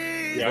Molly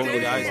the what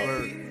you're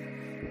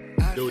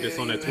Iceberg. Dude, that's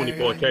on that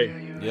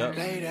 24K. Yep.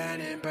 Lay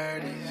down in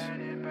birdies.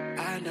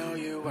 I know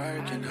you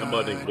working That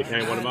mother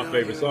became one of my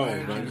favorite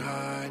songs, man.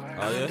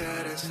 Oh,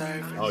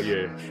 yeah? Oh,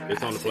 yeah.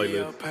 It's on the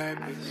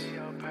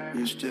playlist.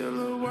 You still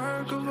a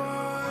work of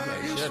art.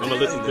 I'm going to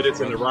listen to this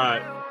in the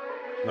ride.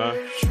 Huh?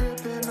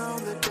 Tripping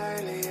on the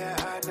daily, yeah,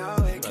 I know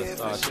it Let's get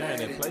start sharing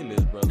that frustrating.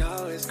 playlist, bro.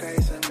 No, it's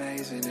grace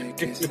amazing, it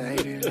can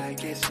save you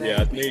like it saved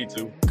Yeah, I me. need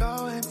to.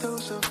 Going through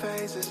some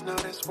phases, know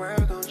this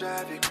world gon'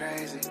 drive you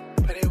crazy,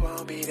 but it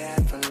won't be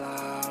that for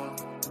long.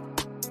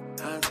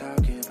 I'm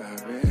talking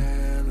about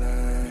real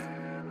love.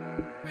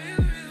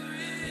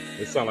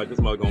 It sounds like this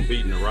mother going to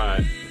beat in the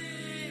ride.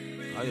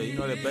 Oh,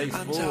 yeah, that bass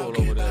I'm full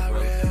talking over there, about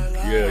bro.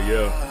 real love.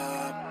 Yeah.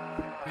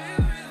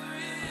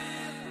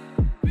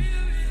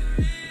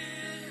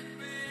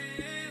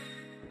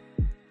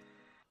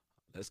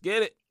 Let's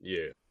get it.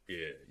 Yeah.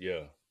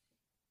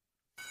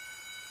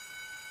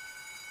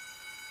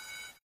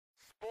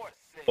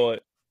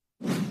 But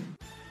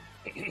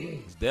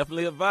It's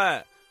definitely a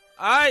vibe.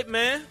 All right,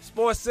 man.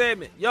 Sports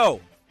segment.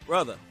 Yo,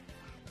 brother,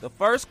 the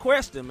first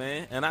question,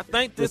 man, and I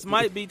think this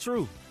might be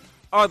true.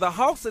 Are the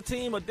Hawks a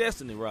team of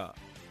destiny, Rob?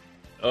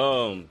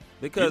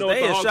 Because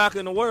they are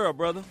shocking the world,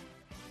 brother.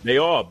 They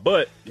are,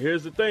 but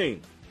here's the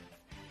thing.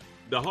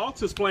 The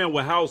Hawks is playing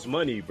with house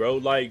money, bro.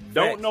 Like,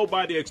 don't Facts.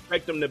 nobody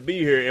expect them to be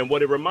here. And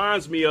what it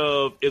reminds me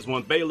of is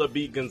when Baylor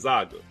beat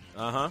Gonzaga.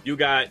 Uh-huh. You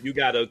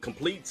got a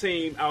complete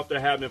team out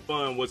there having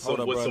fun with some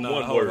Hold one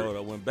on.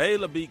 word. When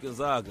Baylor beat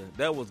Gonzaga,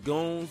 that was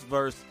Goons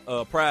versus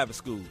private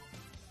school.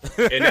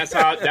 And that's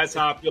how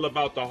I feel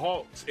about the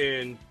Hawks,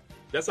 and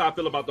that's how I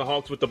feel about the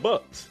Hawks with the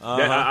Bucks. Uh-huh.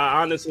 That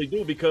I honestly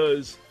do,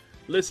 because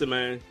listen,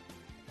 man,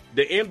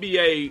 the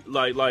NBA,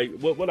 like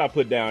what I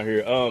put down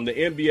here, the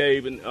NBA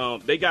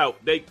even they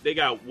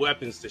got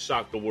weapons to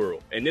shock the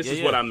world, and this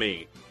is what I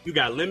mean. You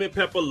got Lemon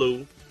Pepper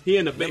Lou. He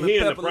in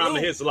the prime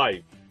of his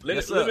life.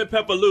 Lemon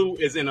Pepper Lou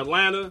is in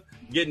Atlanta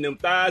getting them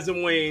thighs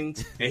and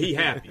wings, and he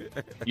happy.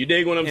 You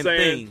dig what I'm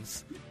saying?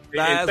 Things.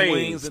 Thighs,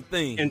 wings, and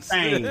things. And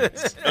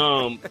things.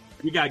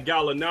 You got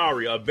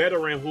Gallinari, a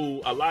veteran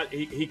who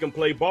he can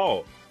play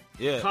ball.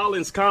 Yeah.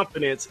 Collins'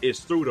 confidence is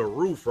through the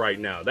roof right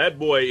now. That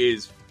boy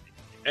is.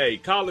 Hey,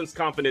 Collins'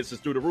 confidence is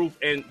through the roof,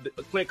 and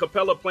Clint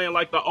Capella playing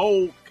like the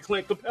old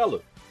Clint Capella.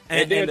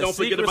 And then don't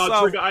forget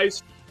about Trigger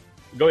Ice.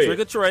 Go ahead.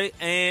 Trigger Trey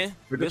and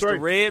Mr.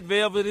 Red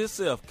Velvet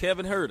himself,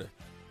 Kevin Huerter.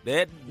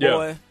 That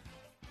boy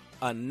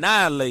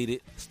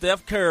annihilated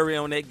Steph Curry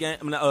on that game.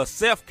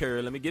 Seth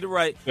Curry, let me get it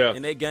right,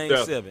 in that game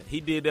 7.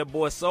 He did that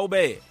boy so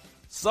bad.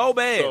 So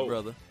bad,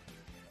 brother.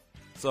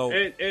 So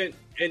and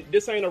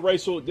this ain't a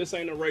racial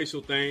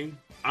thing.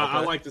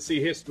 I like to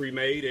see history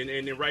made,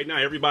 and right now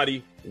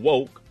everybody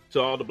woke to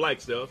all the black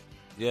stuff.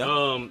 Yeah.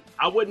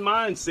 I wouldn't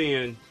mind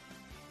seeing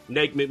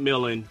Nate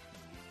McMillan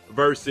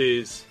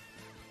versus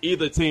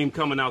either team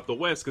coming out the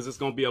West, because it's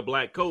going to be a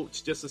black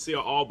coach, just to see an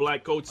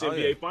all-black coach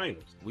NBA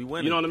Finals. We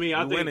win. You know what I mean?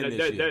 I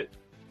think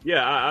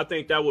I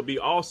think that would be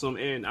awesome,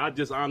 and I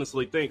just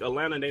honestly think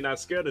Atlanta, they not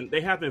scared.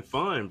 They having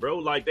fun, bro.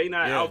 Like, they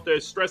not out there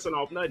stressing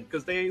off nothing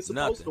because they ain't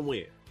supposed to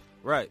win.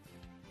 Right.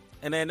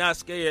 And they're not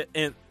scared.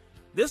 And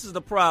this is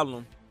the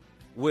problem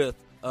with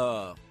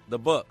the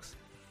Bucks.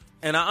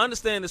 And I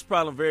understand this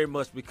problem very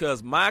much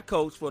because my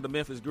coach for the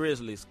Memphis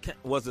Grizzlies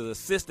was an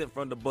assistant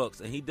from the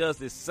Bucks, and he does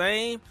this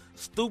same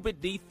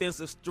stupid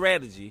defensive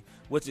strategy,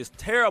 which is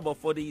terrible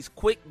for these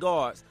quick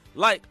guards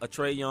like a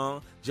Trae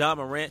Young, Ja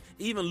Morant,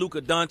 even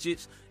Luka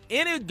Doncic.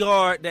 Any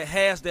guard that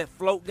has that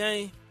float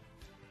game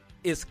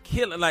is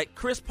killing. Like,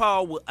 Chris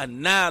Paul will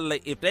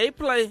annihilate. If they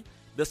play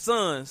the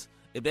Suns,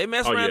 if they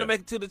mess around and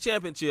make it to the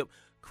championship,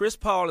 Chris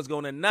Paul is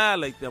going to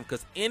annihilate them,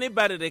 because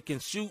anybody that can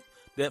shoot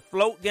that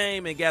float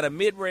game and got a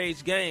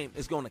mid-range game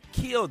is going to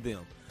kill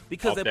them,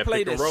 because they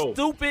play that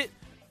stupid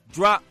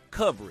drop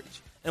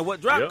coverage. And what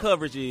drop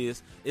coverage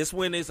is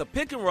when it's a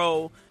pick and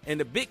roll and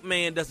the big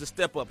man doesn't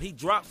step up. He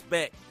drops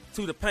back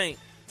to the paint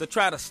to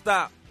try to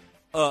stop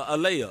a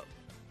layup.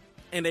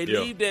 And they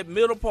leave that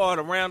middle part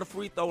around the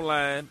free throw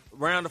line,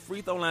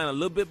 a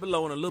little bit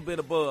below and a little bit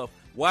above,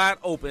 wide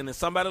open. And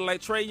somebody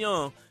like Trae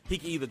Young, he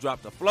can either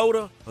drop the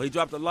floater or he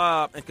drop the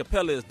lob, and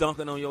Capella is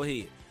dunking on your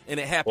head. And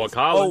it happens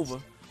over.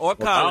 Or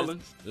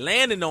Collins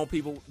landing on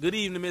people. Good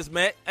evening, Miss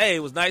Mac. Hey, it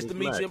was nice to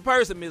meet you in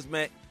person, Miss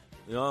Mac.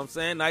 You know what I'm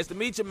saying? Nice to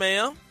meet you,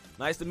 ma'am.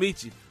 Nice to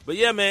meet you. But,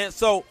 yeah, man,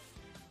 so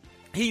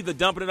he either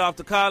dumping it off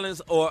to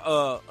Collins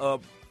or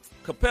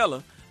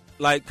Capella.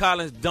 Like,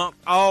 Collins dunked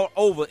all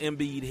over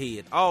Embiid's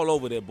head, all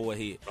over that boy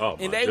head. Oh,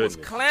 and they was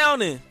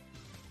clowning.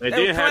 And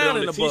then had it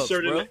on the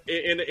T-shirt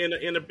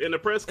in the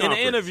press conference.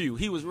 In the interview.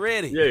 He was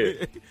ready.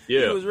 Yeah.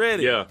 He was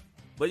ready. Yeah.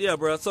 But, yeah,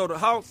 bro, so the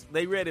Hawks,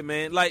 they ready,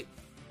 man. Like,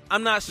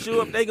 I'm not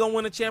sure if they going to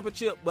win a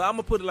championship, but I'm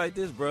going to put it like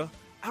this, bro.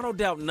 I don't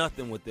doubt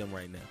nothing with them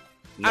right now.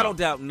 No. I don't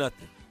doubt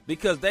nothing,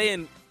 because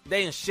they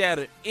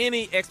shattered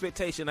any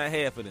expectation I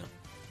had for them.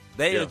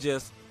 They are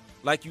just,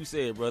 like you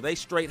said, bro, they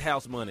straight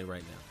house money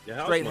right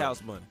now.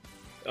 House money.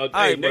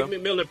 Hey, Nate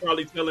McMillan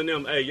probably telling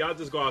them, hey, y'all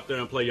just go out there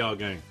and play y'all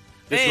game.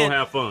 Just go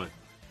have fun.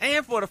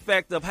 And for the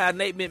fact of how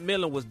Nate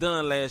McMillan was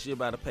done last year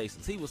by the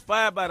Pacers. He was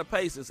fired by the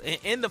Pacers, and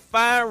in the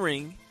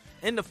firing,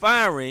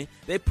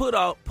 they put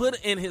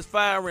in his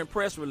firing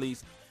press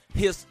release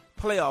his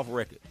playoff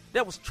record.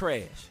 That was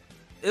trash.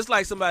 It's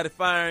like somebody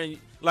firing,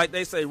 like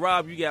they say,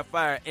 Rob, you got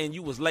fired and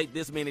you was late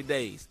this many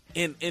days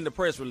in the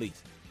press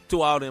release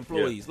to all the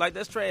employees. Like,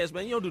 that's trash,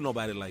 man. You don't do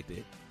nobody like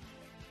that.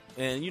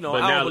 And, I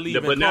don't believe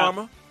in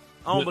karma.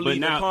 I don't believe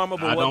in karma,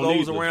 but what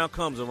goes around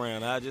comes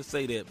around. I just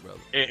say that, brother.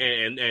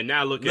 And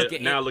now look at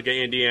Indiana.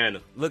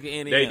 Look at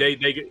Indiana.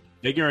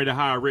 They getting ready to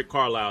hire Rick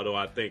Carlisle, though.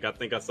 I think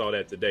I saw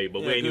that today.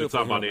 But we ain't even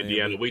talking about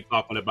Indiana. We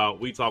talking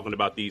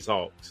about these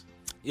Hawks.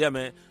 Yeah,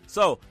 man.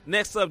 So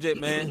next subject,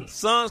 man.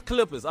 Suns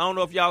Clippers. I don't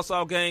know if y'all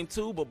saw Game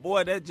 2, but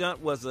boy, that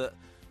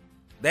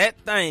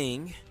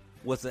thing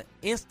was an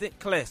instant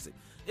classic.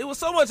 It was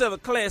so much of a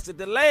classic.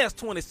 The last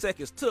 20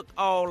 seconds took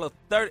all of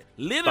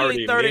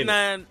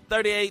 39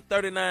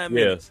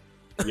 minutes.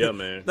 Yeah,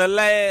 man. The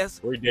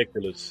last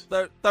ridiculous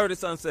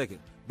 30-something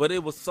seconds. But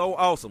it was so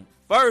awesome.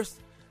 First,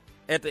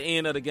 at the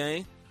end of the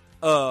game,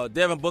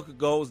 Devin Booker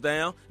goes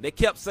down. They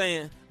kept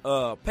saying,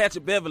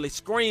 Patrick Beverly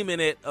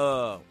screaming at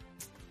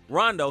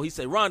Rondo. He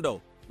said,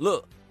 Rondo,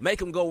 look,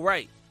 make him go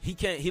right. He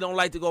don't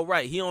like to go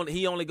right. He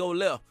only go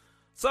left.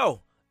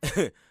 So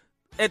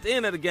at the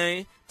end of the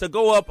game, to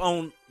go up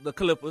on the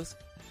Clippers,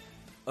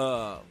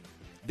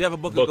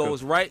 Devin Booker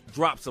goes right,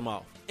 drops him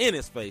off in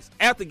his face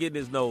after getting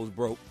his nose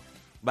broke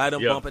by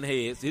them bumping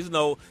heads. His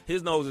nose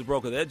is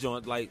broken. That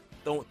joint like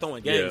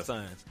throwing gang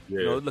signs.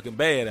 Yeah. Looking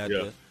bad out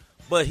there.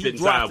 But he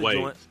drops the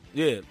joint.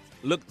 Yeah,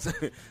 look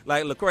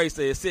like Lecrae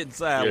said, sitting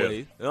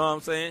sideways. You know what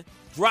I'm saying?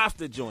 Drops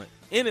the joint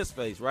in his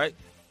face, right?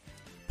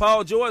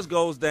 Paul George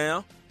goes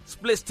down,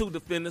 splits two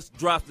defenders,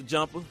 drops the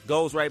jumper,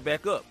 goes right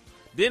back up.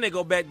 Then they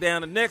go back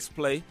down the next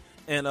play,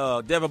 and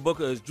Devin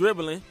Booker is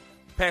dribbling.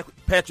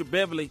 Patrick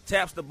Beverly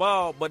taps the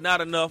ball, but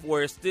not enough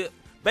where it's still.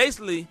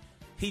 Basically,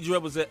 he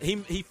dribbles it.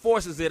 He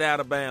forces it out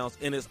of bounds,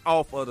 and it's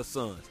off of the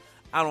Suns.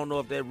 I don't know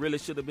if that really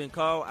should have been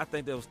called. I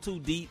think that was too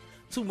deep,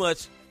 too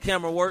much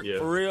camera work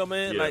for real,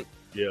 man.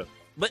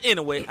 But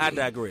anyway, I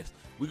digress.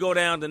 We go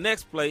down the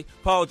next play.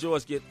 Paul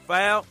George gets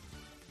fouled.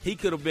 He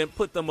could have been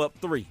put them up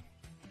 3.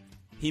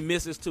 He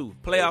misses 2.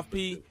 Playoff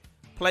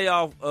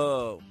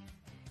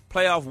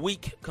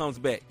week comes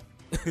back.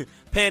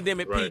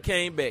 Pandemic P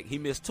came back. He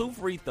missed 2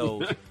 free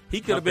throws.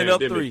 He could have been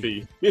up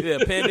 3.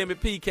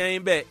 Pandemic P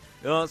came back.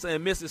 You know what I'm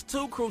saying? Misses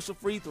 2 crucial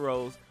free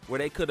throws where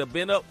they could have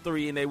been up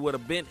 3 and they would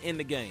have been in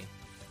the game.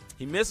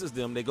 He misses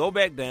them. They go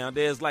back down.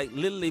 There's like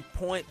literally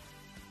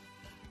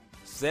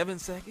 0.7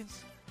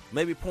 seconds.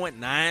 Maybe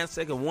 0.9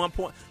 seconds, 1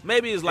 point.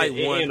 Maybe it's like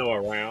one. In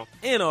or around.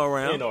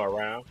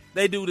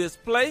 They do this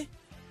play.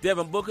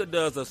 Devin Booker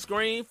does a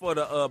screen for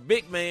the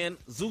big man,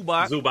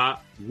 Zubac.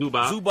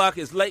 Zubac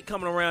is late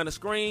coming around the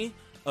screen.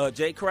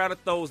 Jay Crowder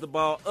throws the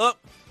ball up,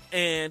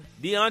 and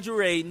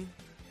DeAndre Ayton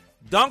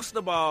dunks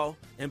the ball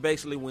and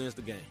basically wins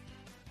the game.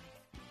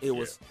 It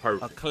was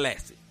a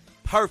classic.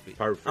 Perfect.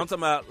 I'm talking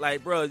about,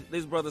 like, bro,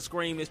 this brother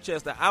screamed his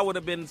chest out. I would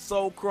have been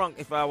so crunk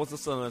if I was a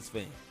Suns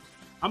fan.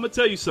 I'm going to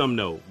tell you something,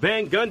 though.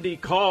 Van Gundy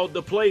called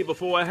the play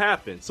before it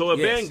happened. So if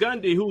Van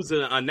Gundy, who's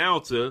an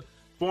announcer,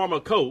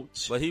 former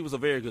coach. But he was a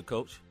very good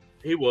coach.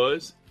 He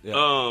was.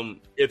 Yeah.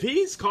 If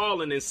he's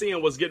calling and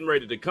seeing what's getting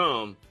ready to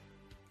come,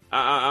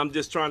 I'm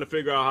just trying to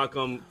figure out how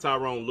come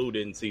Tyronn Lue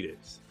didn't see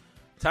this.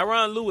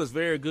 Tyronn Lue is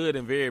very good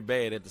and very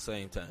bad at the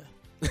same time.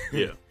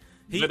 Yeah.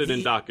 Better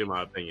than Doc, in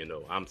my opinion,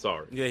 though. I'm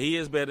sorry. Yeah, he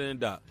is better than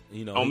Doc.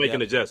 On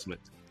making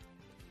adjustments.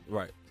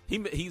 Right.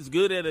 He's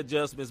good at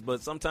adjustments,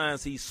 but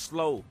sometimes he's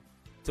slow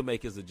to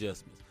make his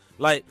adjustments.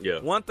 Like,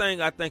 one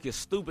thing I think is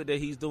stupid that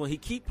he's doing, he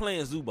keep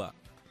playing Zubac.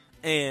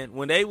 And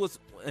when they was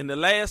in the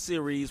last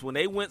series, when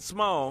they went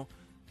small,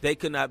 they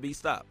could not be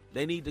stopped.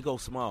 They need to go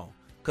small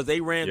because they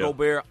ran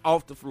Gobert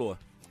off the floor.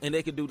 And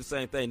they can do the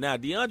same thing. Now,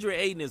 DeAndre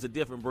Ayton is a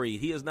different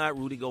breed. He is not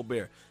Rudy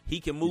Gobert. He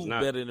can move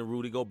better than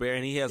Rudy Gobert,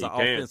 and he has an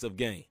offensive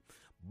game.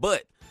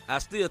 But I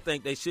still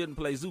think they shouldn't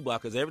play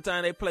Zubac because every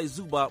time they play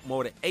Zubac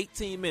more than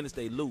 18 minutes,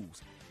 they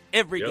lose.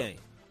 Every game,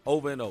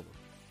 over and over.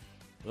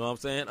 You know what I'm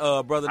saying?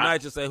 Brother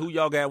Knight just said, who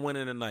y'all got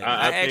winning tonight?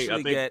 I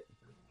actually got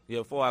 –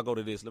 before I go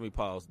to this, let me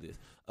pause this.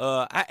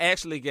 I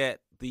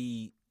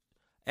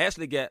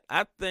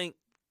think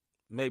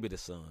maybe the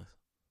Suns.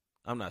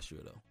 I'm not sure,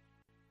 though.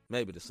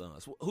 Maybe the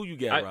Suns. Who you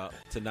got, Rob,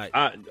 tonight?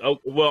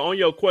 Well, on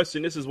your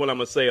question, this is what I'm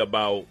going to say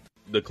about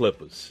the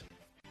Clippers.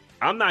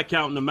 I'm not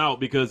counting them out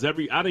because I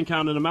didn't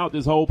count them out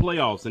this whole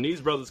playoffs. And these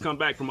brothers come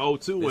back from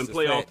 0-2 and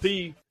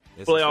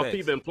playoff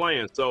P been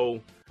playing. So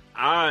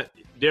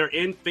they're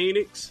in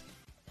Phoenix.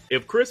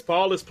 If Chris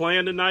Paul is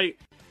playing tonight,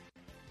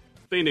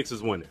 Phoenix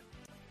is winning.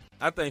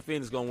 I think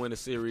Phoenix is going to win the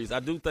series. I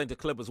do think the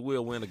Clippers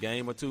will win a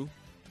game or two,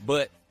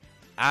 but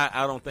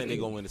I don't think they're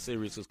going to win the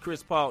series because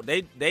Chris Paul,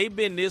 they've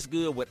been this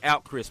good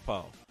without Chris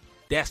Paul.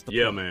 That's the point.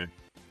 Yeah, man.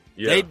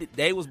 Yeah.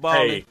 They was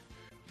balling. Hey,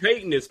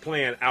 Peyton is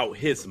playing out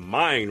his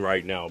mind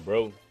right now,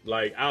 bro.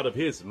 Like, out of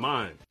his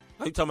mind.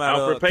 Are you talking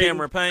about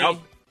Cameron Payne?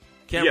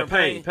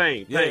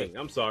 Payne.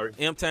 I'm sorry.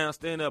 M-Town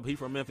stand up. He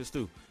from Memphis,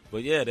 too.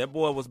 But, yeah, that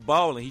boy was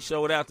balling. He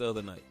showed out the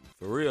other night.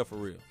 For real, for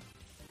real.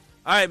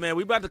 All right, man,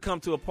 we about to come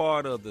to a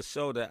part of the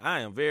show that I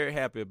am very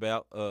happy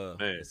about.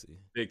 Let's see.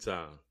 Big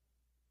time.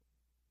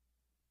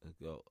 Let's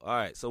go. All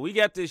right, so we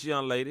got this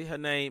young lady. Her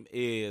name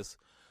is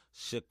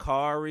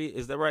Sha'Carri.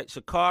 Is that right?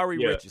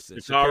 Sha'Carri Richardson.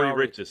 Sha'Carri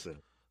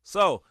Richardson.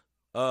 So,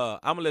 I'm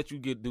going to let you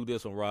do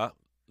this one, Rob.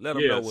 Let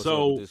them know what's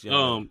up with this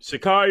young lady.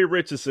 Sha'Carri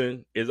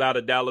Richardson is out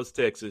of Dallas,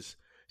 Texas.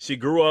 She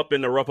grew up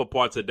in the rougher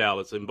parts of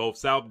Dallas, in both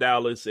South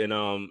Dallas and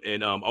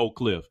Oak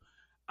Cliff.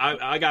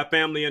 I got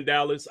family in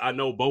Dallas. I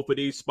know both of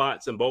these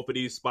spots, and both of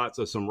these spots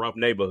are some rough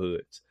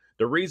neighborhoods.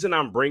 The reason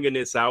I'm bringing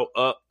this up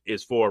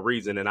is for a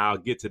reason, and I'll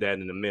get to that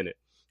in a minute.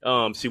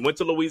 She went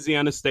to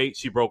Louisiana State.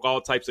 She broke all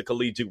types of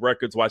collegiate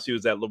records while she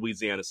was at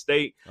Louisiana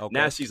State. Okay.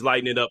 Now she's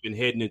lighting it up and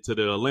heading into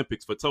the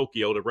Olympics for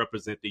Tokyo to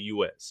represent the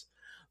U.S.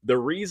 The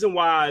reason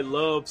why I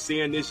love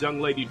seeing this young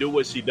lady do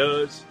what she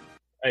does.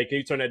 Hey, can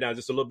you turn that down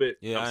just a little bit?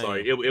 Yeah, I'm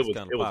sorry. It was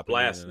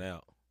blasting.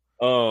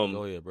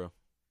 Go ahead, bro.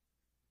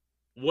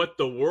 What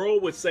the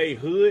world would say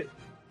hood,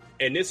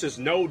 and this is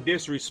no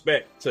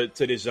disrespect to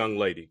this young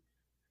lady.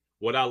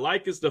 What I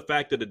like is the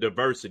fact of the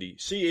diversity.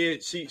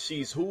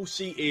 She's who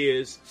she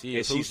is.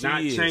 She's not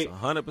changing.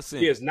 100%.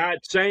 She is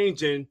not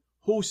changing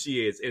who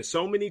she is. And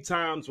so many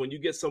times when you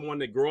get someone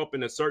that grew up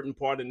in a certain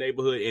part of the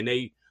neighborhood, and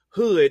they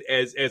hood,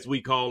 as we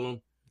call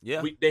them,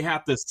 they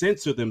have to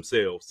censor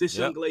themselves. This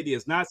young lady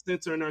is not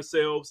censoring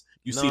herself.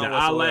 You see the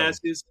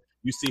eyelashes.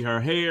 You see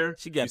her hair.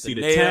 She got you see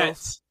the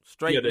tats.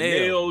 Straight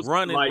nails.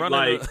 Running,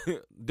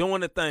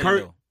 doing the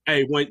thing.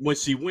 Hey, when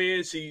she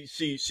wins,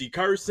 she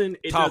cursing.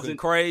 Talking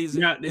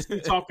crazy. Yeah,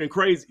 talking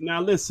crazy.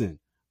 Now listen,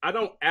 I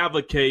don't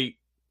advocate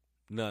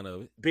none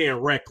of it being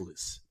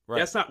reckless. Right.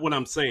 That's not what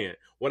I'm saying.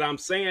 What I'm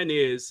saying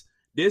is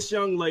This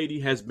young lady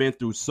has been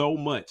through so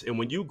much. And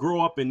when you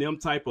grow up in them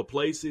type of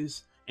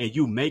places and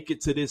you make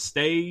it to this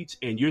stage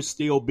and you're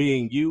still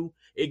being you,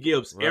 it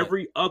gives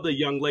every other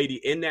young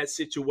lady in that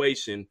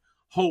situation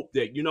hope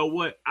that, you know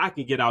what, I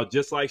can get out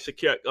just like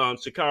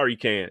Sha'Carri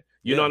can.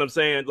 You know what I'm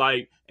saying?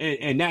 Like,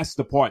 and that's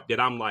the part that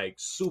I'm like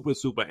super,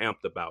 super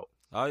amped about.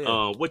 Oh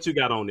yeah. What you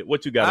got on it?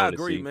 What you got on it? I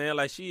agree, man.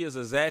 Like she is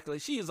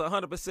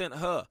 100%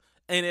 her.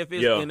 And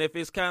if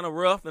it's kind of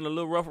rough and a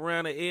little rough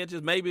around the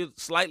edges, maybe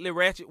slightly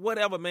ratchet,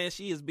 whatever, man,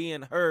 she is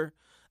being her.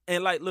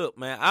 And like, look,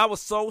 man, I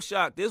was so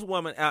shocked. This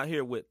woman out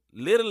here with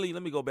literally,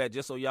 let me go back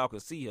just so y'all can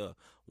see her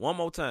one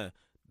more time.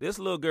 This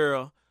little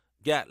girl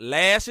got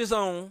lashes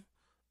on,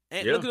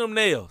 and look at them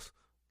nails.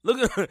 Look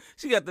at her.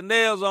 She got the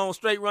nails on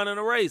straight running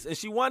a race, and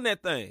she won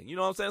that thing. You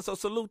know what I'm saying? So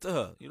salute to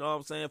her. You know what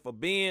I'm saying? For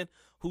being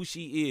who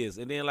she is.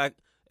 And then, like,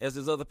 as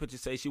this other picture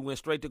say, she went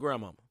straight to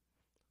grandmama.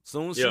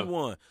 Soon as she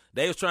won,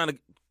 they was trying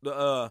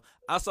to.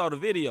 I saw the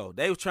video.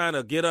 They was trying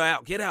to get her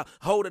out,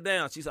 hold her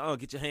down. She said, "Oh,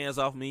 get your hands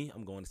off me.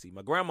 I'm going to see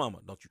my grandmama.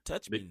 Don't you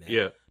touch me now."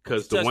 Yeah,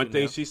 because the one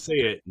thing she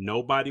said,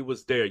 nobody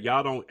was there.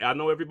 Y'all don't. I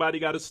know everybody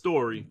got a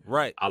story.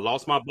 Right. I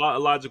lost my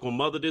biological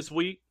mother this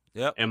week.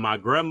 Yep. And my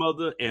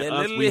grandmother and that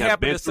us, literally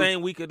happened the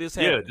same week of this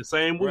happened. Yeah, the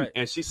same week. Right.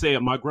 And she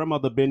said, my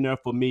grandmother been there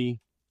for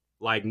me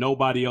like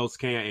nobody else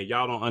can, and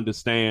y'all don't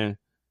understand.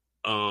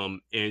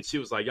 And she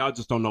was like, y'all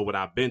just don't know what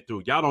I've been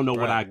through. Y'all don't know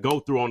what I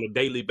go through on a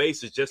daily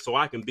basis just so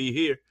I can be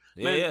here.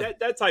 Man,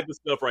 that type of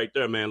stuff right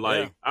there, man.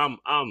 Like,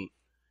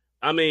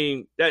 I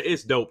mean, that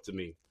is dope to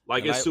me.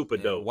 Like, it's super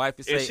dope. Wife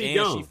is and saying,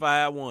 young. She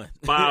 5'1".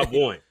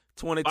 5'1".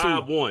 22.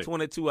 5'1".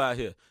 22 out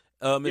here.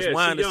 Miss She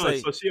Winder young, say,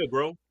 so she a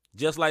bro.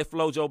 Just like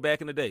FloJo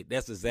back in the day.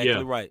 That's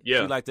exactly right.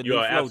 Yeah, she like the you new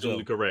are FloJo.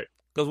 absolutely correct.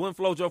 Because when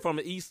FloJo from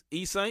the East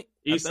Saint?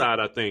 East side,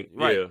 I think.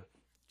 Right. Yeah.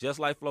 Just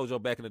like FloJo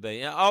back in the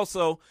day. And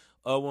also,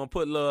 when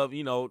Put Love,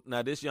 you know,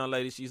 now this young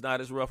lady, she's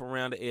not as rough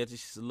around the edges.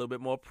 She's a little bit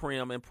more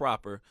prim and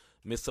proper,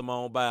 Miss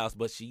Simone Biles,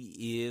 but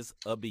she is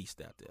a beast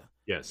out there.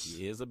 Yes.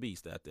 She is a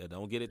beast out there.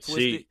 Don't get it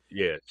twisted.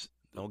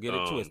 Don't get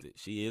it twisted.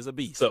 She is a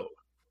beast. So,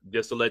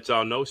 just to let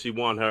y'all know, she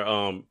won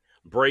her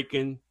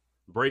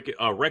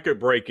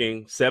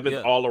record-breaking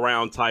 7th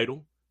all-around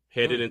title,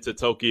 headed into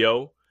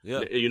Tokyo.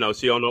 Yeah. You know,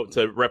 she on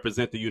to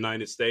represent the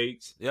United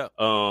States. Yeah.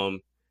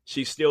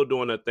 She's still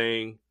doing her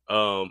thing.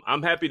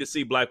 I'm happy to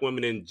see black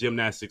women in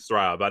gymnastics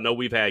thrive. I know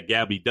we've had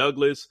Gabby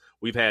Douglas,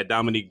 we've had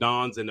Dominique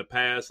Dons in the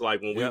past.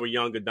 Like when we were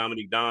younger,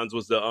 Dominique Dons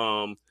was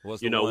the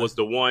was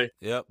the one.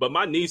 Yep. But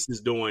my niece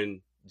is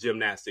doing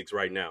gymnastics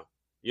right now.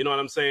 You know what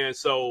I'm saying?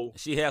 So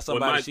she has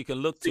somebody she can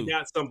look to. She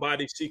got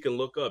somebody she can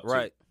look up to.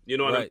 Right. You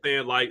know what I'm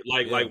saying? Like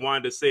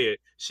Wanda said,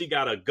 she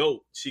got a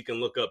GOAT she can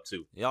look up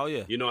to. Oh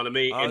yeah. You know what I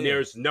mean? And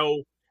there's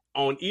no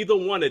on either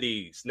one of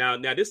these. Now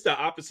this is the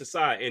opposite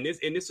side, and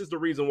this is the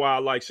reason why I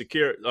like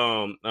Sha'Carri.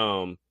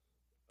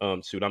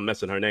 I'm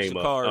messing her name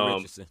up.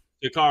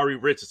 Sha'Carri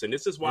Richardson.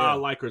 This is why I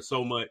like her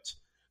so much,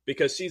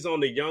 because she's on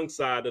the young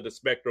side of the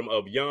spectrum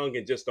of young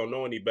and just don't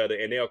know any better,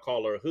 and they'll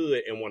call her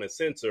hood and want to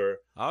censor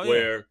her.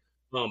 Where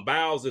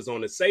Biles is on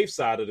the safe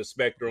side of the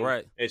spectrum,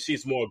 right? And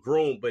she's more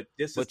groomed, but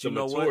this is the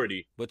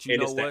maturity. But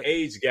it's the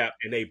age gap,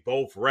 and they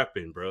both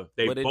repping, bro.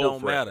 But it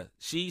don't matter.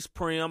 She's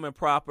prim and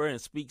proper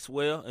and speaks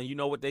well, and you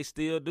know what they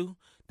still do?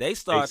 They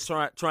start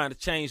trying to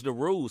change the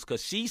rules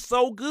because she's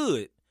so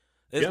good.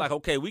 It's like,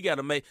 okay, we got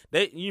to make.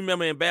 You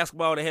remember in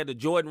basketball they had the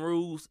Jordan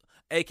rules,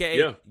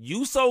 aka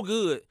you so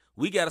good,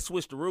 we got to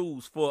switch the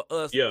rules for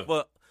us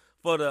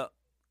for the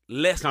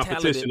less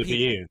competition talented to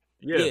be in.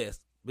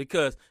 Yes.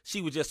 Because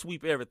she would just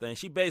sweep everything.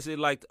 She basically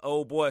like the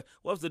old boy.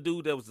 What was the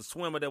dude that was the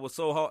swimmer that was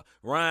so hard?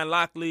 Ryan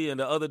Lockley, and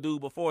the other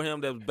dude before him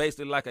that was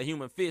basically like a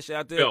human fish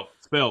out there.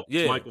 Phelps.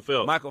 Yeah, Michael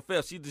Phelps. Michael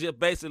Phelps. She's just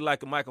basically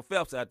like a Michael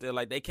Phelps out there.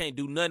 Like they can't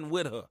do nothing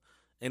with her.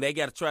 And they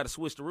got to try to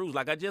switch the rules.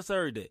 Like I just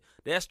heard that.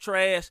 That's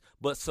trash,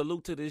 but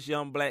salute to this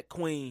young black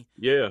queen.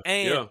 Yeah.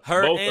 And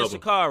her both and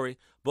Sha'Carri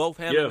both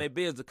handling their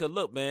business. Because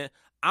look, man,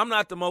 I'm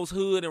not the most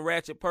hood and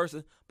ratchet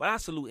person, but I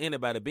salute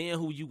anybody being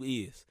who you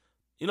is.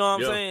 You know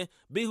what I'm saying?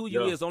 Be who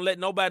you is. Don't let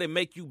nobody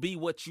make you be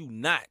what you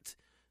not.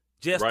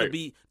 Just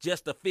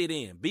to fit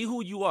in. Be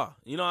who you are.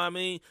 You know what I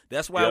mean?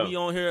 That's why we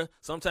on here.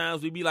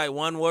 Sometimes we be like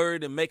one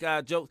word and make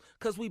our jokes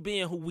because we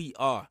being who we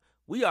are.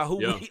 We are who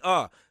we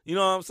are. You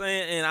know what I'm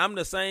saying? And I'm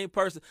the same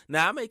person.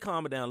 Now, I may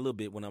calm it down a little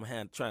bit when I'm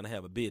trying to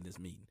have a business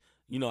meeting.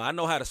 You know, I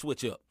know how to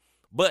switch up.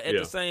 But at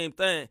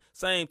the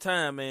same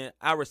time, man,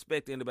 I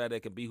respect anybody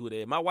that can be who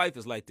they are. My wife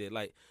is like that.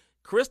 Like,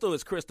 Crystal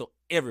is Crystal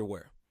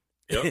everywhere.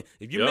 Yep.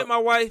 If you met my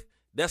wife,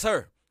 that's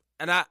her.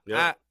 And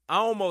I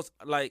almost,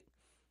 like,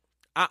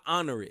 I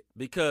honor it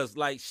because,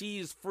 like,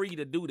 she's free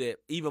to do that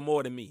even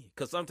more than me.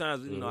 Because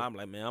sometimes, you know, I'm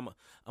like, man, I'm going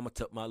to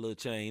tuck my little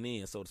chain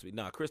in, so to speak.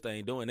 Nah, Crystal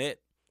ain't doing that.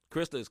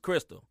 Crystal is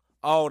Crystal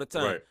all the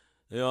time. Right.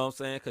 You know what I'm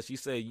saying? Because she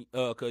said,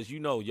 because you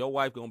know your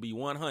wife going to be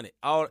 100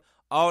 all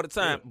the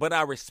time. Yeah. But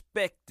I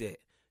respect that.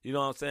 You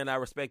know what I'm saying? I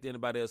respect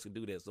anybody else who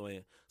do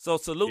that. So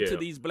salute to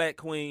these black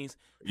queens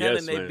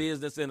handling their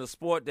business in a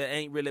sport that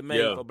ain't really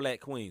made for black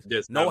queens.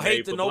 No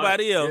hate to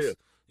nobody else. Yeah.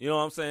 You know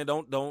what I'm saying?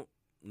 Don't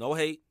no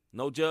hate,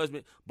 no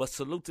judgment, but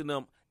salute to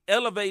them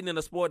elevating in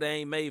a sport that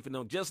ain't made for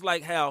them. Just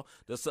like how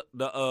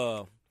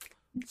the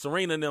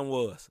Serena and them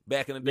was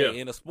back in the day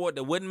in a sport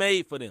that wasn't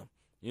made for them.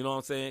 You know what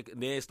I'm saying?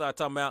 And then they start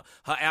talking about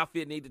her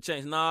outfit need to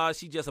change. Nah,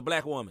 she's just a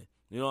black woman.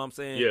 You know what I'm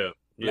saying? Yeah.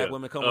 Black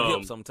women come with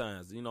hips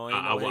sometimes. You know,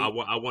 I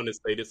want to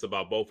say this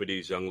about both of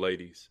these young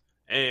ladies.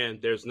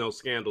 And there's no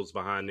scandals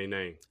behind their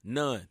name.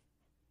 None.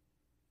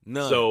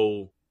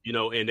 So, you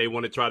know, and they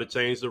want to try to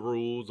change the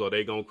rules, or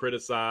they going to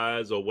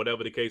criticize, or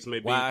whatever the case may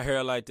be. Why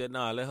her like that?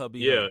 Nah, let her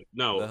be her.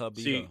 Let her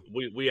be her.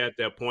 We at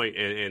that point,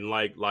 and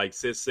like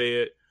Sis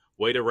said,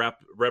 way to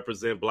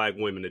represent black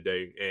women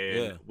today.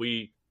 And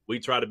we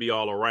try to be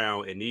all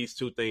around, and these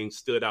two things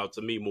stood out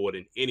to me more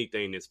than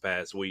anything this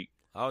past week.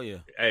 Oh, yeah.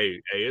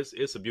 Hey,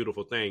 it's a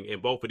beautiful thing.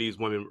 And both of these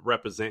women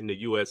representing the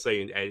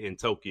USA in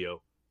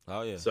Tokyo.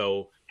 Oh, yeah.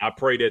 So I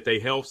pray that they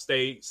health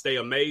stay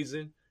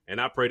amazing, and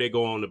I pray they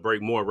go on to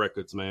break more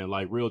records, man.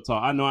 Like, real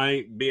talk. I know I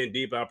ain't being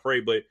deep, I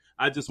pray, but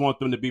I just want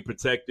them to be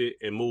protected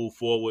and move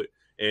forward.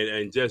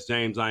 And Just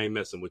James, I ain't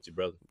messing with you,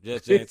 brother.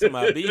 Just James,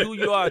 be who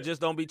you are.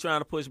 Just don't be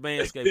trying to push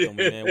Manscaped on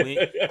me, man. We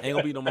ain't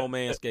gonna be no more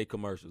Manscaped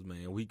commercials,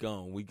 man. We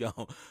gone.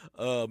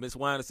 Miss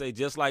Winder say,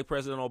 just like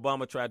President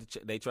Obama tried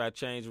to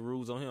change the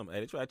rules on him. Hey,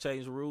 they tried to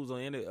change the rules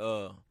on any.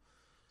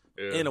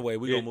 Anyway,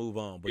 we gonna move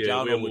on. But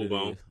y'all know what it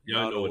is.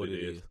 Y'all know what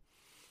it is.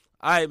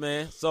 All right,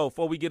 man. So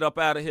before we get up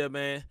out of here,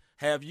 man,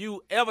 have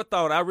you ever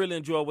thought, I really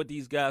enjoy what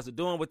these guys are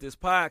doing with this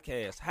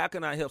podcast? How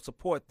can I help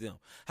support them?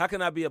 How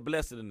can I be a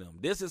blessing to them?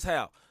 This is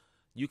how.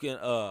 You can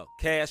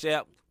cash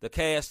app the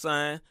cash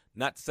sign,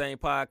 Not the Same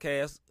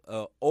Podcast,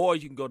 or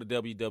you can go to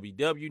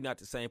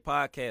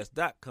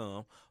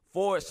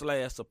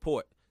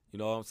www.notthesamepodcast.com/support. You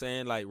know what I'm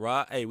saying? Like,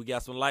 Rob, hey, we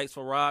got some lights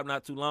for Rob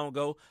not too long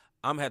ago.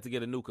 I'm going to have to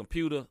get a new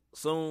computer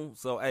soon.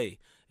 So, hey,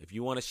 if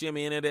you want to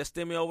shimmy into that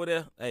stimmy over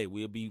there, hey,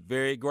 we'll be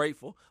very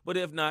grateful. But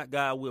if not,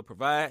 God will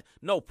provide.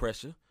 No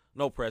pressure.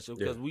 No pressure,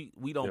 because we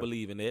don't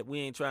believe in that. We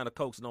ain't trying to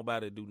coax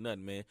nobody to do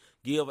nothing, man.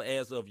 Give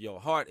as of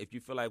your heart if you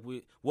feel like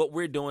what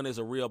we're doing is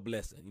a real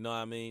blessing. You know what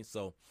I mean?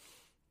 So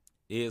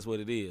it is what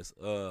it is.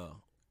 Let's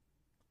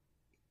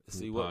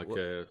see what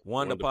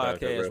Wonder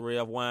Podcast,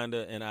 Rev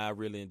Winder, and I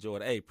really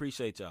enjoyed it. Hey,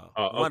 appreciate y'all.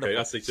 Okay,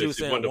 I see. She was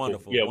saying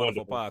wonderful. Yeah,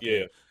 wonderful podcast.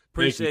 Yeah.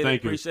 Appreciate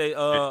thank it. Appreciate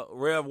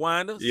Rev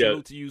Winder.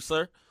 Salute to you,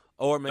 sir.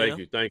 Or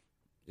ma'am. Thank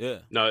you. Yeah.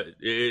 No,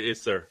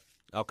 it's sir.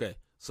 Okay.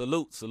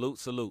 Salute.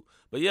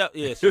 But yeah,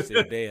 she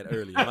said dad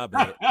earlier. My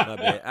bad.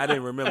 I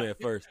didn't remember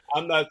at first.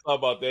 I'm not talking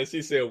about that.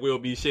 She said we'll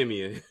be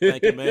shimmying.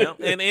 Thank you, ma'am.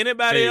 And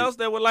anybody else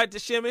that would like to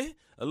shimmy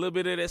a little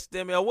bit of that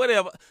stimmy or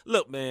whatever.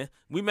 Look, man,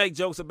 we make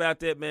jokes about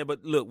that, man,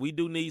 but look, we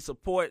do need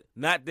support.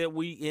 Not that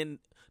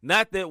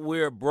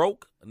we're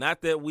broke,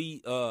 not that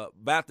we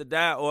about to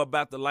die or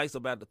about the lights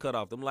about to cut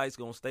off. Them lights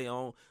gonna stay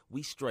on.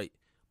 We straight.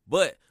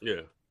 But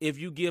if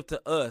you give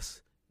to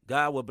us,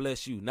 God will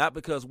bless you, not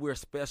because we're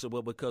special,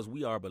 but because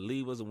we are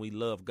believers and we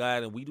love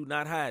God, and we do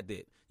not hide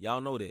that.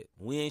 Y'all know that.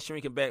 We ain't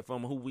shrinking back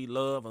from who we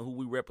love and who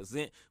we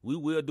represent. We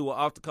will do an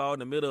altar call in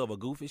the middle of a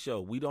goofy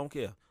show. We don't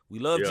care. We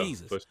love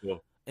Jesus. For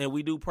sure. And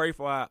we do pray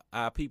for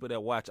our people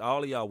that watch.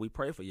 All of y'all, we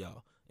pray for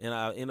y'all. In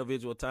our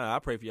individual time, I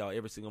pray for y'all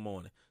every single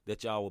morning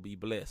that y'all will be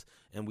blessed.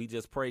 And we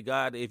just pray,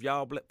 God, if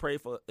y'all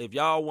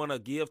want to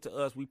give to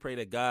us, we pray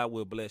that God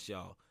will bless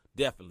y'all.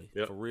 Definitely.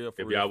 For real.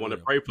 If y'all want to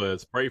pray for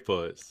us, pray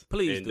for us.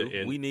 Please do.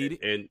 We need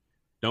it. And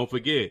don't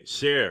forget,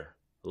 share,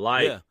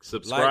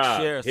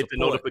 subscribe, share, hit support. the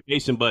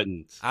notification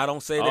buttons. I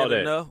don't say that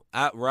enough.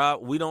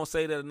 Rob, we don't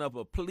say that enough,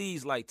 but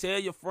please, tell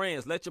your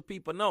friends, let your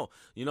people know.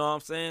 You know what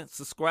I'm saying?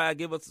 Subscribe,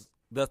 give us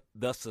the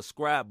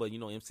subscribe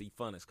button. MC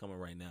Fun is coming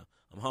right now.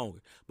 I'm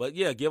hungry. But,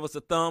 yeah, give us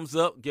a thumbs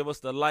up, give us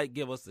the like,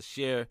 give us the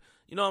share.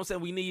 You know what I'm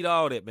saying? We need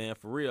all that, man,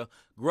 for real.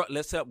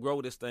 Let's help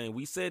grow this thing.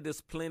 We said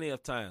this plenty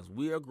of times.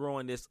 We are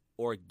growing this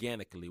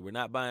organically. We're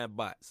not buying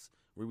bots.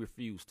 We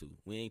refuse to.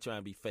 We ain't trying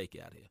to be fake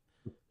out here.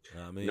 You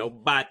know what I mean? No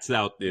bots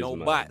out there. No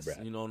bots.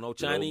 Bro. No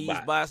Chinese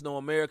bots, no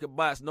American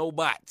bots, no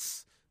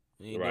bots.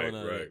 We ain't doing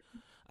none of that.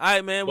 All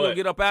right, man, we're going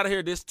to get up out of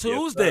here this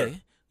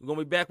Tuesday. We're going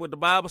to be back with the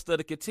Bible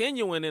study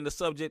continuing in the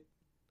subject.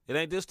 It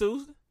ain't this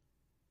Tuesday?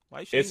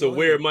 It's a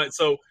weird month.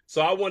 So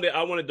I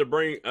wanted to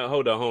bring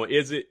hold on.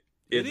 Is it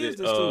this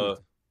Tuesday?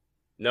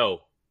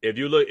 No. If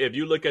you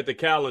look at the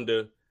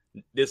calendar,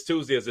 this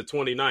Tuesday is the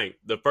 29th.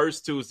 The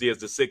first Tuesday is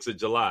the 6th of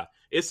July.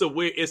 It's a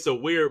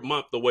weird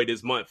month the way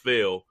this month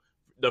fell.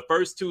 The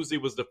first Tuesday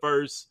was the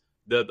first,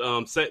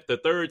 the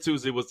third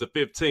Tuesday was the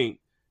 15th,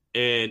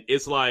 and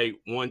it's like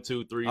 1,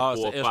 2, 3,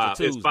 4, 5.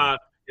 It's 5.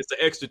 It's an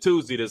extra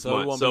Tuesday this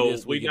month. So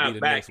we not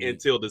back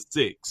until the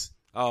 6th.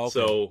 Oh, okay.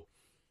 So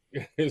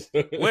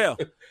well,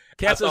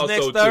 catch us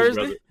next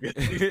Thursday.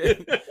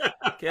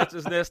 Catch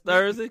us next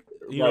Thursday.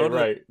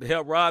 To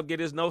help Rob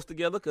get his notes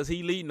together because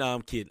he leading. No,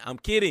 I'm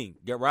kidding.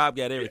 Rob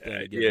got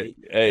everything together.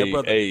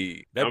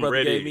 That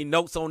brother gave me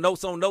notes on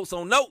notes on notes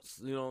on notes.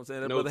 You know what I'm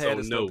saying? That brother had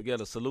his stuff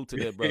together. Salute to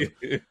that brother.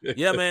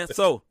 Yeah, man.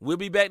 So we'll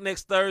be back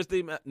next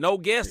Thursday. No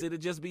guests. It'll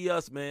just be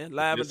us, man.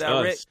 Live and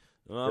direct.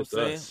 You know what I'm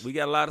saying? We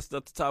got a lot of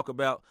stuff to talk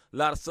about, a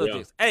lot of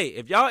subjects. Hey,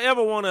 if y'all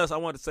ever want us, I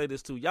want to say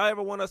this too. Y'all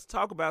ever want us to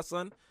talk about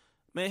something?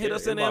 Man, hit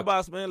us in the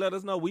inbox, man. Let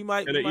us know. We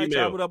might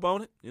chop it up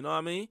on it. You know what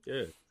I mean?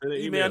 Yeah.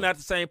 Email not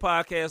the same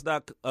podcast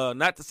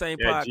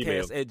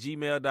at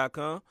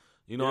gmail.com.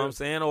 You know what I'm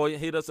saying? Or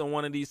hit us on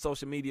one of these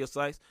social media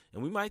sites,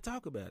 and we might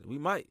talk about it. We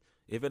might.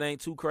 If it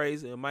ain't too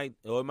crazy, it might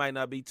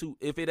not be too.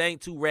 If it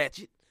ain't too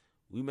ratchet,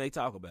 we may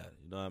talk about it.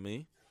 You know what I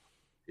mean?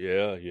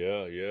 Yeah.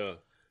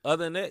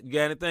 Other than that, you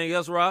got anything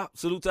else, Rob?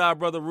 Salute to our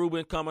brother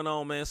Ruben coming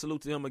on, man.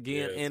 Salute to him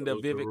again, and the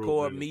Vivid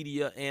Core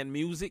Media and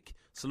Music.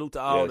 Salute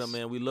to all of them,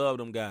 man. We love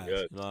them guys.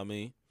 Yes. You know what I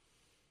mean?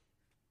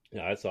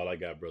 Yeah, that's all I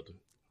got, brother.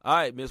 All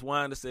right, Miss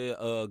Winder said,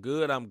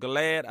 good. I'm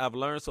glad I've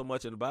learned so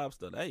much in the Bible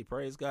study. Hey,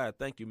 praise God.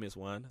 Thank you, Miss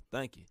Winder.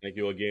 Thank you. Thank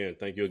you again.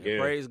 And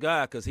praise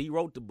God, because he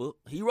wrote the book.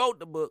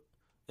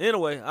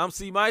 Anyway, I'm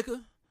C.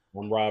 Micah.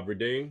 I'm Rob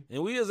Redeem.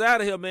 And we is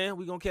out of here, man.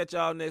 We going to catch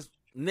y'all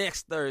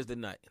next Thursday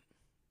night.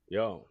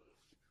 Yo.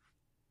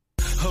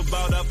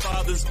 About our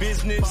Father's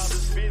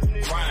business,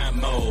 rhyme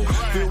mode.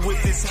 Filled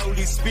with this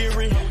Holy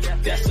Spirit,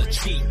 that's a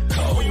cheat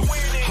code.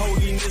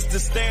 Holiness the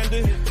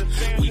standard,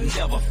 we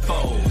never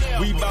fold.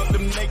 We about to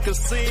make a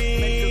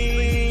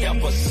scene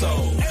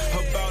episode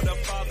about our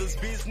Father's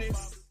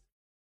business.